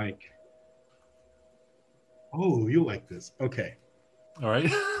kind of like, oh, you like this. Okay. All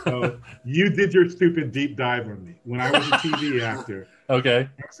right. So you did your stupid deep dive on me. When I was a TV actor. Okay.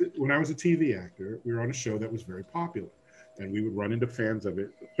 When I was a TV actor, we were on a show that was very popular. And we would run into fans of it.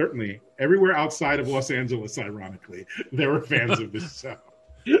 Certainly, everywhere outside of Los Angeles, ironically, there were fans of this show.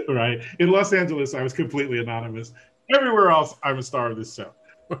 Right? In Los Angeles, I was completely anonymous. Everywhere else, I'm a star of this show.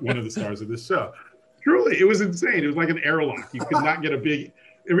 One of the stars of this show. Truly, it was insane. It was like an airlock. You could not get a big...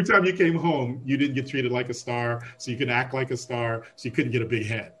 Every time you came home, you didn't get treated like a star, so you could act like a star, so you couldn't get a big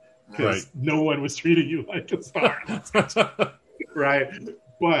head. Because no one was treating you like a star. Right?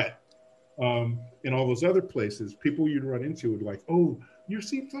 But in all those other places, people you'd run into would be like, oh, you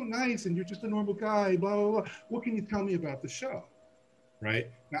seem so nice, and you're just a normal guy, blah, blah, blah. What can you tell me about the show?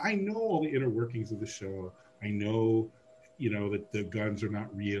 Right? Now, I know all the inner workings of the show. I know, that the guns are not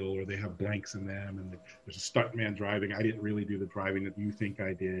real or they have blanks in them and there's a stuntman driving. I didn't really do the driving that you think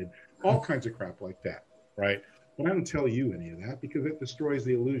I did. All kinds of crap like that, right? But I don't tell you any of that because it destroys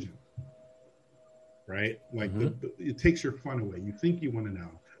the illusion, right? Like it takes your fun away. You think you want to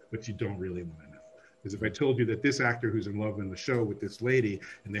know, but you don't really want to know. Because if I told you that this actor who's in love in the show with this lady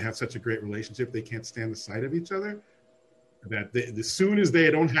and they have such a great relationship, they can't stand the sight of each other, that as soon as they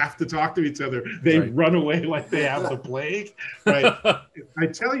don't have to talk to each other, they run away like they have the plague, right? If I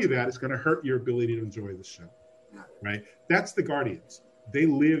tell you that, it's going to hurt your ability to enjoy the show, right? That's the Guardians. They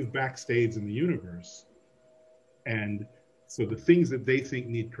live backstage in the universe. And so the things that they think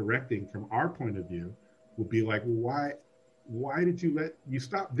need correcting from our point of view will be like, why did you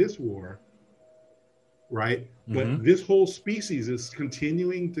stop this war, right? But this whole species is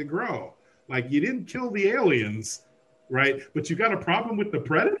continuing to grow. Like, you didn't kill the aliens, right? But you got a problem with the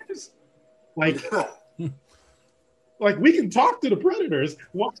predators? Like we can talk to the predators.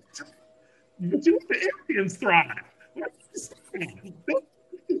 But you let the aliens thrive.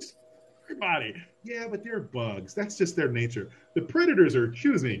 Everybody. Yeah, but they're bugs. That's just their nature. The predators are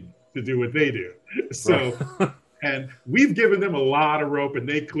choosing to do what they do. So, and we've given them a lot of rope, and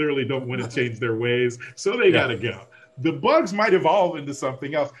they clearly don't want to change their ways. So they got to go. The bugs might evolve into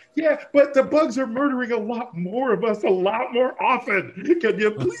something else. Yeah, but the bugs are murdering a lot more of us a lot more often. Can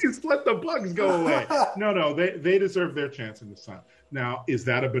you please let the bugs go away? No, they deserve their chance in the sun. Now, is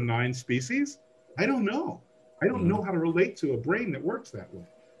that a benign species? I don't know. I don't know how to relate to a brain that works that way,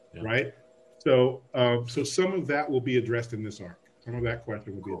 right? So some of that will be addressed in this arc. Some of that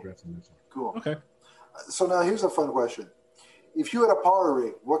question will be addressed in this arc. Cool. Okay. So now here's a fun question. If you had a power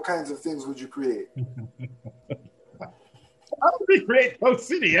ring, what kinds of things would you create? I would recreate Coast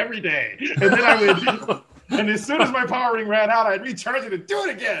City every day. And then I would, and as soon as my power ring ran out, I'd recharge it and do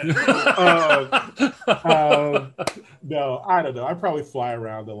it again. No, I don't know. I probably fly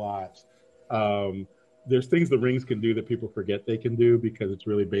around a lot. There's things the rings can do that people forget they can do because it's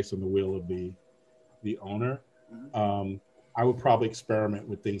really based on the will of the owner. I would probably experiment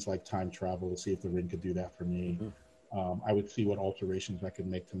with things like time travel to see if the ring could do that for me. I would see what alterations I could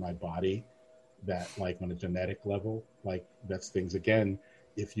make to my body that, like, on a genetic level, like, that's things, again,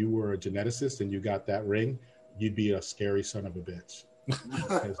 if you were a geneticist and you got that ring, you'd be a scary son of a bitch.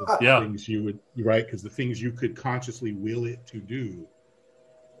 Because of the things you would, right? Because the things you could consciously will it to do,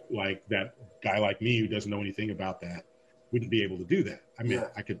 like that guy like me who doesn't know anything about that, wouldn't be able to do that. I mean,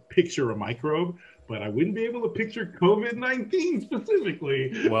 I could picture a microbe, but I wouldn't be able to picture COVID-19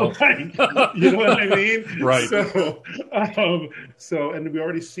 specifically. Well, like, you know what I mean? Right. So, and we've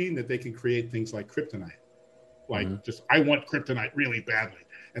already seen that they can create things like kryptonite. Like, just, I want kryptonite really badly.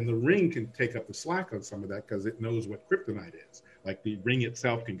 And the ring can take up the slack on some of that because it knows what kryptonite is. Like, the ring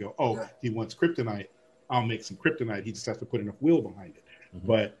itself can go, he wants kryptonite, I'll make some kryptonite. He just has to put enough will behind it.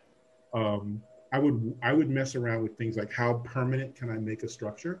 But I would mess around with things like, how permanent can I make a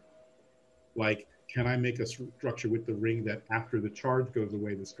structure? Like, can I make a structure with the ring that after the charge goes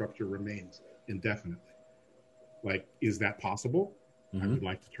away, the structure remains indefinitely? Like, is that possible? I would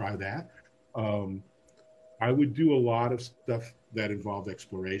like to try that. I would do a lot of stuff that involved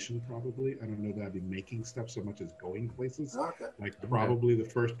exploration, probably. I don't know that I'd be making stuff so much as going places. Like, probably the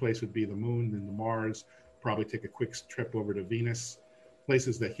first place would be the moon, then the Mars, probably take a quick trip over to Venus,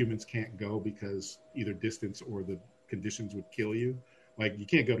 places that humans can't go because either distance or the conditions would kill you. Like, you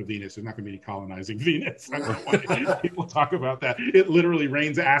can't go to Venus. There's not going to be any colonizing Venus. I don't know why people talk about that. It literally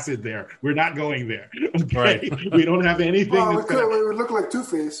rains acid there. We're not going there. Okay? Right. We don't have anything. Well, it would look like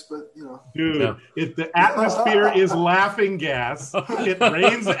Two-Face, but, you know. Dude, if the atmosphere is laughing gas, it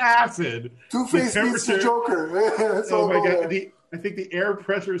rains acid. Two-Face meets the Joker. Oh, my God. I think the air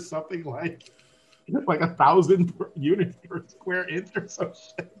pressure is something like like 1,000 units per square inch or some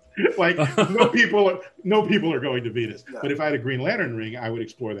shit. Like no people are going to Venus. Yeah. But if I had a Green Lantern ring, I would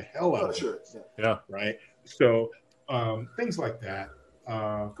explore the hell out of it. Yeah. Right. So things like that.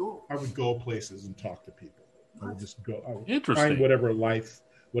 Cool. I would go places and talk to people. I would just go. I would Interesting. Find whatever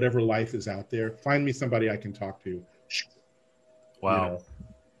life is out there. Find me somebody I can talk to. Wow.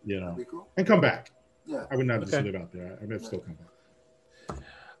 Cool. And come back. Yeah. I would not just live out there. I would still come back.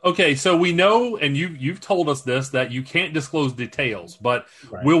 Okay, so we know, and you've told us this, that you can't disclose details, but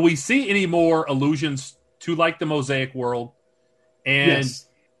will we see any more allusions to like the Mosaic world? And yes.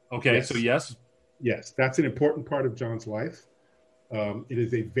 Okay, yes. So yes, that's an important part of John's life. It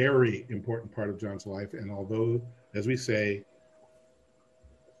is a very important part of John's life, and although, as we say,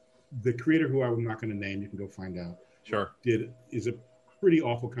 the creator, who I'm not going to name, you can go find out. Sure, is a pretty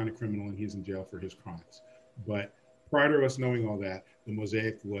awful kind of criminal, and he's in jail for his crimes. But prior to us knowing all that, the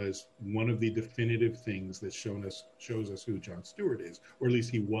Mosaic was one of the definitive things that shows us who John Stewart is, or at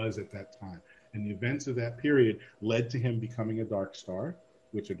least he was at that time. And the events of that period led to him becoming a Dark Star,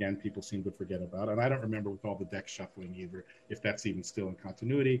 which again people seem to forget about. And I don't remember with all the deck shuffling either if that's even still in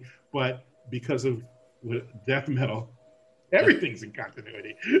continuity. But because of death metal, everything's in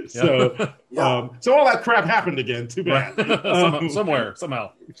continuity. So so all that crap happened again. Too bad.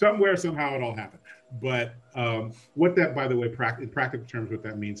 Somehow it all happened. But what that, by the way, in practical terms, what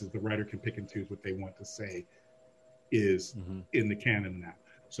that means is the writer can pick and choose what they want to say is in the canon now.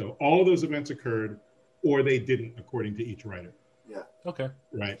 So all of those events occurred, or they didn't, according to each writer. Yeah. Okay.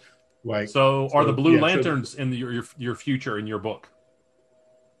 Right. So are the Blue Lanterns in your future in your book?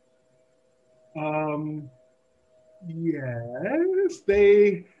 Yes,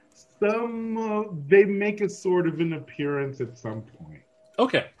 they make a sort of an appearance at some point.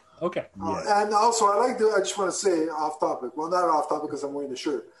 Okay. And also, I just want to say off topic. Well, not off topic because I'm wearing the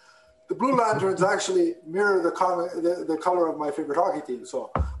shirt. The Blue Lanterns actually mirror the color of my favorite hockey team.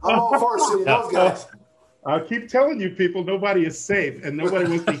 So I'm all for seeing those guys. I keep telling you, people, nobody is safe, and nobody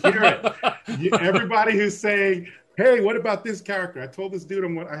wants to hear it. Everybody who's saying, "Hey, what about this character?" I told this dude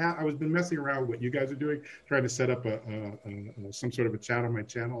I was been messing around with what you guys are doing, trying to set up some sort of a chat on my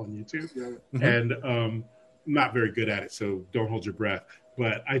channel on YouTube, and I'm not very good at it. So don't hold your breath.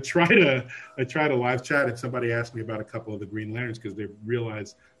 But I try to live chat, and somebody asked me about a couple of the Green Lanterns because they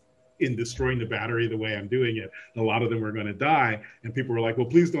realized in destroying the battery the way I'm doing it, a lot of them were going to die. And people were like, "Well,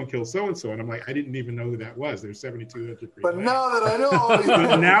 please don't kill so-and-so." And I'm like, I didn't even know who that was. There's 7,200 Green But Lanterns. now that I know,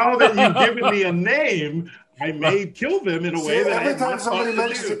 but now that you've given me a name, I may kill them in a way that every time somebody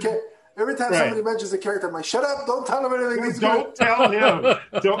mentions somebody mentions a character, I'm like, "Shut up! Don't tell him anything." Don't tell him.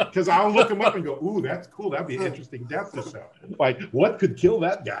 Because I'll look him up and go, "Ooh, that's cool. That'd be an interesting death to show. Like, what could kill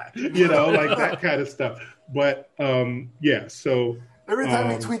that guy? Like that kind of stuff." But so every time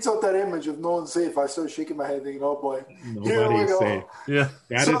he tweets out that image of no one's safe, I start shaking my head, thinking, "Oh boy, nobody is safe." Yeah,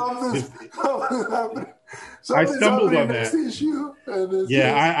 I stumbled on that. Issue,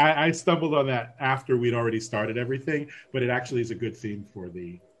 I stumbled on that after we'd already started everything, but it actually is a good theme for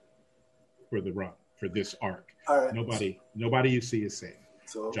the run for this arc. All right. Nobody you see is safe.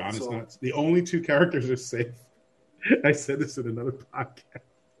 So, John is not. The only two characters are safe. I said this in another podcast.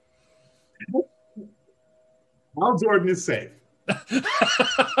 Hal Jordan is safe.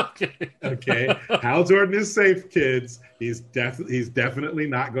 Okay. Hal Jordan is safe, kids. He's definitely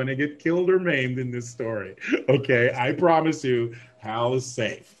not going to get killed or maimed in this story. Okay, I promise you, Hal is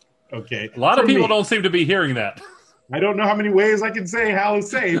safe. Okay. A lot of people don't seem to be hearing that. I don't know how many ways I can say Hal is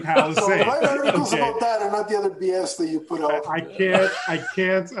safe. Hal is safe. Write articles about that and not the other BS that you put out.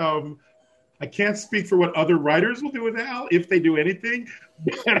 I can't speak for what other writers will do with Hal if they do anything.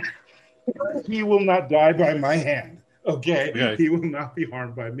 He will not die by my hand. Okay, He will not be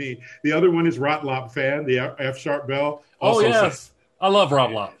harmed by me. The other one is Rotlop fan, the F Sharp Bell. Yes, I love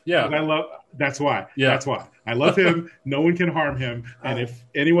Rotlop. Yeah, that's why. Yeah, that's why I love him. No one can harm him, and if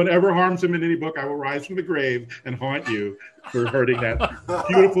anyone ever harms him in any book, I will rise from the grave and haunt you for hurting that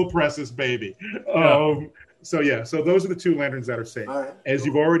beautiful precious baby. So those are the two lanterns that are safe. Right. As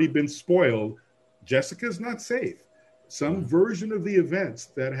you've already been spoiled, Jessica's not safe. Some version of the events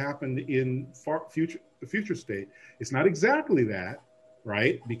that happened in the future state. It's not exactly that,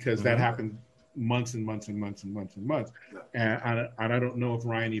 right? Because that happened months and months and months and months and months. And I don't know if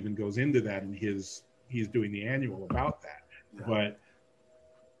Ryan even goes into that in he's doing the annual about that. Yeah. But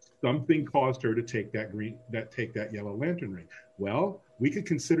something caused her to take that yellow lantern ring. Well, we could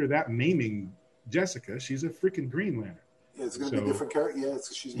consider that maiming Jessica. She's a freaking Green Lantern. Yeah, it's going to be a different character. Yeah,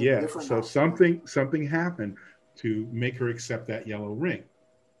 she's going to be different. So something happened to make her accept that yellow ring.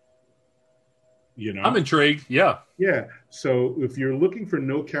 I'm intrigued. Yeah. So if you're looking for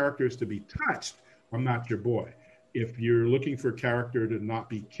no characters to be touched, I'm not your boy. If you're looking for a character to not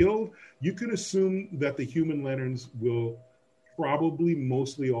be killed, you can assume that the human Lennons will probably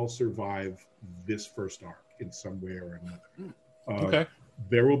mostly all survive this first arc in some way or another. Okay.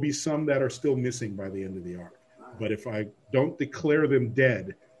 There will be some that are still missing by the end of the arc. But if I don't declare them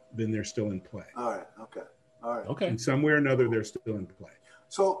dead, then they're still in play. All right. Okay. All right. Okay. In some way or another, they're still in play.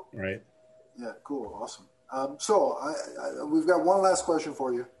 So, right. Yeah, cool. Awesome. So we've got one last question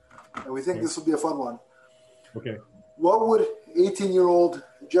for you, and we think this will be a fun one. Okay. What would 18-year-old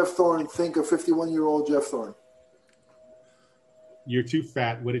Jeff Thorne think of 51-year-old Jeff Thorne? You're too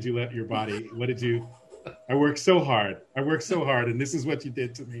fat. What did you let your body? What did you? I worked so hard. And this is what you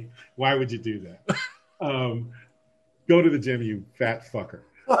did to me. Why would you do that? Go to the gym, you fat fucker.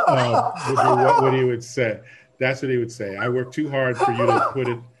 What he would say. That's what he would say. I worked too hard for you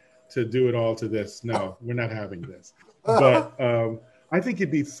to do it all to this. No, we're not having this. But I think he'd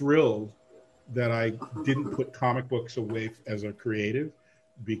be thrilled that I didn't put comic books away as a creative,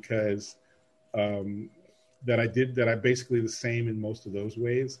 because that I'm basically the same in most of those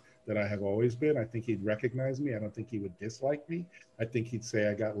ways that I have always been. I think he'd recognize me. I don't think he would dislike me. I think he'd say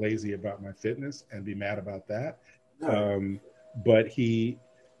I got lazy about my fitness and be mad about that. But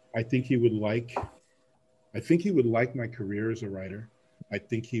I think he would like my career as a writer. I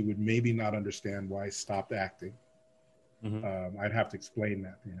think he would maybe not understand why I stopped acting. Mm-hmm. I'd have to explain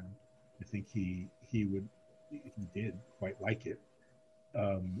that to him. I think he did quite like it.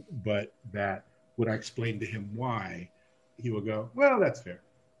 But that when I explained to him why, he would go, well, that's fair.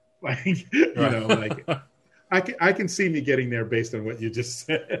 Like, I can see me getting there based on what you just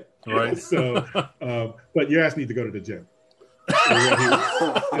said. Right. So, but you asked me to go to the gym.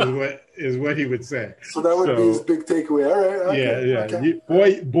 Is what he would say. So that would be his big takeaway. All right. Okay, yeah. Okay.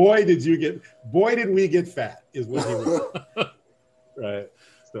 Boy, did we get fat? Is what he would say. Right.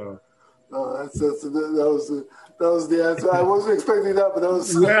 So. That was the answer. I wasn't expecting that, but that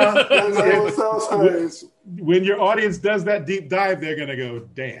was hilarious. When your audience does that deep dive, they're gonna go,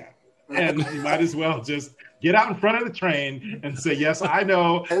 damn. And you might as well just get out in front of the train and say, yes, I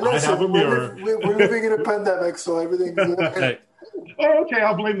know. And listen, I have a mirror. We're living in a pandemic, so everything's okay. Okay,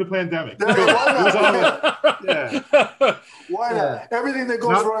 I'll blame the pandemic. Why not? Everything that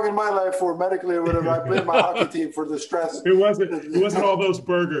goes wrong in my life, for medically or whatever, I blame my hockey team for the stress. It wasn't all those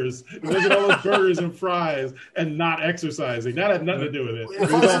burgers. It wasn't all those burgers and fries and not exercising. That had nothing to do with it.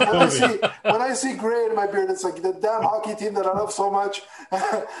 When I see gray in my beard, it's like the damn hockey team that I love so much.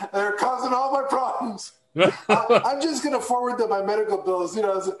 They're causing all my problems. I'm just going to forward them my medical bills. You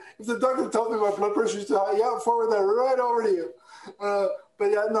know, if the doctor tells me my blood pressure is too high, I'll forward that right over to you.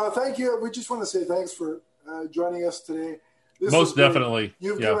 But yeah, no, thank you. We just want to say thanks for joining us today. Most definitely.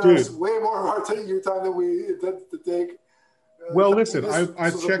 You've given us way more of your time than we intended to take. Well, listen,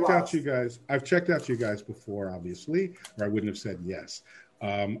 I've checked out you guys. I've checked out you guys before, obviously, or I wouldn't have said yes.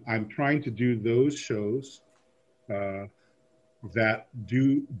 I'm trying to do those shows that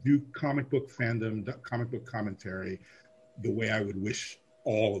do comic book fandom, comic book commentary, the way I would wish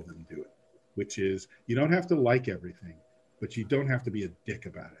all of them do it, which is you don't have to like everything, but you don't have to be a dick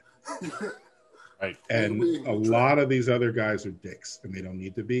about it. Right. And a lot of these other guys are dicks, and they don't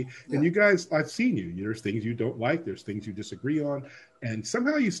need to be. Yeah. And you guys, I've seen you. There's things you don't like. There's things you disagree on. And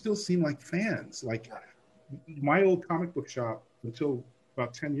somehow you still seem like fans. Like my old comic book shop until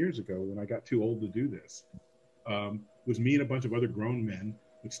about 10 years ago, when I got too old to do this, was me and a bunch of other grown men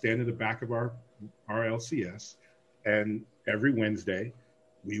would stand in the back of our LCS, and every Wednesday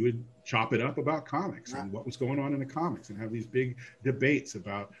we would chop it up about comics and what was going on in the comics, and have these big debates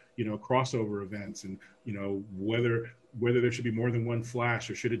about, crossover events, and, whether there should be more than one Flash,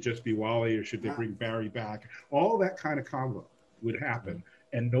 or should it just be Wally, or should they bring Barry back? All that kind of convo would happen,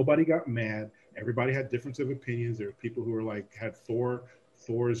 and nobody got mad. Everybody had difference of opinions. There were people who were had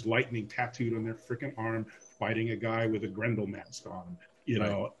Thor's lightning tattooed on their freaking arm, fighting a guy with a Grendel mask on,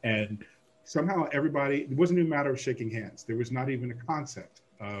 and somehow everybody, it wasn't even a matter of shaking hands. There was not even a concept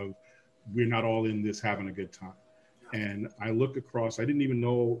of we're not all in this having a good time. And I look across, I didn't even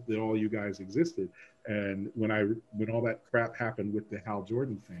know that all you guys existed. And when all that crap happened with the Hal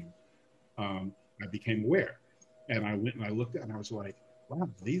Jordan thing, I became aware. And I went and I looked at it, and I was like, wow,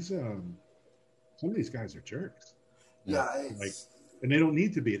 some of these guys are jerks. Yeah. And they don't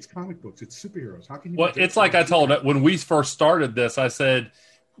need to be. It's comic books. It's superheroes. How can you? Well, it's like I told it when we first started this, I said,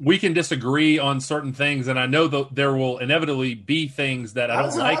 we can disagree on certain things, and I know that there will inevitably be things that I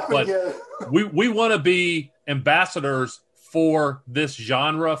don't like, but we want to be ambassadors for this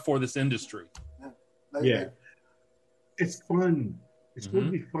genre, for this industry. Yeah. It's fun. It's supposed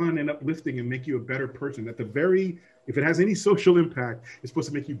to be fun and uplifting and make you a better person. If it has any social impact, it's supposed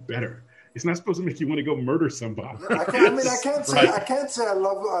to make you better. It's not supposed to make you want to go murder somebody. I can't say I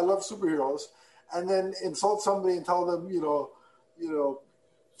love superheroes, and then insult somebody and tell them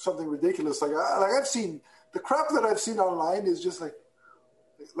something ridiculous. I've seen the crap that I've seen online is just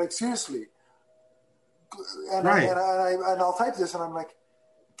like seriously, and I'll type this and I'm like,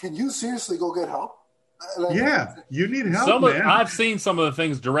 can you seriously go get help? You need help, man. I've seen some of the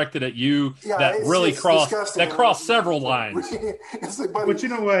things directed at you that really cross several lines. It's like, but you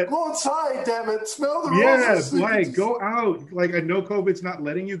know what? Go outside, damn it! Smell the roses. Yeah, go out. Like, I know COVID's not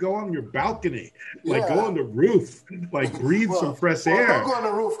letting you go on your balcony. Like, go on the roof. Like, breathe some fresh air. Don't go on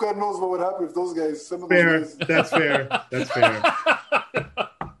the roof. God knows what would happen if those guys. That's fair. That's fair.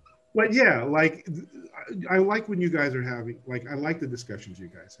 But yeah, like, I like when you guys are having, like, I like the discussions you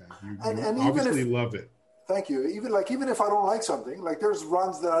guys have. You obviously love it. Thank you. Even if I don't like something, like there's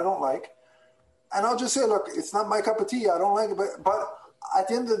runs that I don't like, and I'll just say, look, it's not my cup of tea. I don't like it, but at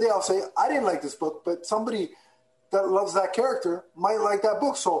the end of the day, I'll say I didn't like this book, but somebody that loves that character might like that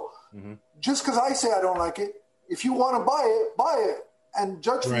book. So just because I say I don't like it, if you want to buy it, and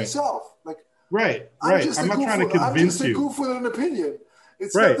judge for yourself. Like, I'm not trying to convince you. I'm just a goof with an opinion.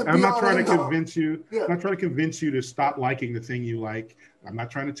 It's I'm not trying to convince you. I'm not trying to convince you to stop liking the thing you like. I'm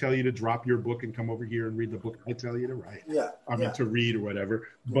not trying to tell you to drop your book and come over here and read the book I tell you to write. To read or whatever.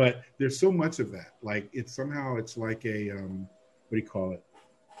 But there's so much of that. Like, it's like a what do you call it?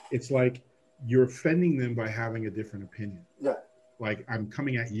 It's like you're offending them by having a different opinion. Yeah. Like, I'm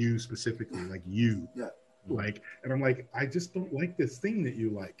coming at you specifically, like you. Yeah. Like, and I'm like, I just don't like this thing that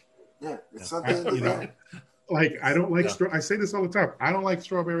you like. Yeah. It's something. Like, I don't like I say this all the time. I don't like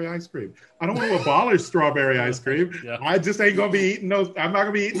strawberry ice cream. I don't want to abolish strawberry ice cream. I just ain't going to be eating those. I'm not going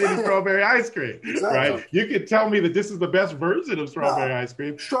to be eating any strawberry ice cream. Exactly. Right? You can tell me that this is the best version of strawberry ice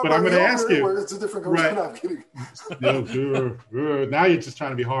cream, but I'm going to ask you. It's a different version. I'm kidding. Now you're just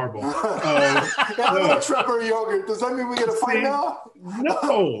trying to be horrible. Strawberry yogurt. Does that mean we get a fight now?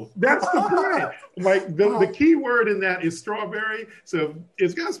 No, that's the point. Like, the key word in that is strawberry. So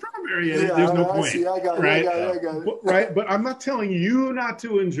it's got strawberry in it. There's no point. I got it. Right? I got it. Right, but I'm not telling you not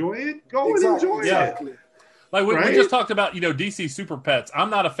to enjoy it. Go and enjoy it. Like we just talked about, DC Super Pets.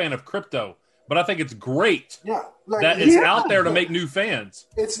 I'm not a fan of Crypto, but I think it's great that it's out there to make new fans.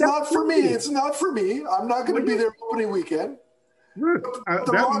 It's not for me. It's not for me. I'm not going to be there opening weekend. Look,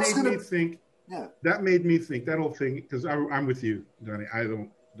 that made me think. Yeah, that made me think that whole thing, because I'm with you, Johnny. I don't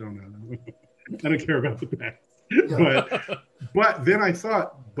know. I don't care about the past. Yeah. But then I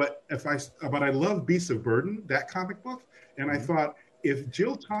thought, I love Beasts of Burden, that comic book, and I thought, if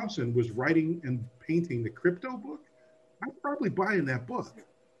Jill Thompson was writing and painting the Crypto book, I'd probably buy in that book,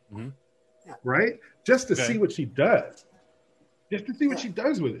 right? Just to see what she does, just to see what she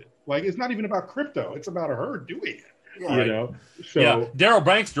does with it. Like, it's not even about Crypto; it's about her doing it. Yeah. So Daryl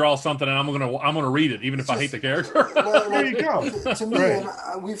Banks draws something, and I'm gonna read it, even if I hate the character. There you go. To me,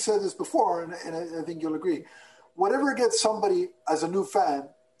 and we've said this before, and I think you'll agree. Whatever gets somebody as a new fan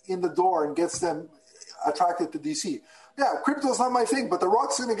in the door and gets them attracted to DC. Yeah, Crypto's not my thing, but The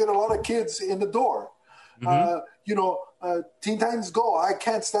Rock's going to get a lot of kids in the door. Teen Titans Go, I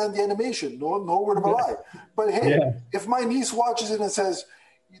can't stand the animation. No word of a lie. But hey, if my niece watches it and says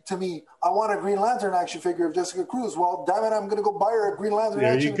to me, I want a Green Lantern action figure of Jessica Cruz, well, damn it, I'm going to go buy her a Green Lantern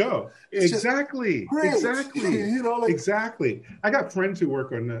action figure. There you go. Exactly. Exactly. I got friends who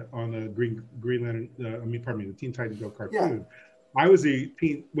work on the Green Lantern, the Teen Titans Go cartoon. I was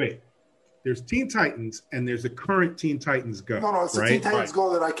there's Teen Titans and there's the current Teen Titans Go. No, it's the Teen Titans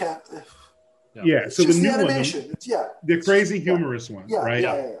Go that I can't. So the new animation. One, the crazy humorous one, right?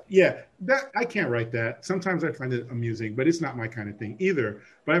 Yeah. That I can't write that. Sometimes I find it amusing, but it's not my kind of thing either.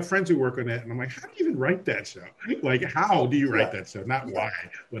 But I have friends who work on it, and I'm like, how do you even write that show? Like, how do you write that show? Not why,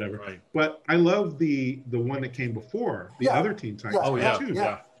 whatever. Right. But I love the one that came before the other Teen Titans.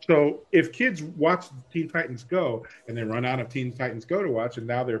 Too. So if kids watch Teen Titans Go and they run out of Teen Titans Go to watch, and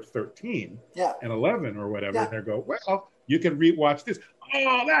now they're 13 and 11 or whatever, and they go, well, you can rewatch this.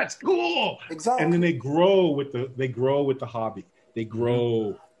 Oh, that's cool! Exactly. And then they grow with the hobby. They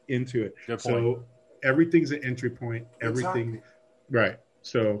grow into it. So everything's an entry point. Everything, right?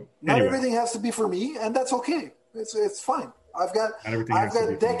 So not everything has to be for me, and that's okay. It's fine. I've got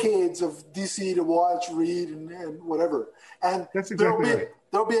decades of DC to watch, read, and whatever. And that's exactly right.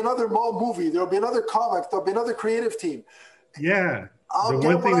 There'll be another movie. There'll be another comic. There'll be another creative team. Yeah. The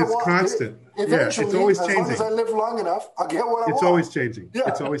one thing that's constant. Eventually, it's always changing. As long as I live long enough, I'll get what I want. It's always changing. Yeah.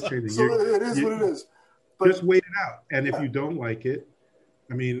 It's always changing. So it is what it is. But just wait it out. And if you don't like it,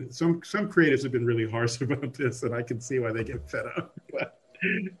 I mean, some creatives have been really harsh about this, and I can see why they get fed up. But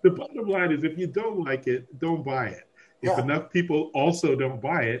the bottom line is, if you don't like it, don't buy it. If enough people also don't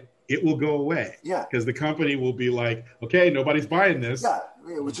buy it, it will go away. Yeah. Because the company will be like, okay, nobody's buying this. Yeah,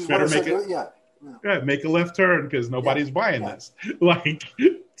 which is Better what I make said. it- Yeah. Yeah, make a left turn because nobody's buying Yeah. this. Like,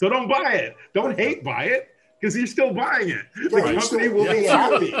 so don't buy it. Don't hate buy it because you're still buying it. Yeah, The you're company still- will be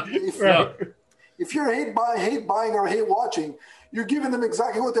happy. Right. If you're hate buying or hate watching, you're giving them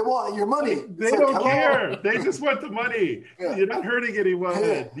exactly what they want, your money. They It's like, don't hello? care. They just want the money. Yeah. You're not hurting anyone.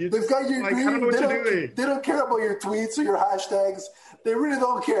 Yeah. You're They've got your like, green. I don't know what you're doing. They don't care about your tweets or your hashtags. They really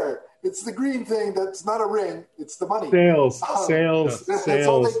don't care. It's the green thing that's not a ring. It's the money. Sales. That's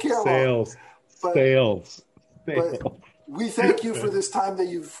all they care about. But- Sales. But we thank you for this time that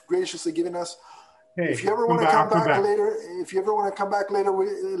you've graciously given us. Hey, If you ever want to I'll come back later,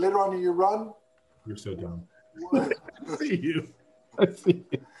 later on in your run, You're so dumb. I see you. if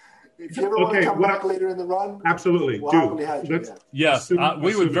you ever want to Okay, come what back later in the run, Absolutely. we'll Dude, happily have you. let's, Yeah. Yes,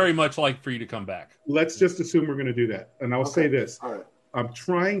 we would very much like for you to come back. let's just assume we're going to do that. And I'll say this. All right. I'm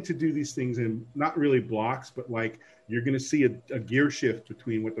trying to do these things in not really blocks, but like you're going to see a gear shift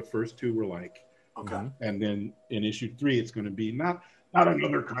between what the first two were like. Okay. And then in issue 3, it's going to be not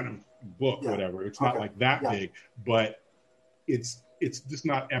another kind of book, Yeah. whatever. It's not Okay. like that Yeah. big, but it's just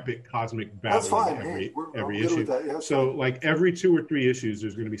not epic cosmic battle That's fine. every Hey, I'm every good issue. with that. Yeah, that's So fine. like every 2 or 3 issues,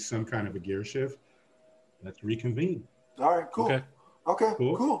 there's going to be some kind of a gear shift. Let's reconvene. All right, cool. Okay.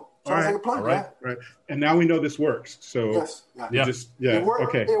 Cool. All Sounds right. like a plan, All right. Right. And now we know this works. So Yes. Yeah. Yeah.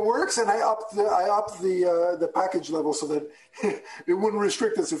 okay. It works, and I upped the package level so that it wouldn't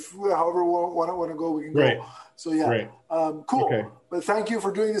restrict us. If however we want to go, we can go. Right. So yeah, Right. Cool. Okay. But thank you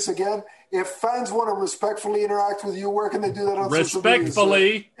for doing this again. If fans want to respectfully interact with you, where can they do that on social media?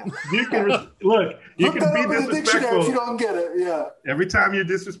 Respectfully. You can look. You Look can that be up in the dictionary if you disrespectful. don't get it. Yeah. Every time you're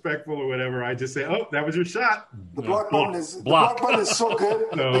disrespectful or whatever, I just say, "Oh, that was your shot." The block button is Block. the block button is so good.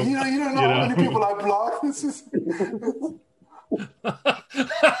 No. Like, you don't know how many people I block. This is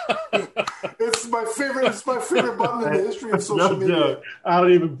it's my favorite. It's my favorite button in the history of social media. No, I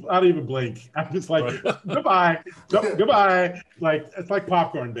don't even blink. I'm just like, goodbye, goodbye. Like it's like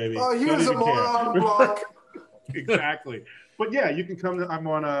popcorn, baby. Oh, Don't here's a even care. moron block. Exactly. But yeah, you can come to. I'm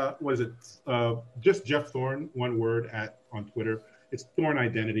on just Jeff Thorne, one word on Twitter. It's Thorne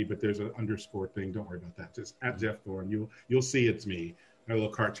Identity, but there's an underscore thing. Don't worry about that. Just at Jeff Thorne. You'll see it's me. My little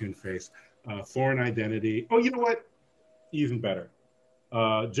cartoon face. Thorne Identity. Oh, you know what? Even better.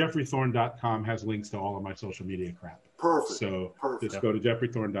 JeffreyThorne.com has links to all of my social media crap. Perfect. So Perfect. just go to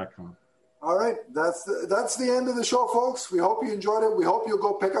JeffreyThorne.com. All right, that's the end of the show, folks. We hope you enjoyed it. We hope you'll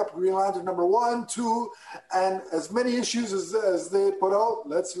go pick up Green Lantern number 1, 2, and as many issues as they put out.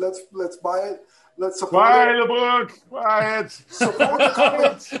 Let's buy it. Let's support Buy it. the book. Buy it. Support the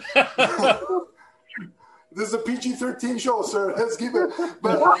comics. This is a PG-13 show, sir. Let's keep it.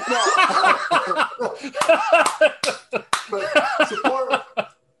 But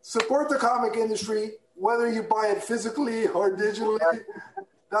support the comic industry, whether you buy it physically or digitally.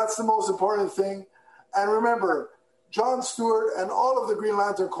 That's the most important thing. And remember, John Stewart and all of the Green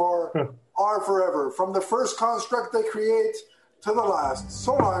Lantern Corps are forever. From the first construct they create to the last.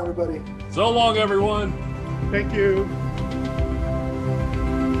 So long, everybody. So long, everyone. Thank you.